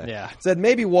anyway. Yeah, said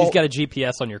maybe Walt. He's got a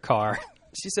GPS on your car.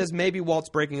 She says maybe Walt's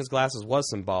breaking his glasses was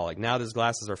symbolic. Now that his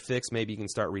glasses are fixed, maybe he can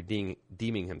start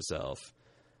redeeming himself.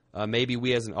 Maybe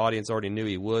we as an audience already knew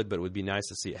he would, but it would be nice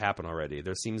to see it happen already.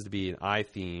 There seems to be an eye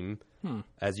theme,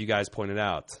 as you guys pointed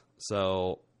out.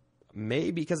 So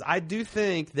maybe, because I do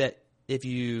think that if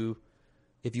you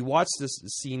watch the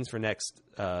scenes for next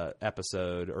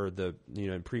episode or the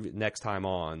next time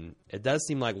on, it does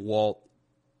seem like Walt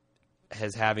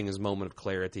is having his moment of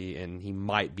clarity, and he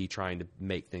might be trying to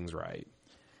make things right.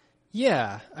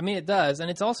 Yeah, I mean it does, and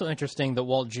it's also interesting that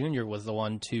Walt Jr. was the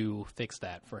one to fix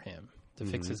that for him, to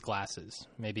fix his glasses.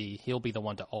 Maybe he'll be the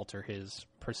one to alter his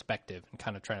perspective and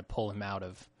kind of try to pull him out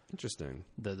of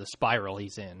the spiral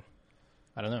he's in.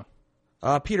 I don't know.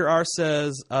 Peter R.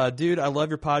 says, dude, I love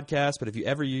your podcast, but if you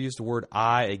ever use the word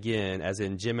I again, as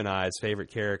in Gemini's favorite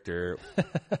character,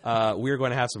 we're going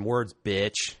to have some words,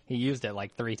 bitch. He used it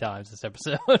like 3 times this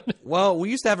episode. Well, we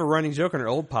used to have a running joke on our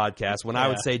old podcast. When I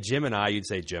would say Gemini, you'd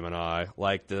say Gemini,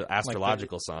 like the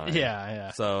astrological sign. Yeah.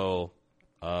 So,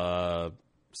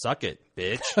 suck it,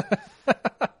 bitch.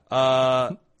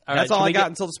 That's all I got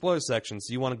until the spoiler section.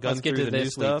 So you want to gun through the new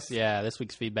stuff? This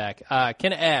week's feedback.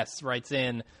 Ken S. writes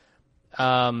in,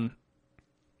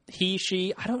 he,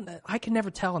 she, I can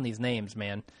never tell on these names,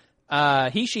 man.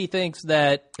 He, she thinks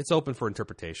that... It's open for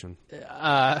interpretation.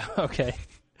 Okay.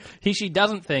 He, she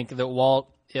doesn't think that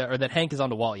Walt, or that Hank is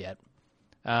onto Walt yet.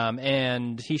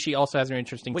 And he, she also has an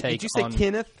interesting take on... Did you say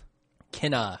Kenneth?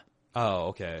 Kenna. Oh,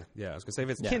 okay. Yeah, I was going to say, if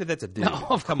it's Kenneth, that's a dude. No,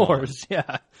 of course,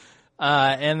 yeah.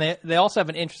 And they also have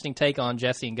an interesting take on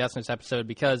Jesse and Gus in this episode,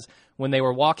 because when they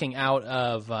were walking out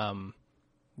of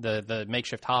the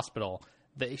makeshift hospital,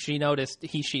 she noticed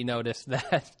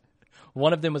that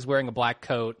one of them was wearing a black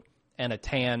coat and a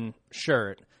tan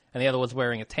shirt, and the other was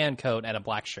wearing a tan coat and a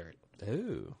black shirt.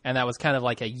 Ooh. And that was kind of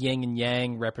like a yin and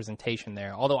yang representation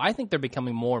there. Although I think they're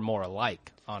becoming more and more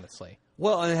alike, honestly.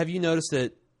 Well, and have you noticed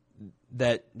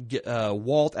that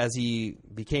Walt, as he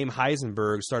became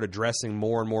Heisenberg, started dressing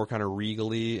more and more kind of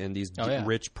regally in these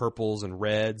rich purples and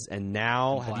reds. And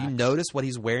now, have you noticed what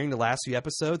he's wearing the last few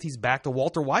episodes? He's back to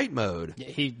Walter White mode. Yeah,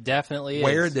 he definitely is.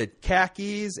 Wear the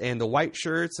khakis and the white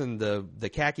shirts and the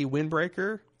khaki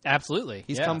windbreaker. Absolutely.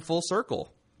 He's come full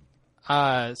circle.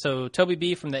 So Toby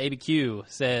B. from the ABQ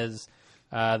says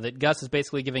that Gus is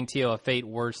basically giving Tio a fate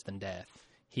worse than death.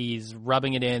 he's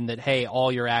rubbing it in that, hey,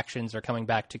 all your actions are coming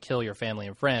back to kill your family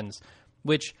and friends,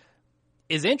 which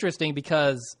is interesting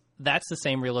because that's the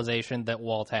same realization that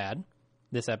Walt had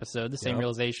this episode, the same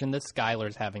realization that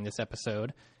Skyler's having this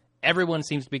episode. Everyone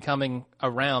seems to be coming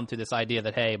around to this idea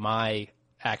that, hey, my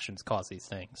actions cause these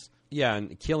things. Yeah,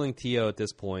 and killing Tio at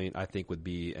this point, I think, would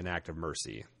be an act of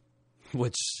mercy,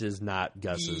 which is not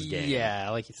Gus's game. Yeah,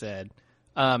 like you said.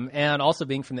 And also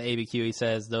being from the ABQ, he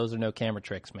says, those are no camera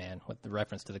tricks, man, with the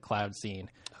reference to the cloud scene.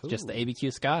 It's just the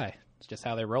ABQ sky. It's just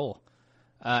how they roll.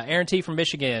 Aaron T. from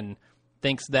Michigan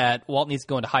thinks that Walt needs to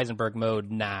go into Heisenberg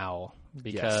mode now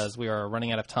because we are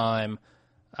running out of time,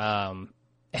 and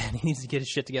he needs to get his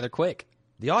shit together quick.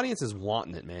 The audience is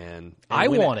wanting it, man. And I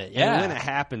want it, yeah. And when it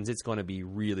happens, it's going to be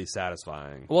really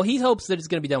satisfying. Well, he hopes that it's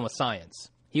going to be done with science.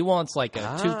 He wants like a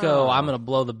Tuco, I'm going to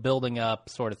blow the building up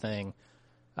sort of thing.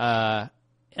 And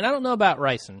I don't know about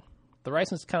Ryson. The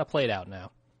Ryson's kind of played out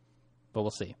now, but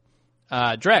we'll see.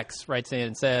 Drex writes in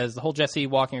and says, the whole Jesse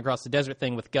walking across the desert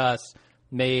thing with Gus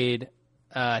made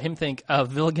him think of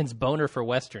Villigan's boner for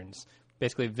Westerns.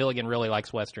 Basically, Villigan really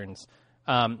likes Westerns.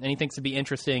 And he thinks it'd be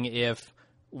interesting if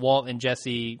Walt and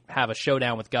Jesse have a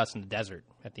showdown with Gus in the desert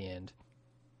at the end.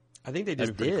 I think they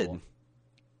just did. Cool.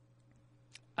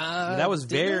 That was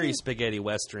very spaghetti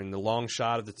Western, the long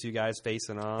shot of the two guys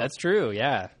facing off. That's true,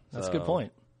 yeah. That's a good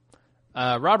point.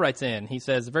 Rob writes in. He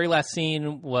says, the very last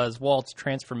scene was Walt's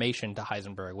transformation to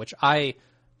Heisenberg, which I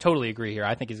totally agree here.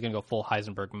 I think he's going to go full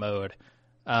Heisenberg mode.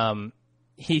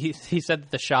 He said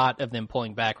that the shot of them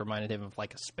pulling back reminded him of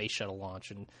like a space shuttle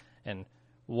launch, and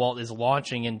Walt is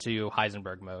launching into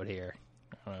Heisenberg mode here.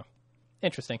 I don't know.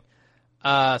 Interesting.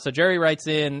 So Jerry writes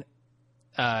in,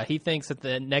 he thinks that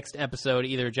the next episode,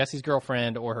 either Jesse's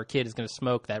girlfriend or her kid is going to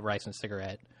smoke that Ryson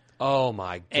cigarette. Oh,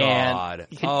 my God.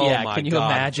 Can you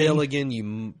imagine? Gilligan,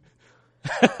 you...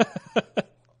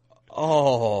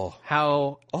 How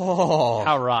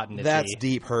rotten is that's he?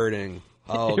 Deep hurting.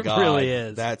 Oh, it God. It really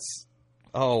is. That's...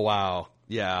 Oh, wow.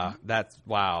 Yeah, that's...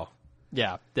 Wow.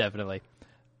 Yeah, definitely.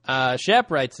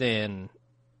 Shep writes in,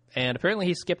 and apparently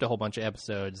he skipped a whole bunch of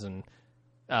episodes and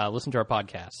listened to our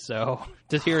podcast. So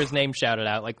to hear his name shouted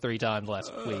out like 3 times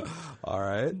last week. All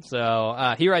right.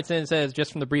 So he writes in and says,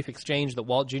 just from the brief exchange that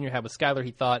Walt Jr. had with Skyler,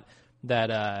 he thought that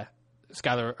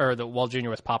that Walt Jr.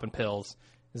 was popping pills,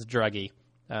 is a druggie.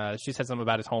 She said something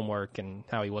about his homework and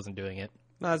how he wasn't doing it.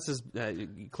 No, it's just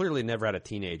you clearly never had a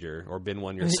teenager or been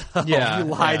one yourself. Yeah, you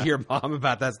lied to your mom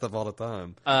about that stuff all the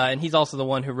time. And he's also the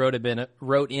one who wrote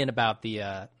in about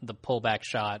the pullback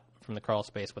shot from the crawl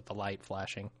space with the light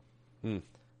flashing.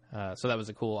 So that was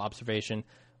a cool observation.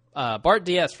 Bart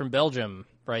DS from Belgium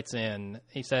writes in.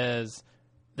 He says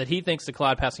that he thinks the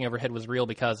cloud passing overhead was real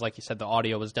because, like you said, the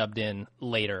audio was dubbed in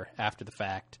later after the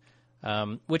fact,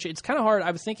 which it's kind of hard.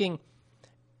 I was thinking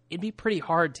it'd be pretty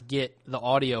hard to get the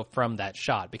audio from that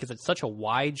shot because it's such a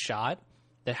wide shot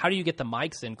that how do you get the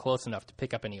mics in close enough to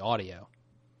pick up any audio?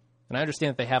 And I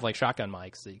understand that they have like shotgun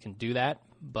mics that you can do that,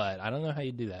 but I don't know how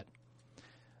you do that.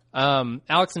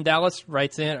 Alex in Dallas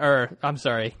writes in,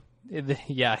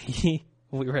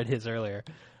 we read his earlier.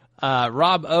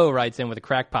 Rob O writes in with a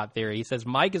crackpot theory. He says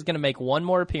Mike is going to make one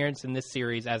more appearance in this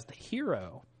series as the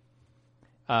hero.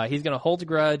 He's going to hold a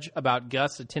grudge about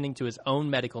Gus attending to his own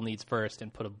medical needs first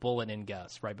and put a bullet in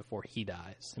Gus right before he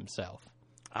dies himself.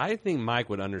 I think Mike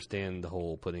would understand the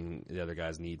whole putting the other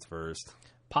guy's needs first.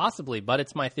 Possibly, but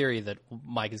it's my theory that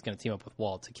Mike is going to team up with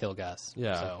Walt to kill Gus.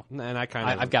 Yeah, so and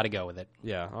I've got to go with it.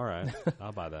 Yeah, all right.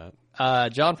 I'll buy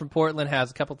that. John from Portland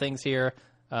has a couple things here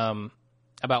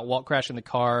about Walt crashing the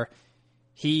car.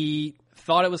 He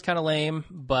thought it was kind of lame,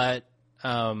 but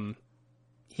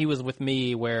he was with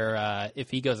me where if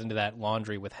he goes into that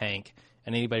laundry with Hank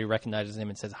and anybody recognizes him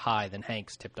and says hi, then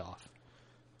Hank's tipped off.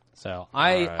 So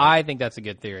I think that's a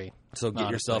good theory. So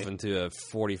get yourself into a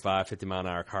 45,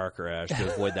 50-mile-an-hour car crash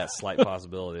to avoid that slight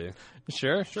possibility.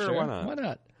 Sure. Why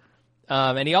not?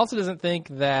 And he also doesn't think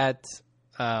that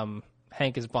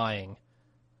Hank is buying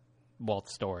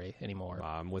Walt's story anymore.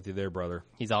 I'm with you there, brother.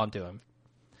 He's on to him.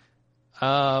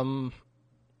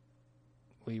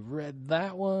 We read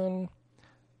that one.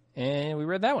 And we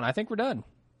read that one. I think we're done.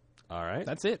 All right.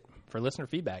 That's it for listener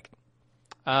feedback.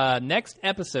 Next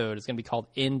episode is going to be called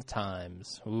End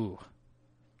Times. Ooh.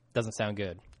 Doesn't sound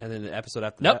good. And then the episode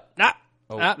after that?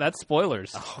 That's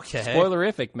spoilers. Okay.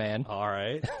 Spoilerific, man. All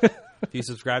right. If you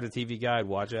subscribe to TV Guide,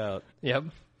 watch out. Yep.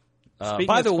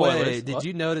 By the way, did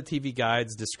you know that TV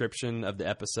Guide's description of the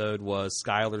episode was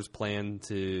Skyler's plan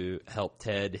to help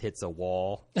Ted hits a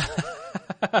wall?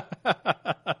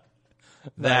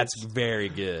 That's very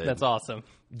good. That's awesome.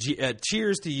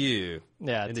 Cheers to you.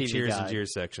 Yeah, in the TV Cheers Guide. and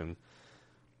Cheers section.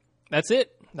 That's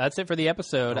it That's it for the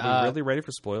episode. Are we really ready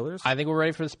for spoilers? I think we're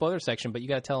ready for the spoiler section, but you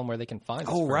got to tell them where they can find us.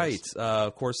 Oh, right.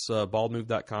 Of course,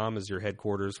 baldmove.com is your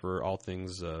headquarters for all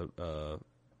things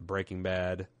Breaking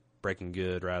Bad, Breaking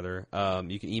Good, rather.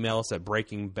 You can email us at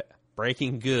Breaking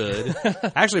Good.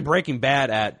 Actually, Breaking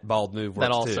Bad at baldmove works,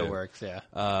 that also too. Works, yeah.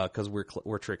 Because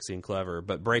we're tricksy and clever.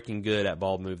 But Breaking Good at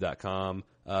baldmove.com.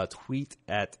 Tweet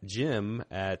at Jim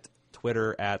at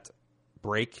Twitter at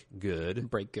BreakGood.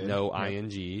 BreakGood. No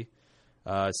ing. See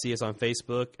us on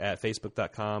Facebook at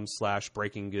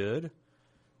facebook.com/BreakingGood.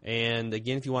 And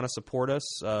again, if you want to support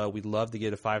us, we'd love to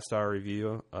get a 5-star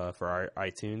review for our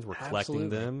iTunes. We're collecting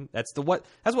them. That's what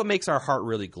makes our heart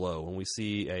really glow when we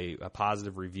see a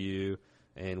positive review,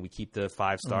 and we keep the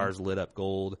 5 stars lit up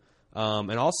gold.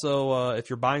 And also,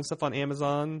 if you're buying stuff on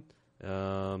Amazon,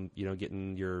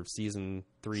 getting your season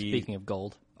 3. Speaking of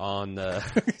gold, on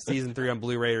season 3 on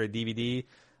Blu-ray or a DVD,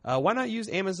 why not use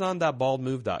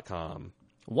Amazon.baldmove.com?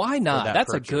 Why not?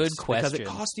 That's purchase? a good question. Because it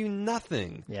costs you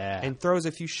nothing. Yeah. And throws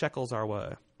a few shekels our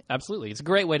way. Absolutely. It's a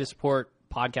great way to support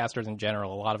podcasters in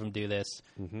general. A lot of them do this.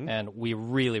 Mm-hmm. And we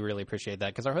really, really appreciate that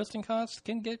because our hosting costs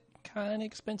can get kind of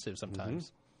expensive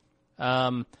sometimes.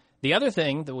 Mm-hmm. The other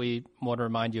thing that we want to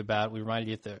remind you about, we reminded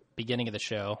you at the beginning of the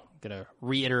show, I'm going to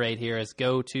reiterate here, is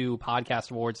go to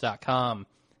podcastawards.com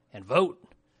and vote.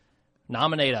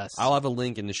 Nominate us. I'll have a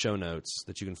link in the show notes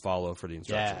that you can follow for the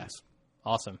instructions.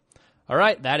 Yeah. Awesome. All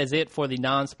right, that is it for the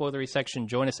non-spoilery section.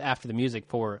 Join us after the music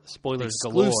for Spoilers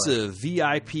Galore. Exclusive,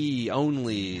 VIP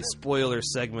only spoiler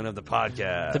segment of the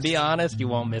podcast. To be honest, you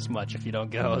won't miss much if you don't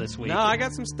go this week. No, I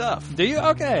got some stuff. Do you?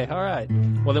 Okay, all right.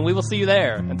 Well, then we will see you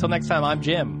there. Until next time, I'm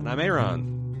Jim. And I'm Aaron.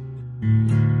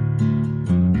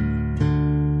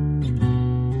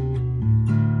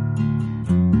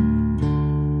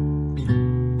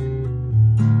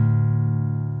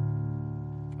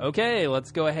 Okay,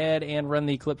 let's go ahead and run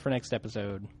the clip for next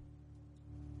episode.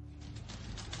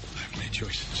 I've made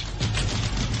choices.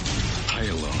 I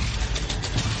alone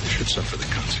should suffer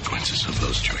the consequences of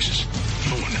those choices.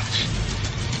 No one else.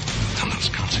 And those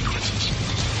consequences,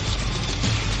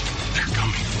 they're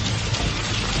coming.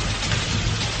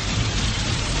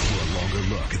 For a longer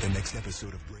look at the next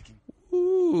episode of Breaking.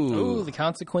 Ooh, the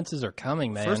consequences are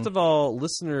coming, man. First of all,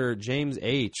 listener James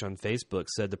H. on Facebook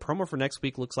said the promo for next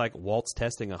week looks like Walt's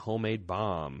testing a homemade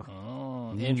bomb.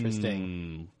 Oh,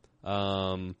 interesting.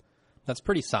 That's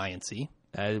pretty science-y.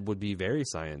 It would be very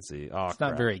science-y. Oh, it's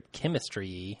not very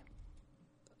chemistry-y.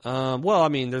 Well, I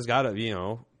mean, there's got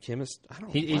to, chemist. I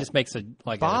don't. He just makes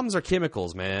bombs are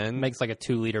chemicals, man. Makes like a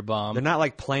 2-liter bomb. They're not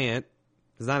like plant.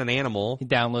 It's not an animal. He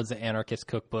downloads the Anarchist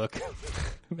Cookbook.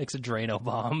 Makes a Drano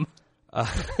bomb.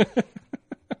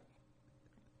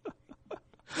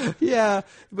 Yeah,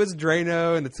 he puts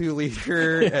Drano in the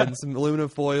 2-liter and some aluminum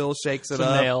foil, shakes it some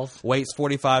up, nails. Waits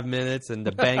 45 minutes, and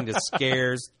the bang just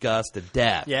scares Gus to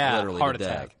death. Yeah, literally heart to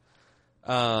attack.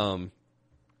 Death.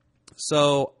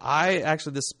 So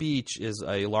this speech is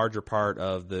a larger part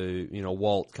of the,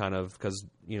 Walt kind of, because,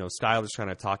 Skyler's trying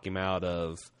to talk him out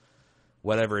of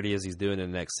whatever it is he's doing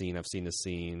in the next scene. I've seen this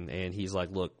scene, and he's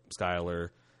like, look,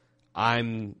 Skyler,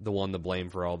 I'm the one to blame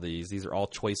for all these. These are all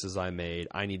choices I made.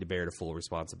 I need to bear the full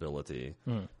responsibility.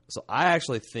 So I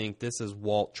actually think this is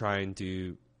Walt trying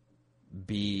to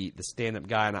be the stand-up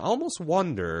guy, and I almost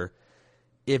wonder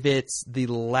if it's the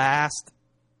last,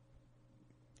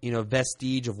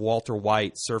 vestige of Walter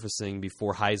White surfacing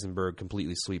before Heisenberg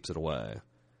completely sweeps it away.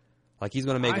 Like he's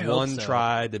going to make one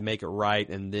try to make it right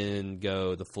and then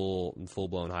go the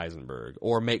full-blown Heisenberg.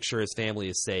 Or make sure his family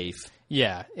is safe.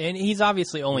 Yeah, and he's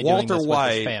obviously only doing this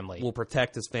with his family. Will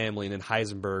protect his family, and then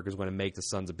Heisenberg is going to make the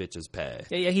sons of bitches pay.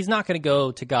 Yeah, he's not going to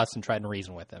go to Gus and try to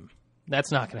reason with him.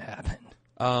 That's not going to happen.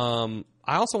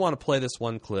 I also want to play this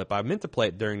one clip. I meant to play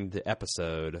it during the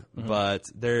episode, but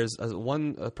there's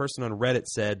a person on Reddit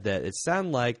said that it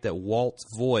sounded like that Walt's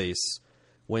voice,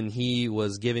 when he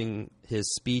was giving his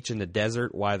speech in the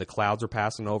desert while the clouds were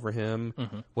passing over him,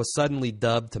 was suddenly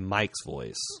dubbed to Mike's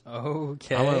voice.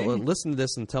 Okay. I want to listen to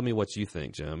this and tell me what you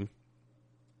think, Jim.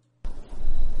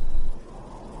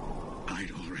 I'd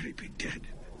already be dead.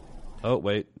 Oh,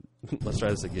 wait. Let's try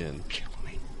this again. Kill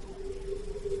me.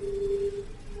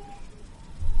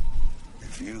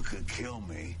 If you could kill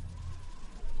me,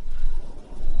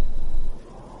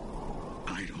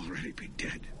 I'd already be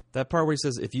dead. That part where he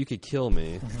says, if you could kill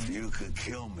me. if you could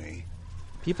kill me,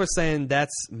 People are saying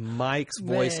that's Mike's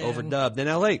voice overdubbed. And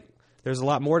now, there's a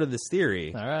lot more to this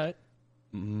theory. All right.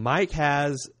 Mike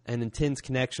has an intense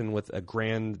connection with a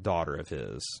granddaughter of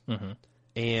his.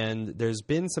 And there's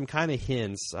been some kind of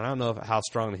hints. I don't know how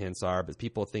strong the hints are, but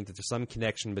people think that there's some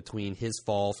connection between his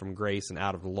fall from grace and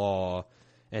out of the law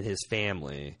and his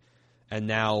family. and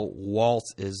now Walt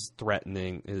is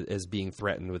being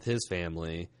threatened with his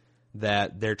family,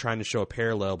 that they're trying to show a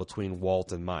parallel between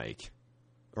Walt and Mike.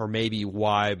 Or maybe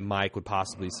why Mike would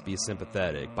possibly be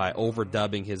sympathetic by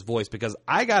overdubbing his voice. Because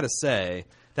I gotta say,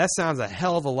 that sounds a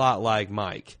hell of a lot like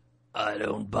Mike. I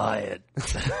don't buy it.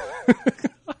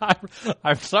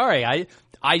 I'm sorry.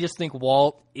 I just think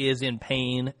Walt is in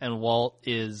pain, and Walt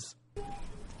is...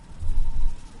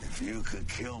 If you could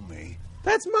kill me...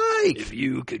 That's Mike! If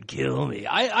you could kill me.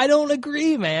 I don't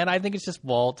agree, man. I think it's just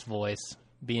Walt's voice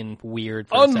being weird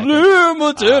for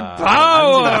Unlimited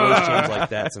power! I've seen voice change like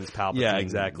that since Palpatine. Yeah,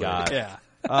 exactly. Yeah.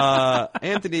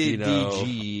 Anthony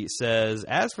DG says,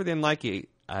 as for the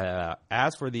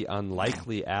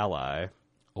unlikely ally,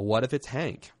 what if it's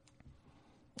Hank?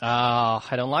 I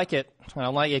don't like it. I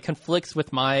don't like it. It conflicts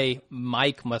with my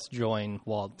Mike must join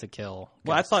Walt to kill.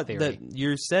 Well, I thought theory. that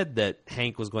you said that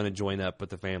Hank was going to join up with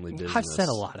the family business. I've said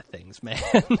a lot of things, man.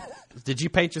 Did you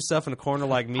paint yourself in a corner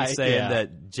like me saying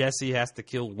that Jesse has to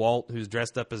kill Walt, who's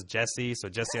dressed up as Jesse, so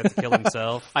Jesse has to kill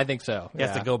himself? I think so. He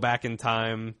has to go back in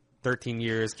time 13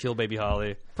 years, kill baby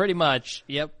Holly. Pretty much,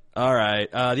 yep. All right.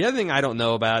 The other thing I don't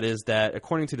know about is that,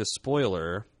 according to the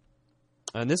spoiler,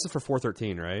 and this is for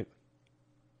 413, right?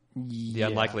 The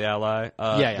unlikely ally?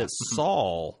 That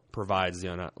Saul provides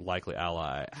the unlikely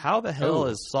ally. How the hell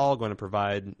is Saul going to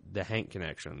provide the Hank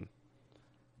connection?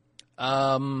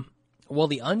 Well,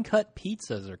 the uncut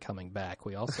pizzas are coming back.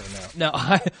 We also know. No,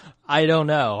 I don't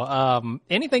know.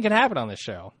 Anything can happen on this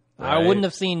show. Right. I wouldn't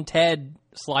have seen Ted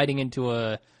sliding into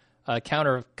a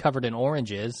counter covered in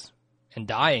oranges and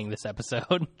dying this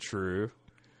episode. True.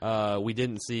 We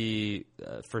didn't see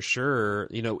for sure,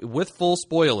 with full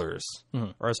spoilers,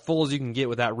 or as full as you can get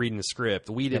without reading the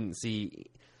script. We didn't see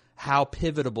how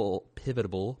pivotal this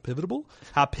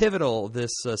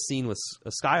scene with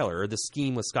Skyler, or this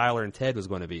scheme with Skyler and Ted was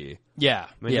going to be. Yeah,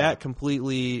 I mean that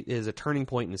completely is a turning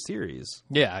point in the series.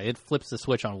 Yeah, it flips the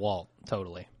switch on Walt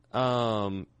totally.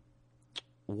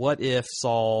 What if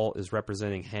Saul is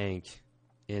representing Hank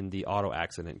in the auto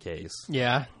accident case?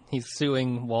 Yeah, he's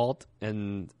suing Walt.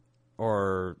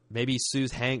 Or maybe he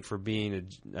sues Hank for being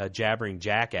a jabbering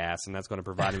jackass, and that's going to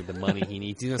provide him with the money he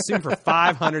needs. He's going to sue him for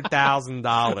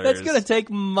 $500,000. That's going to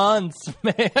take months,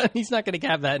 man. He's not going to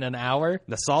have that in an hour.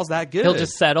 The Saul's that good. He'll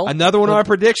just settle. Another one of our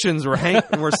predictions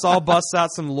where Saul busts out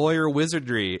some lawyer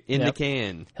wizardry in the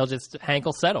can. Hank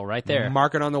will settle right there.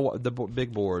 Mark it on the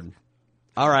big board.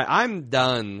 All right, I'm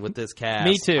done with this cast.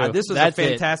 Me too. This was a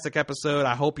fantastic episode.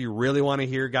 I hope you really want to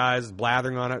hear guys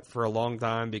blathering on it for a long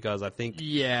time, because I think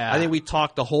we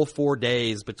talked the whole 4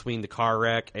 days between the car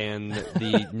wreck and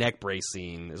the neck brace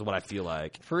scene is what I feel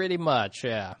like. Pretty much,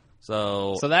 yeah.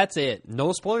 So that's it.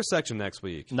 No spoiler section next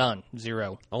week. None.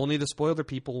 Zero. Only the spoiler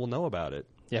people will know about it.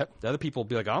 Yep. The other people will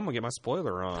be like, I'm going to get my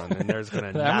spoiler on, and there's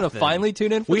going to I'm going to finally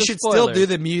tune in for We the should spoilers. still do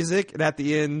the music, and at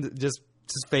the end, just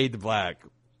fade to black.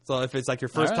 So if it's like your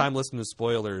first time listening to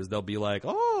spoilers, they'll be like,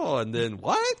 oh, and then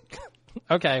what?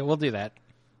 Okay, we'll do that.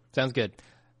 Sounds good.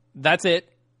 That's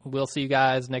it. We'll see you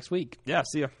guys next week. Yeah,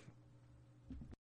 see ya.